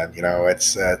shit, man.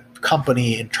 It's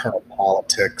company internal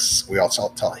politics. We also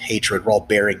tell hatred. We're all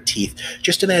baring teeth.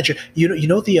 Just imagine,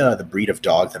 the breed of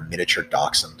dog, the miniature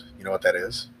dachshund. You know what that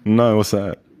is? No, what's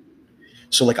that?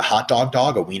 So like a hot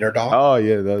dog, a wiener dog. Oh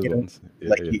yeah, those ones.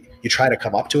 Yeah, yeah. You try to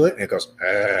come up to it and it goes,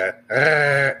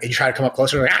 and you try to come up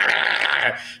closer,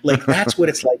 like that's what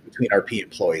it's like between RP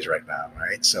employees right now,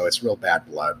 right? So it's real bad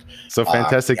blood. So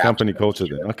fantastic company culture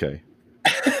then. Okay.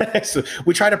 So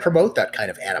we try to promote that kind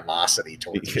of animosity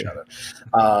towards each other.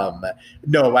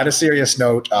 No, on a serious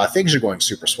note, things are going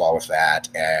super swell with that,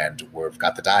 and we've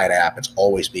got the Diet app. It's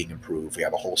always being improved. We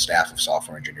have a whole staff of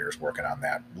software engineers working on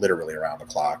that literally around the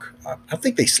clock. I don't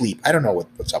think they sleep. I don't know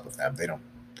what's up with them.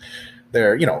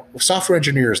 They're software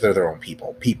engineers. They're their own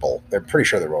people. They're pretty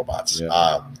sure they're robots.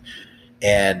 Yeah.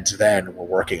 And then we're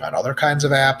working on other kinds of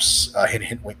apps, hint,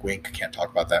 hint, wink, wink, can't talk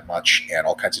about that much, and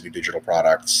all kinds of new digital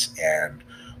products. And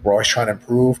we're always trying to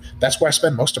improve. That's where I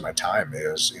spend most of my time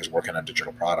is working on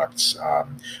digital products.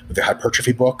 The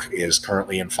hypertrophy book is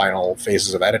currently in final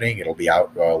phases of editing. It'll be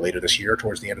out later this year,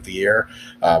 towards the end of the year.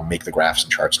 Make the graphs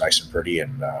and charts nice and pretty,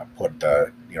 and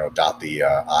dot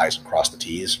the I's and cross the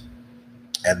T's.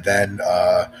 And then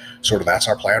sort of that's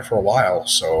our plan for a while.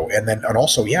 So, and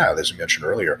also, yeah, as you mentioned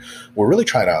earlier, we're really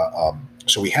trying to,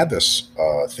 so we had this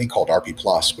thing called RP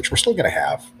Plus, which we're still going to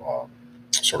have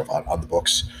sort of on the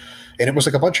books. And it was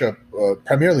like a bunch of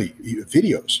primarily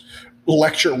videos,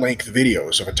 lecture-length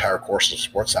videos of entire courses of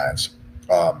sports science.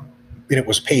 And it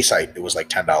was a pay site. It was like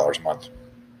 $10 a month.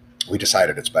 We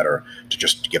decided it's better to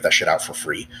just give that shit out for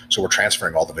free. So we're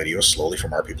transferring all the videos slowly from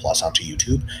RP Plus onto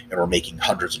YouTube, and we're making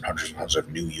hundreds and hundreds and hundreds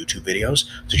of new YouTube videos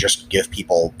to just give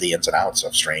people the ins and outs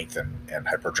of strength and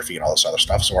hypertrophy and all this other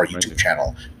stuff. So our YouTube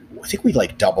channel, I think we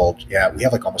like doubled. Yeah, we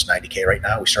have like almost 90K right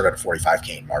now. We started at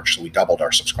 45K in March, so we doubled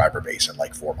our subscriber base in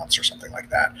like 4 months or something like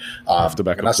that. Off the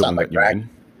back of doing that, you mean?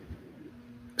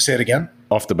 Say it again.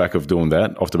 Off the back of doing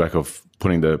that, off the back of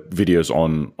putting the videos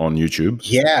on YouTube.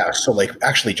 Yeah, so like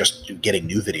actually just getting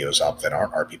new videos up that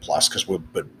aren't RP Plus, because we're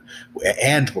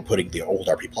putting the old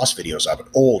RP Plus videos up. And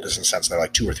old is in the sense they're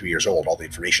like 2 or 3 years old. All the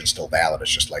information's still valid.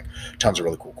 It's just like tons of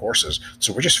really cool courses.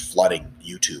 So we're just flooding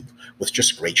YouTube with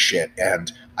just great shit.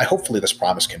 And hopefully this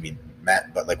promise can be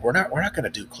met. But like we're not going to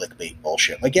do clickbait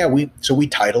bullshit. Like we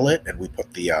title it and we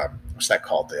put the what's that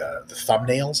called, the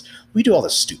thumbnails. We do all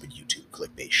this stupid YouTube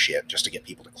clickbait shit just to get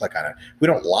people to click on it. We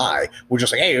don't lie. We're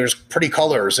just like, hey, there's pretty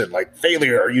colors and like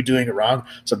failure. Are you doing it wrong?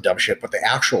 Some dumb shit. But the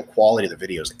actual quality of the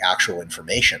videos, the actual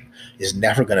information is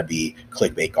never going to be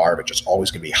clickbait garbage. It's always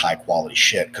going to be high quality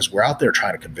shit, because we're out there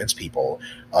trying to convince people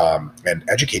and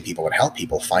educate people and help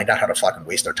people find out how to fucking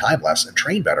waste their time less and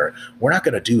train better. We're not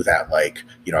going to do that. Like,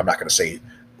 I'm not going to say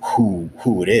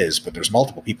who it is, but there's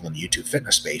multiple people in the YouTube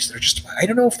fitness space that are just, I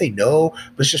don't know if they know,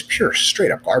 but it's just pure straight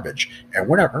up garbage. And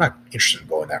we're not interested in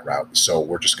going that route. So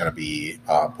we're just going to be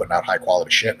putting out high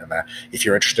quality shit. And if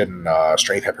you're interested in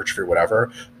strength, hypertrophy, or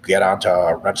whatever, get onto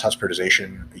Renaissance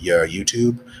Periodization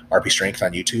YouTube, RP Strength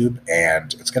on YouTube,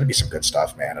 and it's going to be some good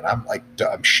stuff, man. And I'm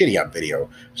shitty on video,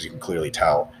 as you can clearly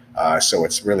tell. So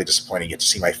it's really disappointing. You get to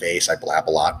see my face. I blab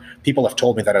a lot. People have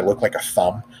told me that I look like a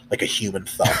thumb, like a human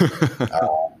thumb,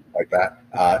 like that.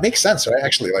 It makes sense, right?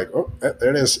 Actually, like, oh, there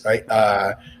it is. Right?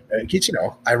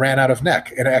 I ran out of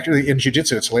neck. And actually in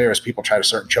jiu-jitsu, it's hilarious. People try to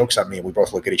certain chokes on me, and we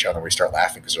both look at each other and we start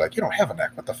laughing because they're like, you don't have a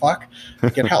neck. What the fuck?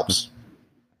 Like, it helps.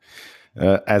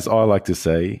 As I like to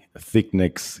say, thick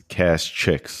necks cash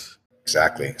checks.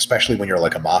 Exactly. Especially when you're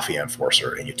like a mafia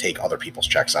enforcer and you take other people's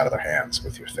checks out of their hands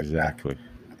with your thick neck.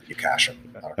 You cash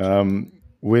them.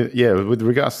 With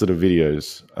regards to the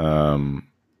videos,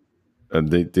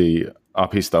 the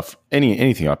RP stuff,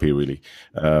 anything RP really,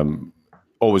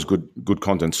 always good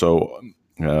content. So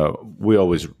we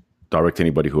always direct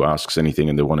anybody who asks anything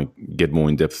and they want to get more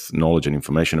in-depth knowledge and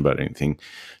information about anything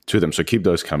to them. So keep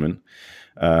those coming.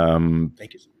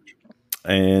 Thank you so much.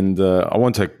 And I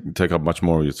won't take up much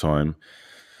more of your time.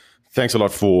 Thanks a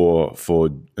lot for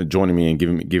joining me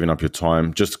and giving up your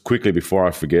time. Just quickly before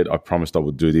I forget, I promised I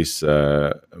would do this.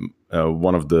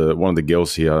 One of the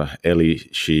girls here, Ellie,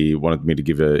 she wanted me to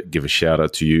give a shout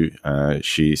out to you.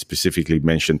 She specifically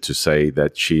mentioned to say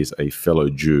that she's a fellow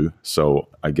Jew, so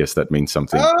I guess that means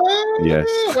something. Yes.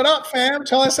 What up, fam?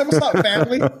 Tell us what's up,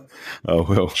 family. Oh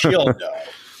well. She'll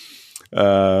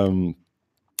know.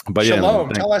 But shalom.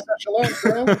 Yeah, tell us that shalom,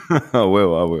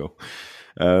 bro. I will.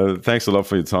 Thanks a lot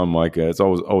for your time, Mike. It's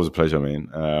always a pleasure,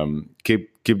 man.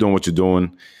 Keep doing what you're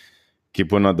doing. Keep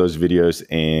putting out those videos,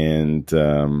 and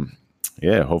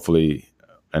hopefully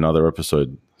another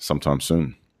episode sometime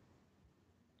soon.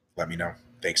 Let me know.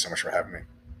 Thanks so much for having me.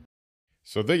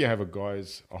 So there you have it,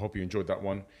 guys. I hope you enjoyed that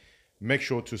one. Make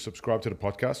sure to subscribe to the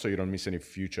podcast so you don't miss any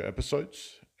future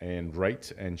episodes, and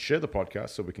rate and share the podcast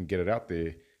so we can get it out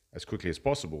there as quickly as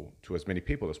possible to as many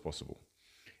people as possible.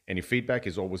 Any feedback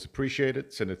is always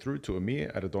appreciated. Send it through to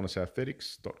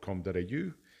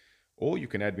amir@adonisathletics.com.au, or you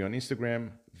can add me on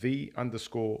Instagram,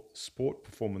 _sport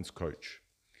performance coach.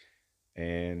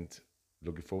 And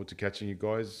looking forward to catching you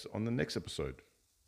guys on the next episode.